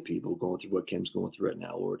so many people going through what Kim's going through right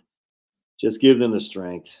now, Lord. Just give them the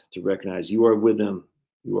strength to recognize you are with them.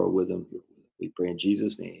 You are with them. We pray in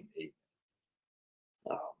Jesus' name. Amen.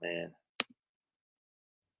 Oh, man.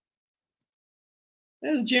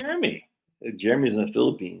 There's Jeremy. Jeremy's in the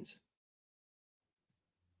Philippines.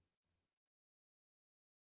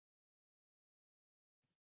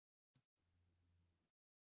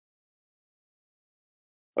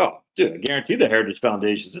 Oh, dude, I guarantee the Heritage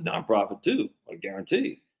Foundation is a nonprofit too. I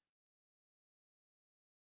guarantee.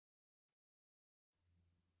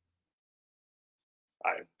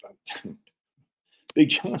 I Big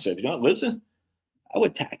John said, if you don't listen, I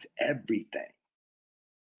would tax everything.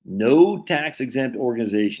 No tax exempt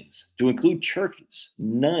organizations, to include churches,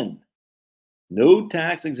 none. No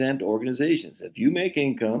tax exempt organizations. If you make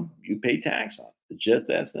income, you pay tax on it. It's just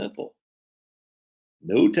that simple.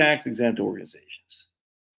 No tax exempt organizations.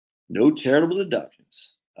 No charitable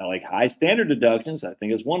deductions. I like high standard deductions. I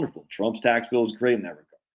think it's wonderful. Trump's tax bill is great in that regard.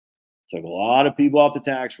 Took a lot of people off the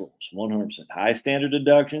tax rolls, 100%. High standard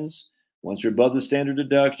deductions. Once you're above the standard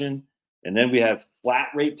deduction, and then we have flat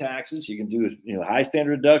rate taxes. You can do, high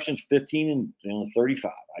standard deductions, 15 and 35.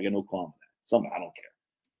 I got no qualm with that. Some I don't care.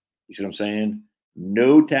 You see what I'm saying?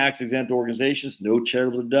 No tax exempt organizations, no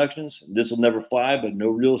charitable deductions. This will never fly, but no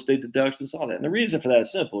real estate deductions, all that. And the reason for that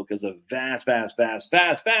is simple, because a vast, vast, vast,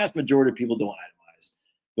 vast, vast majority of people don't itemize.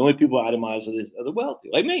 The only people who itemize are the wealthy,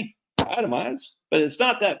 like me. I itemize, but it's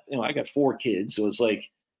not that, I got 4 kids, so it's like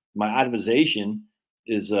my itemization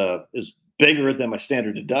is bigger than my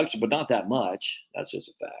standard deduction, but not that much. That's just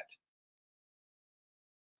a fact.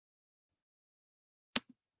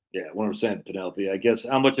 Yeah, 100%, Penelope. I guess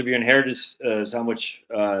how much of your inheritance is how much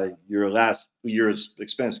your last year's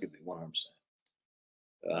expense could be. 100%.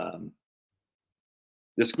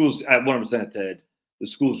 The schools at 100%, Ted. The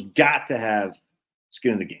schools got to have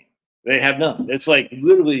skin in the game. They have none. It's like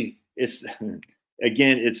literally. It's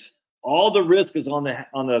again. It's all the risk is on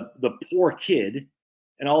the poor kid,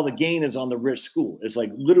 and all the gain is on the rich school. It's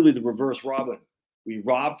like literally the reverse Robin. We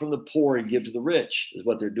rob from the poor and give to the rich is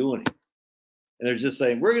what they're doing. And they're just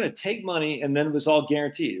saying, we're going to take money and then it's all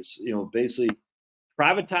guarantees, basically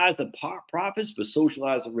privatize the profits, but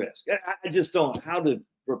socialize the risk. I just don't,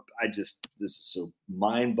 this is so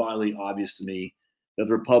mind boggling obvious to me that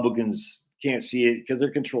the Republicans can't see it because they're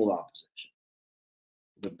controlled opposition.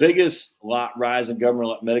 The biggest rise in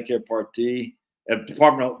government, Medicare Part D,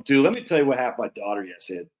 Dude, let me tell you what happened to my daughter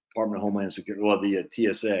yesterday at Department of Homeland Security,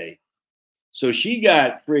 the TSA. So she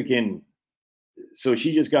got so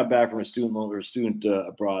she just got back from a student loan or a student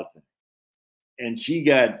abroad thing. And she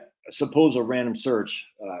got supposed a random search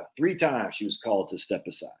 3 times. She was called to step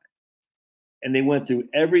aside. And they went through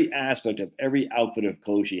every aspect of every outfit of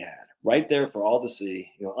clothes she had right there for all to see,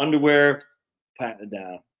 underwear, patting it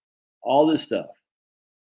down, all this stuff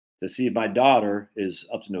to see if my daughter is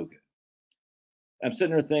up to no good. I'm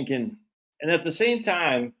sitting there thinking, and at the same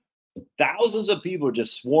time, thousands of people are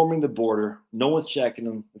just swarming the border. No one's checking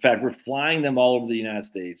them. In fact, we're flying them all over the United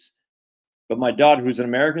States. But my daughter, who's an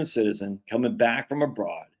American citizen, coming back from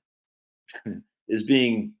abroad, is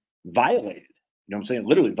being violated. You know what I'm saying?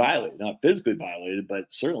 Literally violated, not physically violated, but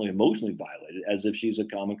certainly emotionally violated, as if she's a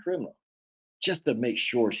common criminal, just to make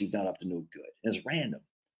sure she's not up to no good. And it's random.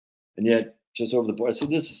 And yet, just over the board, so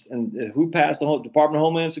and who passed the Department of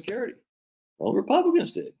Homeland Security? Well,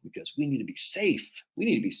 Republicans did, because we need to be safe. We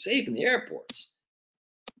need to be safe in the airports.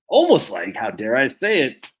 Almost like, how dare I say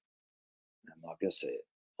it? I'm not going to say it.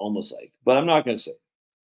 Almost like, but I'm not going to say it.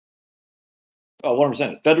 Oh, 100%.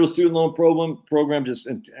 The federal student loan program just,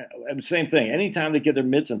 and the same thing. Anytime they get their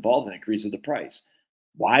MITs involved, it increases the price.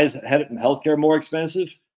 Why is healthcare more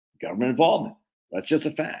expensive? Government involvement. That's just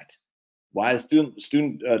a fact. Why is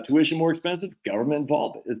student tuition more expensive? Government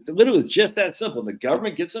involvement. It's literally just that simple. The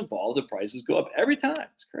government gets involved, the prices go up every time.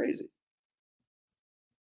 It's crazy.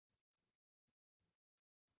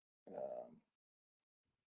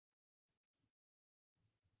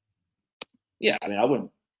 Yeah, I mean, I wouldn't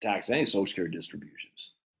tax any Social Security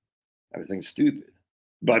distributions. Everything's stupid.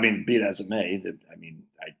 But I mean, be it as it may,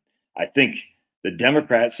 I think The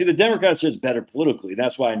Democrats, see, the Democrats are just better politically.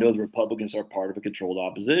 That's why I know the Republicans are part of a controlled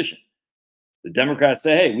opposition. The Democrats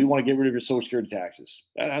say, hey, we want to get rid of your Social Security taxes.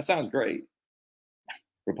 That sounds great.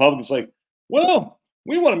 Republicans like, well,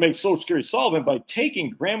 we want to make Social Security solvent by taking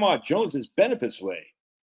Grandma Jones's benefits away.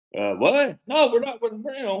 What? No, we're not.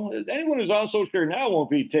 Anyone who's on Social Security now won't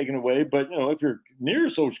be taken away. But if you're near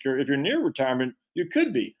Social Security, if you're near retirement, you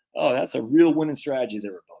could be. Oh, that's a real winning strategy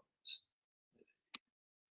there, Republicans.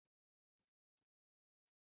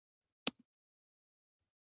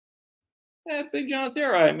 Yeah, Big John's all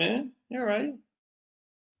right, man. You're right.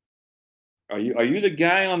 Are you the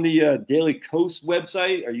guy on the Daily Coast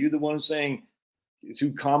website? Are you the one saying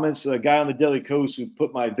who comments? The guy on the Daily Coast who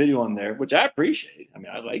put my video on there, which I appreciate. I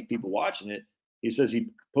mean, I like people watching it. He says he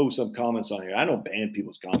posts some comments on here. I don't ban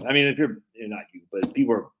people's comments. I mean, if you're not you, but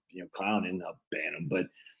people are clowning, I'll ban them. But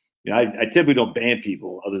I typically don't ban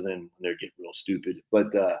people other than when they get real stupid.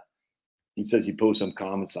 But he says he posts some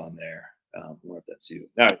comments on there. I wonder if that's you.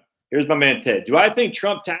 All right, here's my man Ted. Do I think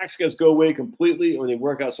Trump tax cuts go away completely, or they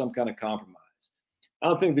work out some kind of compromise? I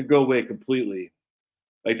don't think they go away completely.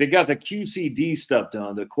 Like they got the QCD stuff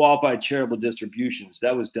done, the qualified charitable distributions.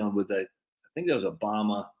 That was done with I think that was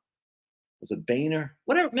Obama. Was it Boehner?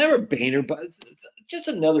 Whatever, never Boehner, but just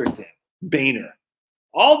another thing. Boehner.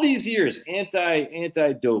 All these years,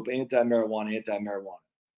 anti-dope, anti-marijuana.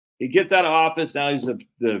 He gets out of office. Now he's the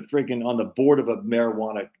freaking on the board of a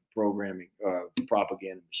marijuana programming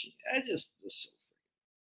propaganda machine. I just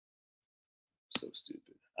so stupid.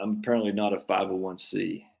 I'm apparently not a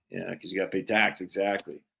 501c. Yeah, because you got to pay tax.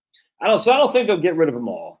 Exactly. I don't think they'll get rid of them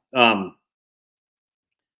all. I'm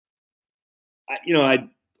not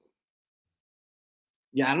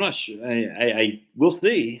sure. I will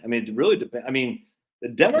see. I mean, it really depends. I mean, the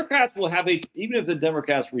Democrats will have even if the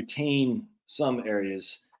Democrats retain some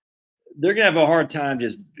areas, they're going to have a hard time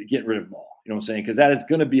just getting rid of them all. You know what I'm saying? Because that is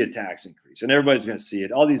going to be a tax increase, and everybody's going to see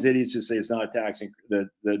it. All these idiots who say it's not a tax increase,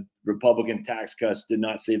 the Republican tax cuts did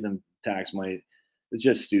not save them tax money. It's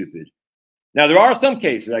just stupid. Now, there are some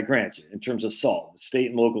cases, I grant you, in terms of SALT, state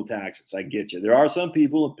and local taxes. I get you. There are some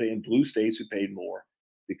people in blue states who paid more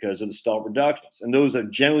because of the SALT reductions. And those are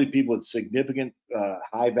generally people with significant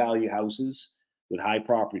high-value houses with high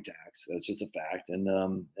property tax. That's just a fact.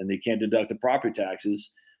 And they can't deduct the property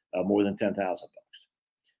taxes more than $10,000.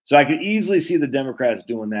 So I could easily see the Democrats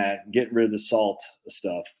doing that, getting rid of the SALT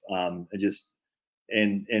stuff, and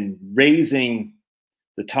raising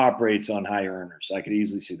the top rates on high earners. I could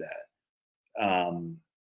easily see that. I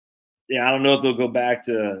don't know if they'll go back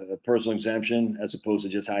to a personal exemption as opposed to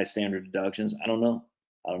just high standard deductions. I don't know,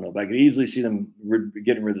 but I could easily see them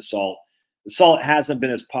getting rid of the SALT. The SALT hasn't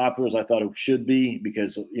been as popular as I thought it should be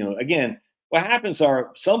because, again, what happens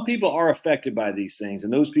are some people are affected by these things,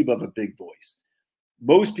 and those people have a big voice.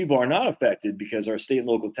 Most people are not affected because our state and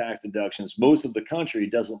local tax deductions, most of the country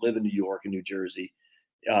doesn't live in New York and New Jersey.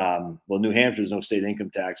 New Hampshire is no state income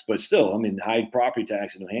tax, but still, I mean, high property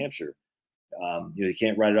tax in New Hampshire. You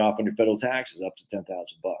can't write it off on your federal taxes up to $10,000.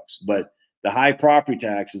 But the high property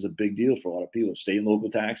tax is a big deal for a lot of people, state and local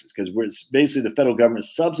taxes, because it's basically the federal government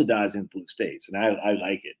subsidizing blue states, and I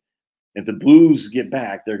like it. If the blues get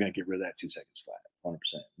back, they're going to get rid of that 2 seconds flat, 100%.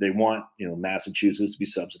 They want Massachusetts to be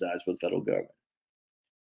subsidized by the federal government.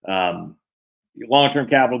 Long-term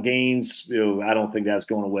capital gains, I don't think that's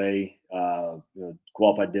going away.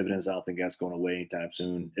 Qualified dividends, I don't think that's going away anytime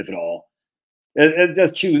soon, if at all.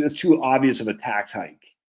 That's too obvious of a tax hike.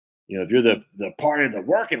 If you're the party of the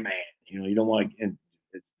working man, you don't want to. And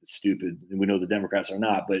it's stupid, and we know the Democrats are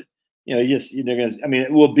not. But they're going to. I mean,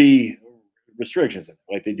 it will be restrictions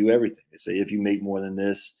like they do everything. They say if you make more than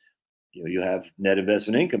this, you have net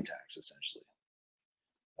investment income tax essentially.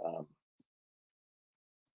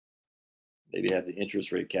 Maybe have the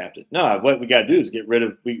interest rate capped. No, what we got to do is get rid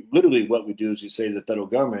of. What we do is we say to the federal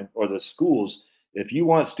government or the schools, if you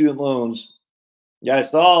want student loans, I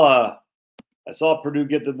saw Purdue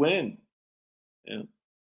get the win.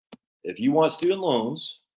 If you want student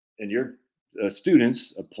loans and your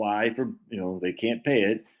students apply for, they can't pay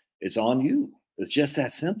it, it's on you. It's just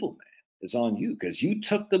that simple, man. It's on you because you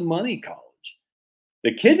took the money, college.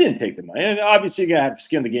 The kid didn't take the money. And obviously, you got to have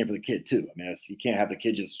skin in the game for the kid, too. I mean, you can't have the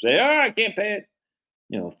kid just say, I can't pay it,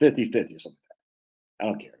 50-50 or something like that. I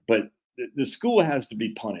don't care. But the school has to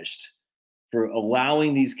be punished for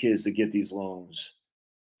allowing these kids to get these loans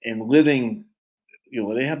and living,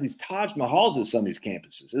 they have these Taj Mahals at some of these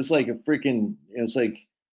campuses. It's like it's like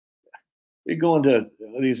you're going to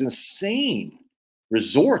these insane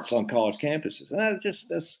resorts on college campuses. And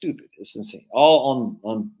that's stupid. It's insane. All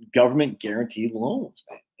on government guaranteed loans,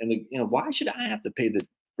 man. And why should I have to pay the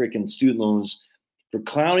freaking student loans for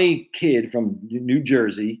clowny kid from New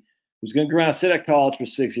Jersey who's going to go around, sit at college for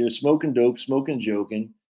 6 years, smoking dope, smoking,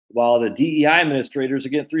 joking, while the DEI administrators are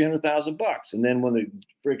getting $300,000. And then when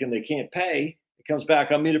they can't pay, it comes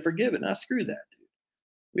back on me to forgive it. Now screw that, dude.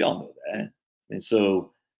 We all know that. And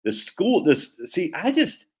so the school,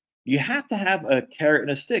 you have to have a carrot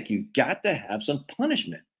and a stick. You got to have some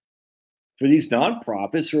punishment for these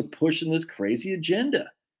nonprofits who are pushing this crazy agenda.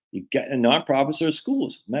 You got and nonprofits or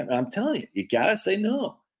schools. I'm telling you, you got to say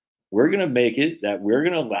no. We're going to make it that we're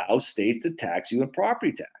going to allow states to tax you in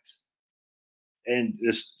property tax. And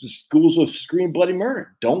the schools will scream bloody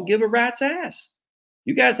murder. Don't give a rat's ass.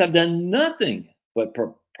 You guys have done nothing but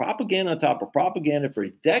propaganda on top of propaganda for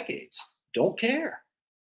decades. Don't care.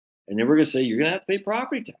 And then we're going to say you're going to have to pay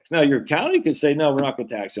property tax. Now, your county could say, no, we're not going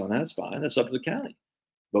to tax you on that. That's fine. That's up to the county.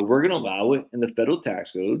 But we're going to allow it in the federal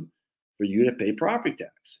tax code for you to pay property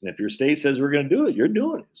tax. And if your state says we're going to do it, you're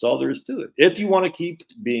doing it. That's all there is to it. If you want to keep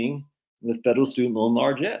being in the federal student loan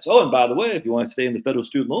largesse. Oh, and by the way, if you want to stay in the federal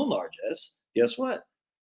student loan largesse, guess what?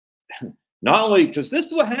 Not only, because this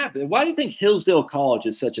is what happened. Why do you think Hillsdale College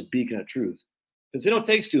is such a beacon of truth? Because they don't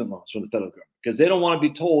take student loans from the federal government. Because they don't want to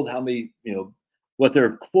be told how many, what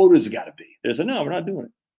their quotas got to be. They said, no, we're not doing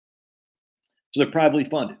it. So they're privately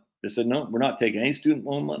funded. They said, no, we're not taking any student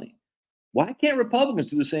loan money. Why can't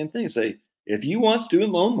Republicans do the same thing? Say, if you want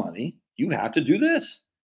student loan money, you have to do this.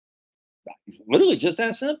 Literally just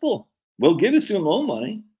that simple. We'll give you student loan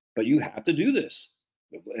money, but you have to do this.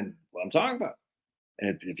 And what I'm talking about.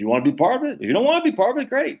 And if you want to be part of it, if you don't want to be part of it,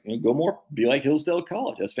 great. Be like Hillsdale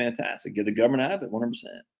College. That's fantastic. Get the government out of it 100%.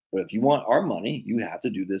 But if you want our money, you have to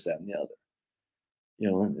do this, that, and the other.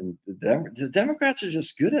 And the Democrats are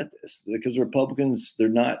just good at this because Republicans, they're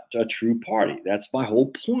not a true party. That's my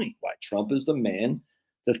whole point. Why Trump is the man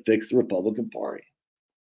to fix the Republican Party.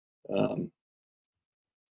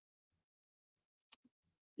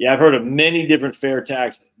 Yeah, I've heard of many different fair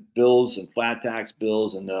tax bills and flat tax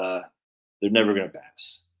bills, and they're never going to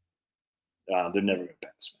pass. They're never going to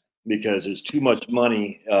pass because there's too much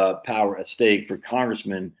money, power at stake for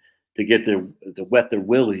congressmen to get to wet their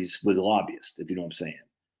willies with lobbyists, if you know what I'm saying.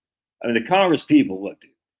 I mean, the Congress people, look,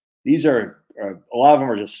 dude, these are a lot of them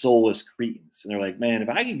are just soulless cretins. And they're like, man, if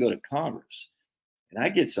I can go to Congress and I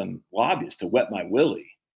get some lobbyists to wet my willy,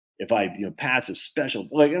 if I pass a special,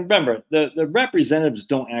 like, remember, the representatives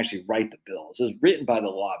don't actually write the bills. It's written by the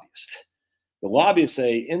lobbyists. The lobbyists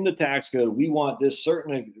say, in the tax code, we want this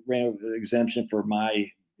certain exemption for my,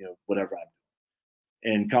 whatever I'm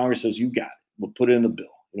doing. And Congress says, you got it. We'll put it in the bill.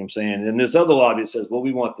 You know what I'm saying? And this other lobbyist says, well,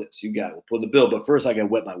 we want this. You got it. We'll put in the bill. But first, I got to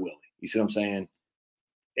wet my willy. You see what I'm saying?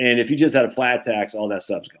 And if you just had a flat tax, all that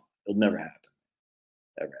stuff's gone. It'll never happen.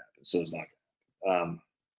 Never happen. So it's not going to.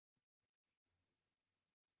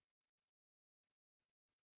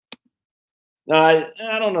 No,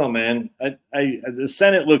 I don't know, man. The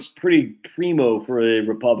Senate looks pretty primo for the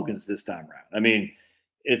Republicans this time around. I mean,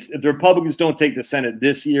 if the Republicans don't take the Senate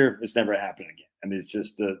this year, it's never happening again. I mean, it's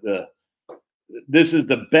just this is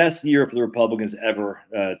the best year for the Republicans ever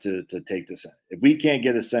to take the Senate. If we can't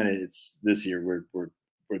get a Senate, it's this year we're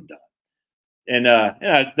done. And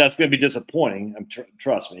that's going to be disappointing.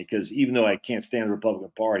 Trust me, because even though I can't stand the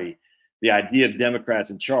Republican Party, the idea of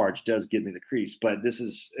Democrats in charge does give me the crease. But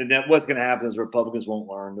what's going to happen is Republicans won't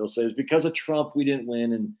learn. They'll say it's because of Trump we didn't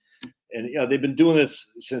win, and they've been doing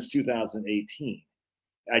this since 2018.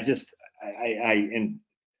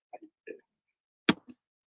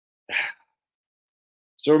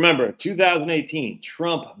 So remember, 2018,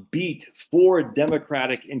 Trump beat 4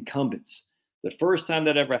 Democratic incumbents. The first time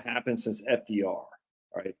that ever happened since FDR. All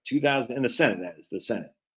right, 2000 in the Senate. That is the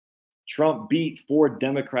Senate. Trump beat 4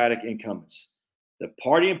 Democratic incumbents. The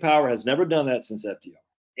party in power has never done that since FDR.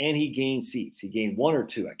 And he gained seats. He gained 1 or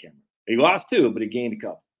 2, I can't remember. He lost 2, but he gained a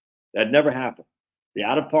couple. That never happened. The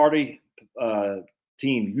out-of-party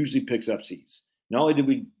team usually picks up seats. Not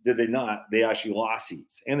only did they not, they actually lost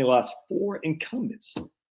seats. And they lost 4 incumbents in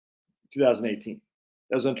 2018.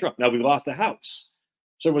 That was on Trump. Now we lost the House.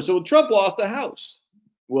 So when Trump lost the House,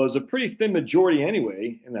 was a pretty thin majority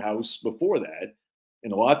anyway in the House before that.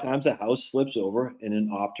 And a lot of times the House slips over in an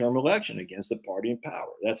off-term election against the party in power.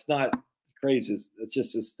 That's not crazy. It's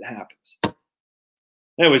just this happens.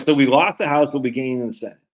 Anyway, so we lost the House, but we gained in the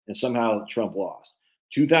Senate. And somehow Trump lost.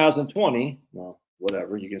 2020, well,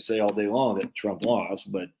 whatever. You can say all day long that Trump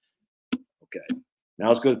lost, but okay. Now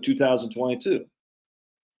let's go to 2022.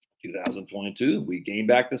 2022, we gained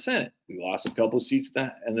back the Senate. We lost a couple of seats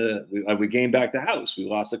we gained back the House. We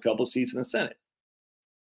lost a couple of seats in the Senate.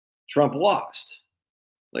 Trump lost.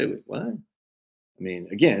 Wait, what? I mean,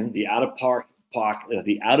 again, the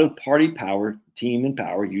party power team in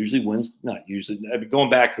power usually wins. Not usually. I mean, going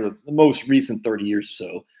back to the most recent 30 years or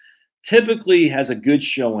so, typically has a good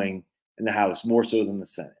showing in the House more so than the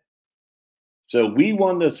Senate. So we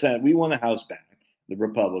won the Senate. We won the House back. The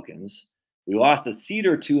Republicans. We lost a seat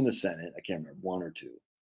or two in the Senate. I can't remember, one or two.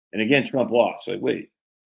 And again, Trump lost. So wait.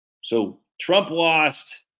 So Trump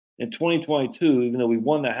lost in 2022, even though we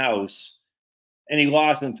won the House, and he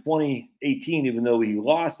lost in 2018, even though he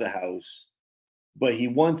lost the House, but he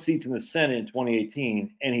won seats in the Senate in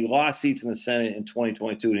 2018, and he lost seats in the Senate in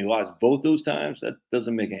 2022, and he lost both those times. That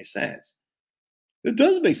doesn't make any sense. It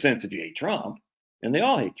doesn't make sense if you hate Trump, and they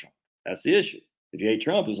all hate Trump. That's the issue. If you hate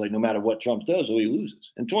Trump, it's like no matter what Trump does, he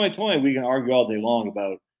loses. In 2020, we can argue all day long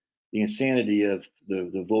about the insanity of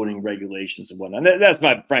the voting regulations and whatnot. And that's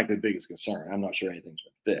my, frankly, biggest concern. I'm not sure anything's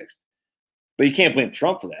been fixed. But you can't blame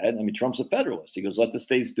Trump for that. I mean, Trump's a federalist. He goes, let the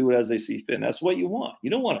states do it as they see fit. And that's what you want. You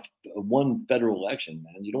don't want one federal election,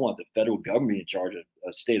 man. You don't want the federal government in charge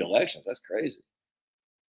of state elections. That's crazy.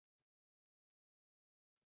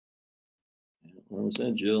 What was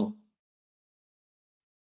that, Jill?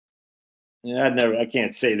 Yeah, I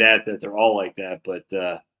can't say that they're all like that, but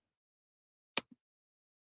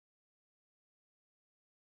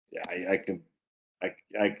yeah,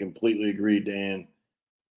 I completely agree, Dan.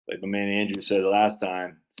 Like my man Andrew said the last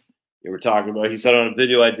time you were talking about, he said on a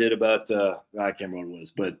video I did about I can't remember what it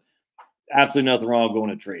was, but absolutely nothing wrong going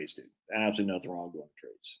to trades, dude. Absolutely nothing wrong going to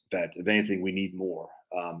trades. In fact, if anything, we need more.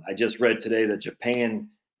 I just read today that Japan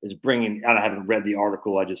is bringing. I haven't read the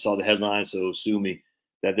article. I just saw the headline, so sue me.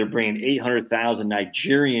 That they're bringing 800,000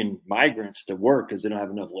 Nigerian migrants to work because they don't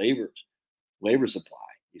have enough labor supply.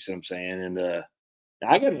 You see what I'm saying? And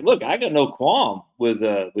I got no qualm with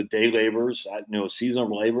day laborers.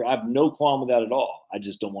 Seasonal labor. I have no qualm with that at all. I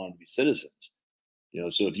just don't want them to be citizens.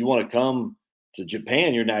 So if you want to come to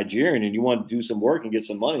Japan, you're Nigerian, and you want to do some work and get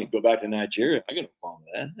some money and go back to Nigeria, I got no problem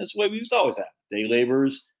with that. That's the way we used to always have. Day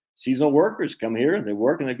laborers, seasonal workers come here, they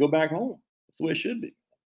work, and they go back home. That's the way it should be.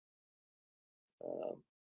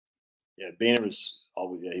 Yeah, Boehner was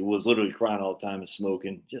always. Yeah, he was literally crying all the time and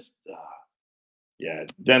smoking. Just yeah,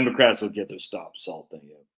 Democrats will get their stop salt thing.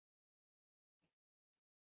 Yeah.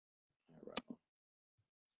 Right.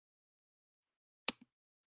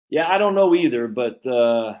 Yeah, I don't know either, but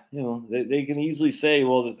they can easily say,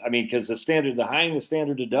 well, I mean, because the standard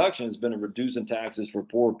deduction has been a reducing taxes for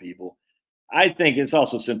poor people. I think it's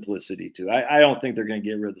also simplicity too. I don't think they're going to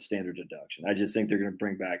get rid of the standard deduction. I just think they're going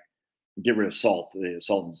to get rid of the salt and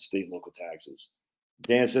state and local taxes.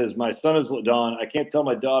 Dan says, my son is Don. I can't tell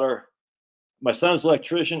my daughter. My son's an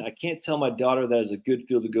electrician. I can't tell my daughter that is a good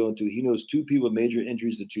field to go into. He knows two people with major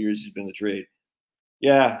injuries in 2 years he's been in the trade.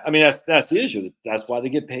 Yeah, I mean that's the issue. That's why they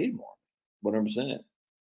get paid more. 100%.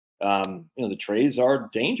 The trades are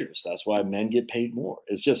dangerous. That's why men get paid more.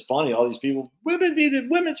 It's just funny. All these people,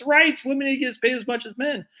 women's rights. Women need to get paid as much as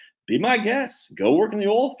men. Be my guest. Go work in the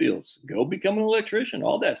oil fields. Go become an electrician.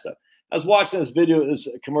 All that stuff. I was watching this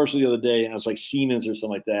commercial the other day, and I was like Siemens or something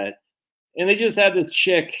like that, and they just had this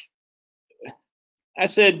chick. I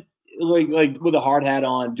said, like with a hard hat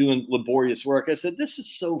on, doing laborious work. I said, this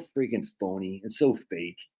is so freaking phony and so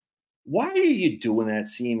fake. Why are you doing that,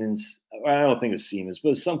 Siemens? I don't think it's Siemens, but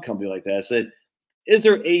it's some company like that. I said, is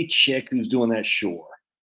there a chick who's doing that? Sure.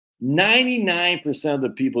 99% of the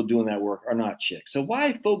people doing that work are not chicks. So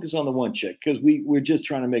why focus on the one chick? Because we're just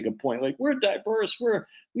trying to make a point. Like, we're diverse.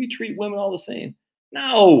 We treat women all the same.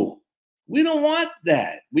 No, we don't want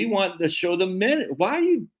that. We want to show the men. Why are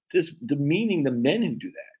you just demeaning the men who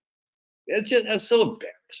do that? I was so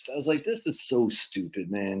embarrassed. I was like, this is so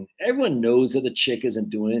stupid, man. Everyone knows that the chick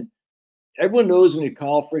isn't doing it. Everyone knows when you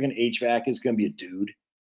call freaking HVAC, it's going to be a dude.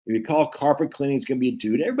 If you call carpet cleaning, it's going to be a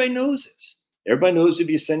dude. Everybody knows this. Everybody knows if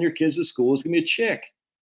you send your kids to school, it's going to be a chick.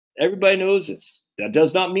 Everybody knows this. That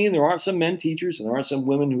does not mean there aren't some men teachers and there aren't some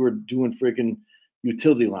women who are doing freaking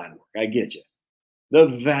utility line work. I get you. The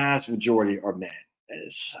vast majority are men. That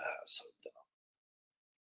is so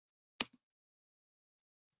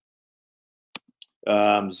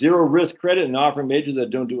dumb. Zero risk credit and offering majors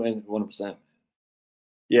that don't do anything. 100%.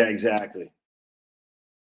 Yeah, exactly.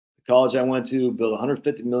 The college I went to built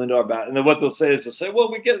 $150 million bat. And then what they'll say is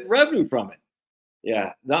well, we get revenue from it.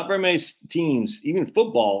 Yeah, not very many teams, even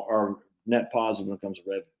football, are net positive when it comes to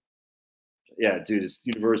revenue. Yeah, dude, it's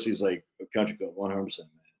universities like a country code, 100%.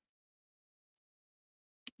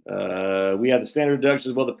 We have the standard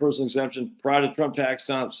deductions above the personal exemption prior to Trump tax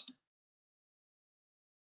stumps.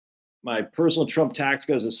 My personal Trump tax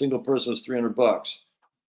cut as a single person was $300.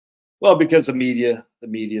 Well, because the media,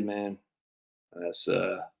 man. That's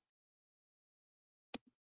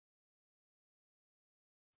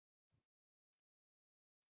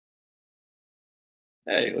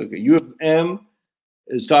Hey, look, U of M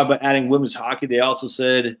is talking about adding women's hockey. They also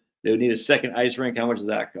said they would need a second ice rink. How much does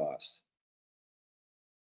that cost?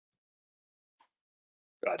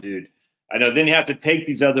 God, dude, I know. Then you have to take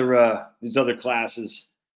these other classes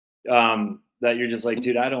that you're just like,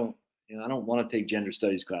 dude, I don't want to take gender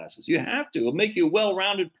studies classes. You have to. It'll make you a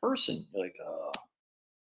well-rounded person. You're like, oh,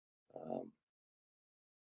 um,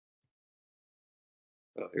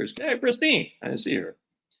 oh, here's hey, Christine. I didn't see her.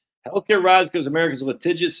 Healthcare rise because Americans are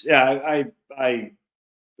litigious. Yeah, I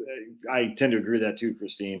tend to agree with that too,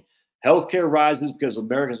 Christine. Healthcare rises because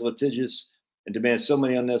Americans are litigious and demand so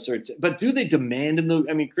many unnecessary. But do they demand in the?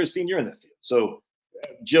 I mean, Christine, you're in the field, so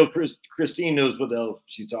Christine knows what the hell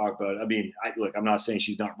she's talking about. I mean, look, I'm not saying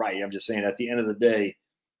she's not right. I'm just saying at the end of the day,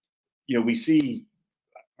 we see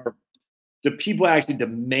our, the people actually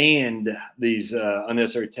demand these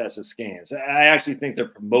unnecessary tests and scans. I actually think they're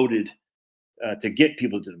promoted to get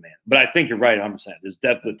people to demand. But I think you're right 100%. There's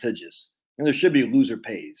definitely litigious. And there should be loser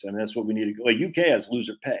pays. I mean, that's what we need to go. Like UK has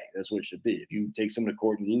loser pay. That's what it should be. If you take someone to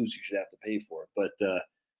court and you lose, you should have to pay for it.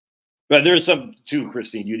 But there's some too,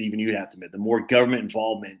 Christine. You'd have to admit the more government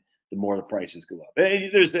involvement, the more the prices go up.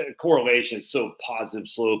 And there's the correlation. It's so positive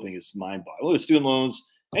sloping. It's mind-boggling. With student loans,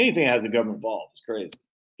 anything that has the government involved is crazy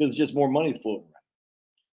because it's just more money floating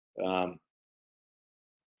around.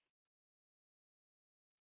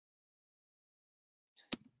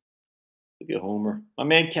 Look at Homer. My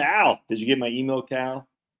man Cal. Did you get my email, Cal?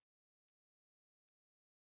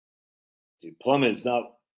 Dude, plumbing is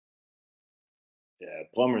not. Yeah,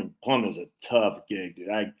 plumbing is a tough gig, dude.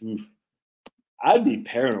 I'd be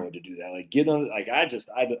paranoid to do that. Like get under. Like I'm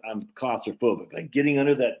claustrophobic. Like getting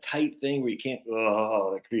under that tight thing where you can't.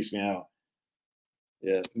 Oh, that creeps me out.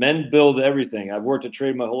 Yeah, men build everything. I've worked a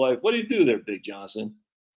trade my whole life. What do you do there, Big Johnson?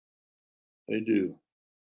 They do.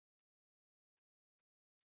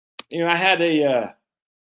 I had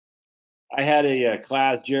a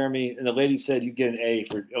class, Jeremy, and the lady said you get an A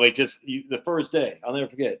for like the first day. I'll never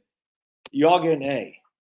forget. You all get an A. I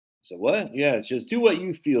said, what? Yeah, it's just do what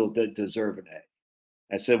you feel that deserve an A.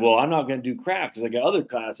 I said, well, I'm not going to do crap because I got other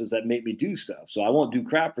classes that make me do stuff. So I won't do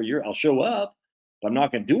crap for I'll show up, but I'm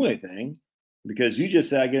not going to do anything because you just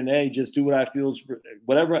said I get an A, just do what I feel is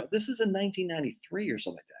whatever. This is in 1993 or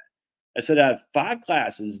something like that. I said, I have 5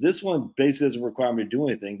 classes. This one basically doesn't require me to do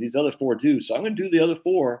anything. These other 4 do. So I'm going to do the other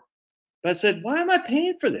 4. But I said, why am I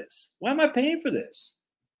paying for this? Why am I paying for this?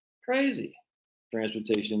 Crazy.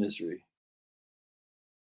 Transportation industry.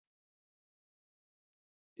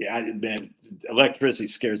 Yeah, man, electricity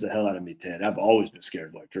scares the hell out of me, Ted. I've always been scared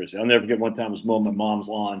of electricity. I'll never forget one time I was mowing my mom's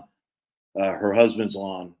lawn, her husband's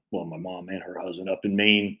lawn. Well, my mom and her husband up in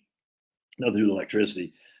Maine. Nothing to do with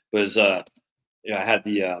electricity. But I had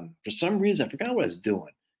for some reason I forgot what I was doing.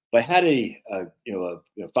 But I had a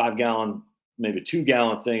 5-gallon, maybe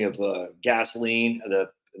 2-gallon thing of gasoline. And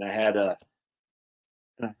I had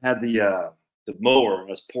the mower. I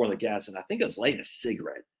was pouring the gas, and I think I was lighting a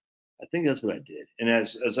cigarette. I think that's what I did. And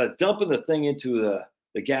as I dumping the thing into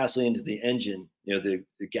the gasoline into the engine, the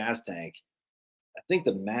gas tank, I think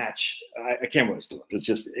the match, I can't remember what I was doing. It's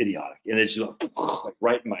just idiotic. And it's just like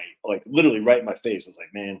right in literally right in my face. I was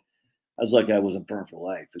like, man, I was like, I wasn't burned for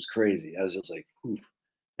life. It's crazy. I was just like, oof.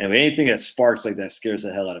 And anything that sparks like that scares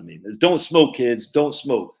the hell out of me. Don't smoke, kids. Don't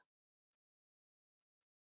smoke.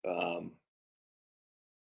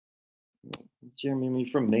 Jeremy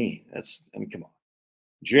from Maine. Come on.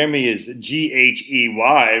 Jeremy is Ghey. You know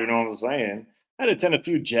what I'm saying? I'd attend a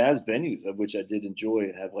few jazz venues, of which I did enjoy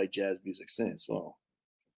and have like jazz music since. Well,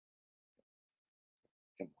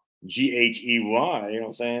 Ghey. You know what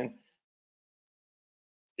I'm saying?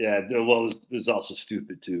 Yeah. Well, it was also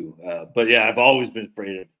stupid too. But yeah, I've always been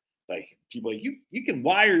afraid of like people like you can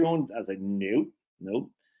wire your own. I was like, nope,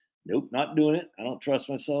 nope, nope, not doing it. I don't trust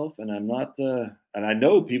myself, and I'm not. And I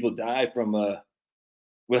know people die from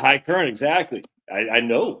with high current. Exactly. I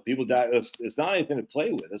know people die. It's not anything to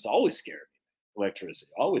play with. It's always scared me.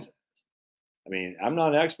 Electricity always. I mean, I'm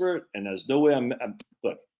not an expert, and there's no way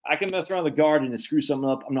look, I can mess around the garden and screw something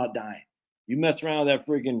up. I'm not dying. You mess around with that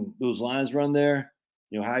freaking those lines run there,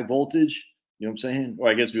 high voltage. You know what I'm saying? Or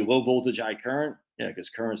I guess we low voltage, high current. Yeah, because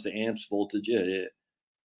current's the amps, voltage. Yeah, yeah,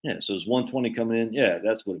 yeah. So it's 120 coming in. Yeah,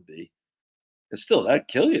 that's what it'd be. It's still that'd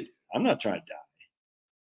kill you. Dude. I'm not trying to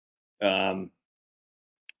die.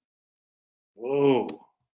 Whoa,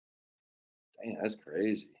 dang, that's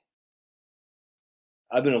crazy.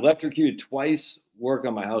 I've been electrocuted twice. Work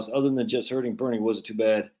on my house, other than just hurting, burning, wasn't too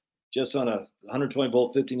bad. Just on a 120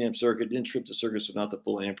 volt, 15 amp circuit, didn't trip the circuit, so not the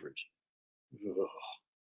full amperage. Ugh.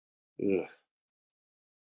 Ugh.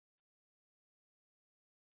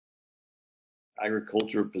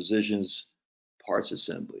 Agriculture positions parts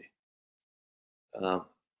assembly. That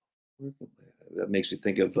makes me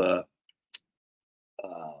think of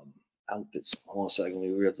outfits. Hold on a second. Let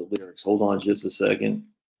me read the lyrics. Hold on just a second.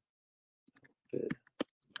 Lyrics.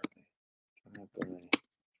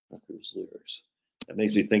 That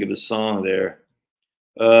makes me think of a song there.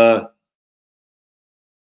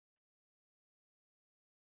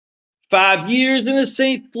 5 years in a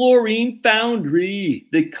St. Florine foundry.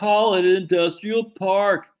 They call it an industrial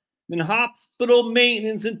park. In hospital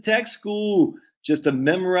maintenance and tech school, just to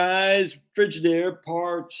memorize Frigidaire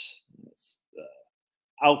parts. That's,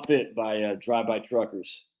 outfit by Drive-By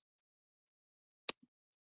Truckers.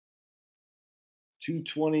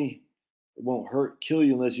 220. It won't kill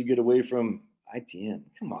you unless you get away from ITM.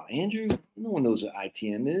 Come on, Andrew. No one knows what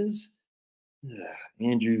ITM is.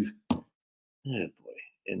 Andrew. Oh, boy.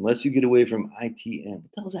 Unless you get away from ITM. What the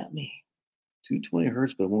hell does that mean? 220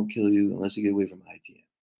 hertz, but it won't kill you unless you get away from ITM.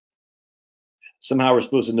 Somehow we're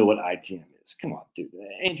supposed to know what ITM is. Come on, dude.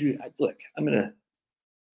 Andrew, look,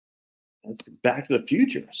 that's Back to the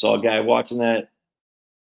Future. I saw a guy watching that.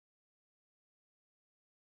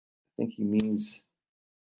 I think he means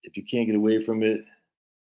if you can't get away from it.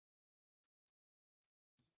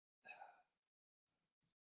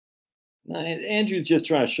 No, Andrew's just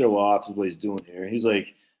trying to show off what he's doing here. He's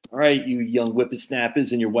like, all right, you young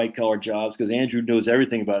whippersnappers in your white-collar jobs, because Andrew knows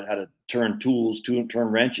everything about how to turn tools, turn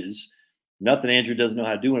wrenches. Nothing Andrew doesn't know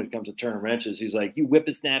how to do when it comes to turning wrenches. He's like, you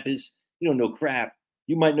whippersnappers, you don't know crap.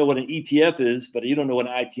 You might know what an ETF is, but you don't know what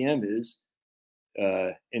an ITM is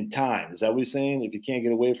in time. Is that what he's saying? If you can't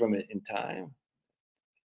get away from it in time?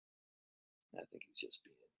 I think he's just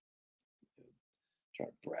trying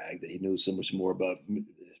to brag that he knows so much more about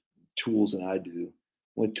tools than I do.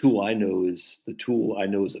 One tool I know is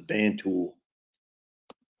a band tool.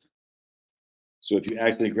 So if you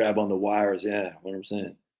actually grab on the wires, yeah,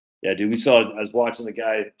 100%. Yeah, dude, I was watching the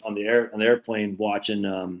guy on the airplane watching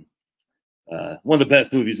one of the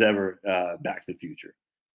best movies ever, Back to the Future.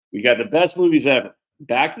 We got the best movies ever.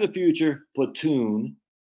 Back to the Future, Platoon,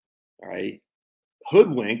 all right,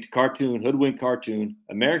 Hoodwinked cartoon,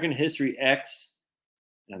 American History X,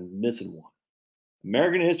 and I'm missing one.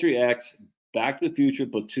 American History X, Back to the Future,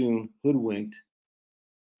 Platoon, Hoodwinked,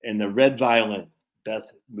 and The Red Violin.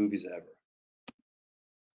 Best movies ever.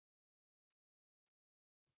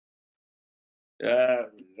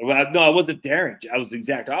 Well, no, I wasn't daring. I was the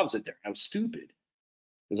exact opposite there. I was stupid. It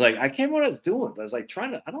was like, I can't remember what I was doing, but I was like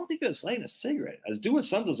I don't think I was lighting a cigarette. I was doing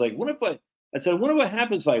something. I was like, I wonder what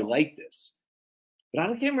happens if I light this? But I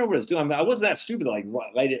can't remember what I was doing. I mean, I wasn't that stupid to like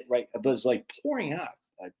light it right, but it was like pouring out.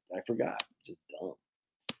 I forgot. Just dumb.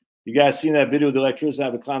 You guys seen that video of the electricity? I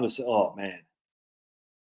have a climb to oh man.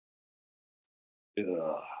 Ugh.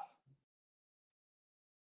 Oh.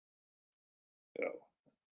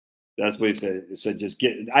 That's what he said. It said just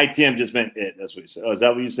get ITM just meant it. That's what he said. Oh, is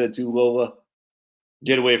that what you said too, Lola?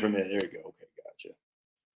 Get away from it. There you go. Okay, gotcha.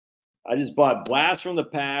 I just bought Blast from the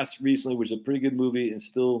Past recently, which is a pretty good movie and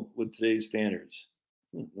still with today's standards.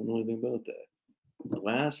 I don't know anything about that.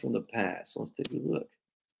 Blast from the Past. Let's take a look.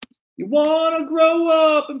 You want to grow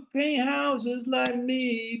up and paint houses like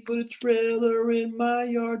me, put a trailer in my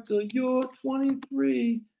yard till you're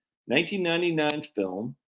 23. 1999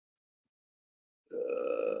 film.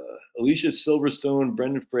 Alicia Silverstone,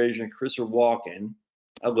 Brendan Fraser, and Christopher Walken.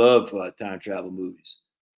 I love time travel movies.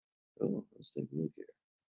 Oh, let's take a look here.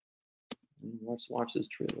 Let's watch this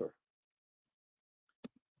trailer.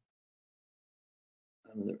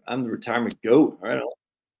 I'm the retirement goat. All right.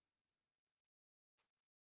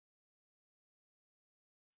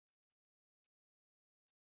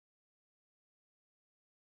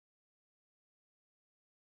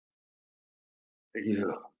 Yeah,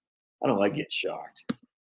 I don't like getting shocked.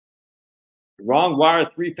 Wrong wire,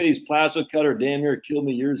 3-phase plasma cutter damn near killed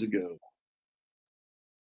me years ago.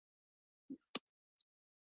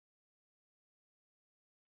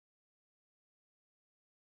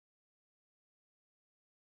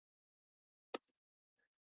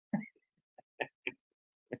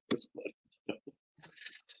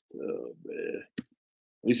 Oh man. At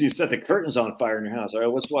least you set the curtains on fire in your house. All right,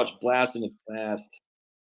 let's watch Blast in the Past.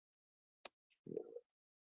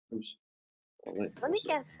 Oops. Let me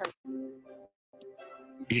guess something.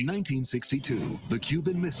 In 1962, the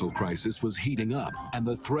Cuban Missile Crisis was heating up, and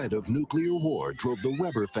the threat of nuclear war drove the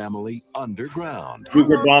Weber family underground.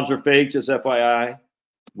 Nuclear bombs are fake, just FYI.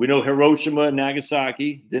 We know Hiroshima and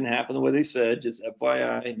Nagasaki didn't happen the way they said, just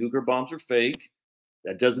FYI. Nuclear bombs are fake.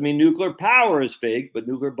 That doesn't mean nuclear power is fake, but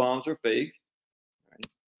nuclear bombs are fake. All right,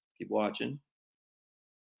 keep watching.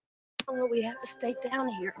 How long will we have to stay down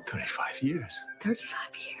here? 35 years. 35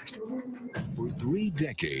 years. For 3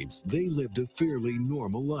 decades, they lived a fairly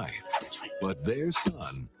normal life. But their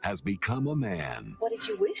son has become a man. What did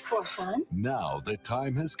you wish for, son? Now the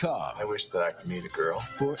time has come I wish that I could meet a girl.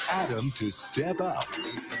 for Adam to step out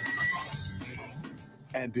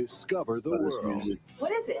and discover the world.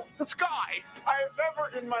 What is it? The sky! I have never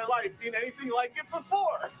in my life seen anything like it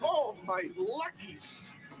before. Oh, my lucky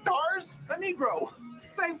stars! A Negro.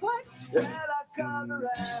 Say what?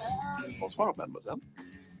 Bonsoir, mademoiselle.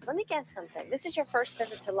 Let me guess something. This is your first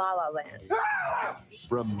visit to La La Land.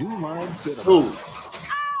 From New Line Cinema Ooh.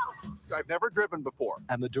 I've never driven before.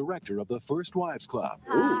 and the director of the First Wives Club.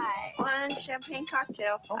 Hi. One champagne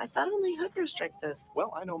cocktail. I thought only hookers drink this.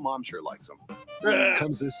 Well, I know Mom sure likes them.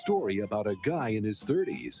 Comes a story about a guy in his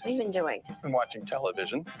 30s What have you been doing? Been watching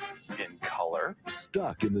television in color.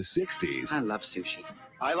 stuck in the 60s I love sushi.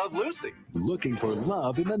 I love Lucy. looking for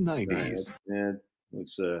love in the 90s. Man,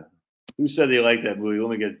 let's who said they liked that movie? Let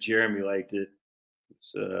me guess. Jeremy liked it.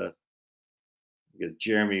 It's because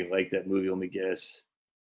Jeremy liked that movie. Let me guess.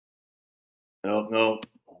 No,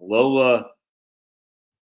 Lola.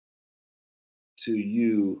 To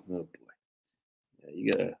you, oh boy, yeah,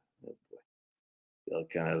 you gotta. Oh boy, they'll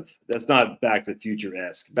kind of. That's not Back to the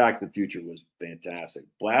Future-esque. Back to the Future was fantastic.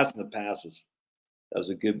 Blast from the Past was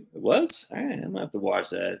a good. It was. All right, I'm gonna have to watch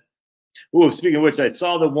that. Oh, speaking of which, I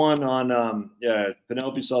saw the one on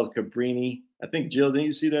Penelope saw the Cabrini. I think Jill, didn't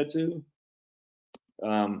you see that too?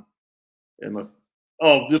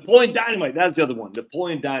 Napoleon Dynamite. That's the other one.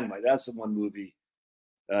 Napoleon Dynamite. That's the one movie.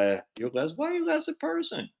 You're less. Why are you less a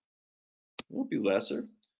person? You won't be lesser.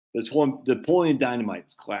 This one, Napoleon Dynamite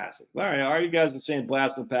is classic. All right, you guys are saying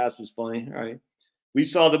Blast from the Past was funny. All right, we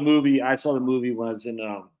saw the movie. I saw the movie when I was in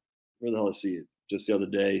where the hell did I see it? Just the other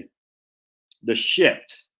day. The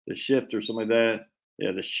Shift or something like that.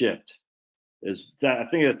 Yeah, The Shift is that. I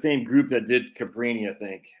think the same group that did Cabrini. I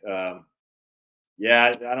think.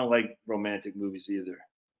 Yeah, I don't like romantic movies either.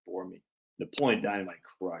 For me, Napoleon Dynamite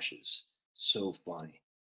crushes. So funny.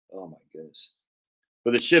 Oh my goodness.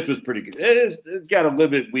 But The Shift was pretty good. It got a little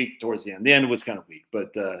bit weak towards the end. The end was kind of weak, but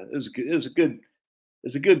it was good. It was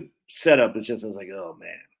a good setup. It's just I was like, oh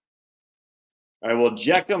man. All right, well,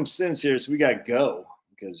 Jeckum Sins here, so we got to go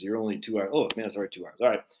because you're only 2 hours. Oh man, it's already 2 hours. All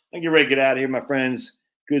right, I can get ready to get out of here, my friends.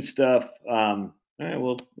 Good stuff. All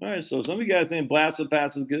right. So some of you guys saying Blast of the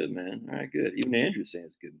Past is good, man. All right, good. Even Andrew saying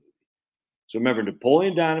it's a good movie. So remember,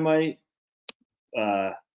 Napoleon Dynamite.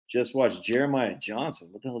 Just watched Jeremiah Johnson.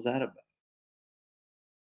 What the hell is that about?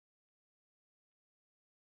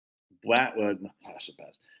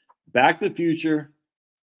 Back to the Future.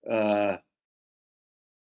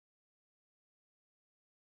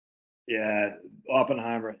 Yeah,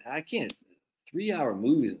 Oppenheimer. I can't. 3-hour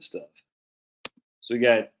movies and stuff. So we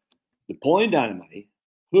got Napoleon Dynamite,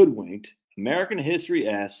 Hoodwinked, American History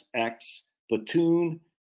X, Platoon,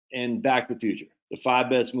 and Back to the Future. The 5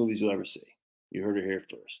 best movies you'll ever see. You heard it here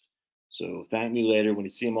first. So thank me later when you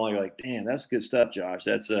see them all. You're like, damn, that's good stuff, Josh.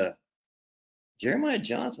 That's Jeremiah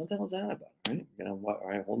Johnson. What the hell is that about? All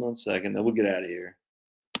right, hold on a second. Then we'll get out of here.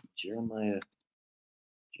 Jeremiah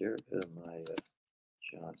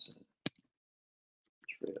Johnson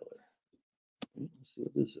trailer. Let's see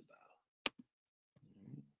what this is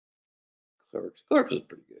about. Clerks is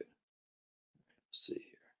pretty good. Let's see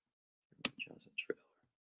here. Johnson trailer.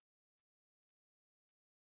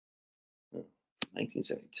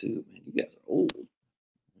 1972. Man, you guys are old.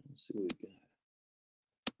 Let's see what we got.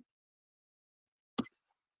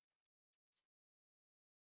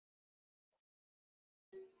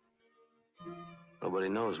 Nobody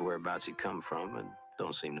knows whereabouts he come from, and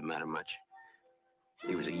don't seem to matter much.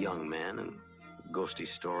 He was a young man, and ghosty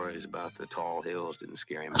stories about the tall hills didn't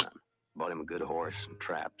scare him none. Bought him a good horse and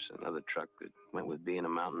traps, another truck that went with being a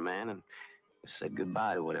mountain man, and said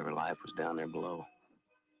goodbye to whatever life was down there below.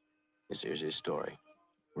 This here's his story.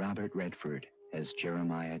 Robert Redford as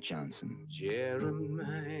Jeremiah Johnson.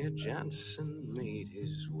 Jeremiah Johnson made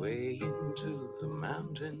his way into the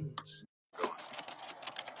mountains.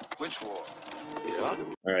 Which war? Yeah.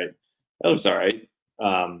 All right. That looks all right.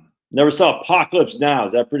 Never saw Apocalypse Now.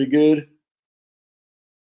 Is that pretty good?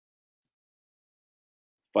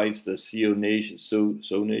 Fights the CO Nation. So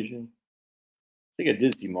Nation. I think I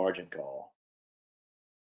did see Margin Call.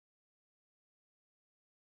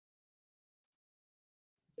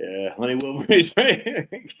 Yeah, Honey Wilburys, right?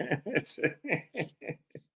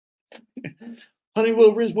 Honey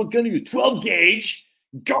Wilburys, what gun are you? 12 gauge?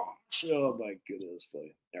 Gosh. Oh my goodness.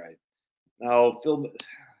 Funny. All right. Now, film.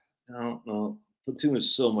 No. Platoon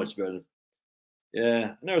is so much better.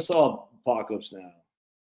 Yeah, I never saw Apocalypse Now.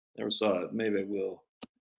 Never saw it. Maybe I will.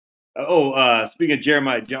 Speaking of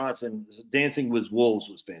Jeremiah Johnson, Dancing with Wolves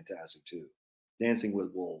was fantastic too. Dancing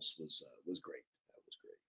with Wolves was great. That was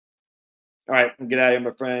great. All right, get out of here,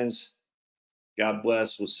 my friends. God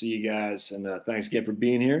bless. We'll see you guys, and thanks again for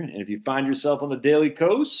being here. And if you find yourself on the Daily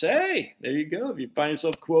Kos, hey, there you go. If you find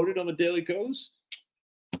yourself quoted on the Daily Kos,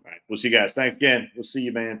 all right, we'll see you guys. Thanks again. We'll see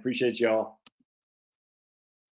you, man. Appreciate y'all.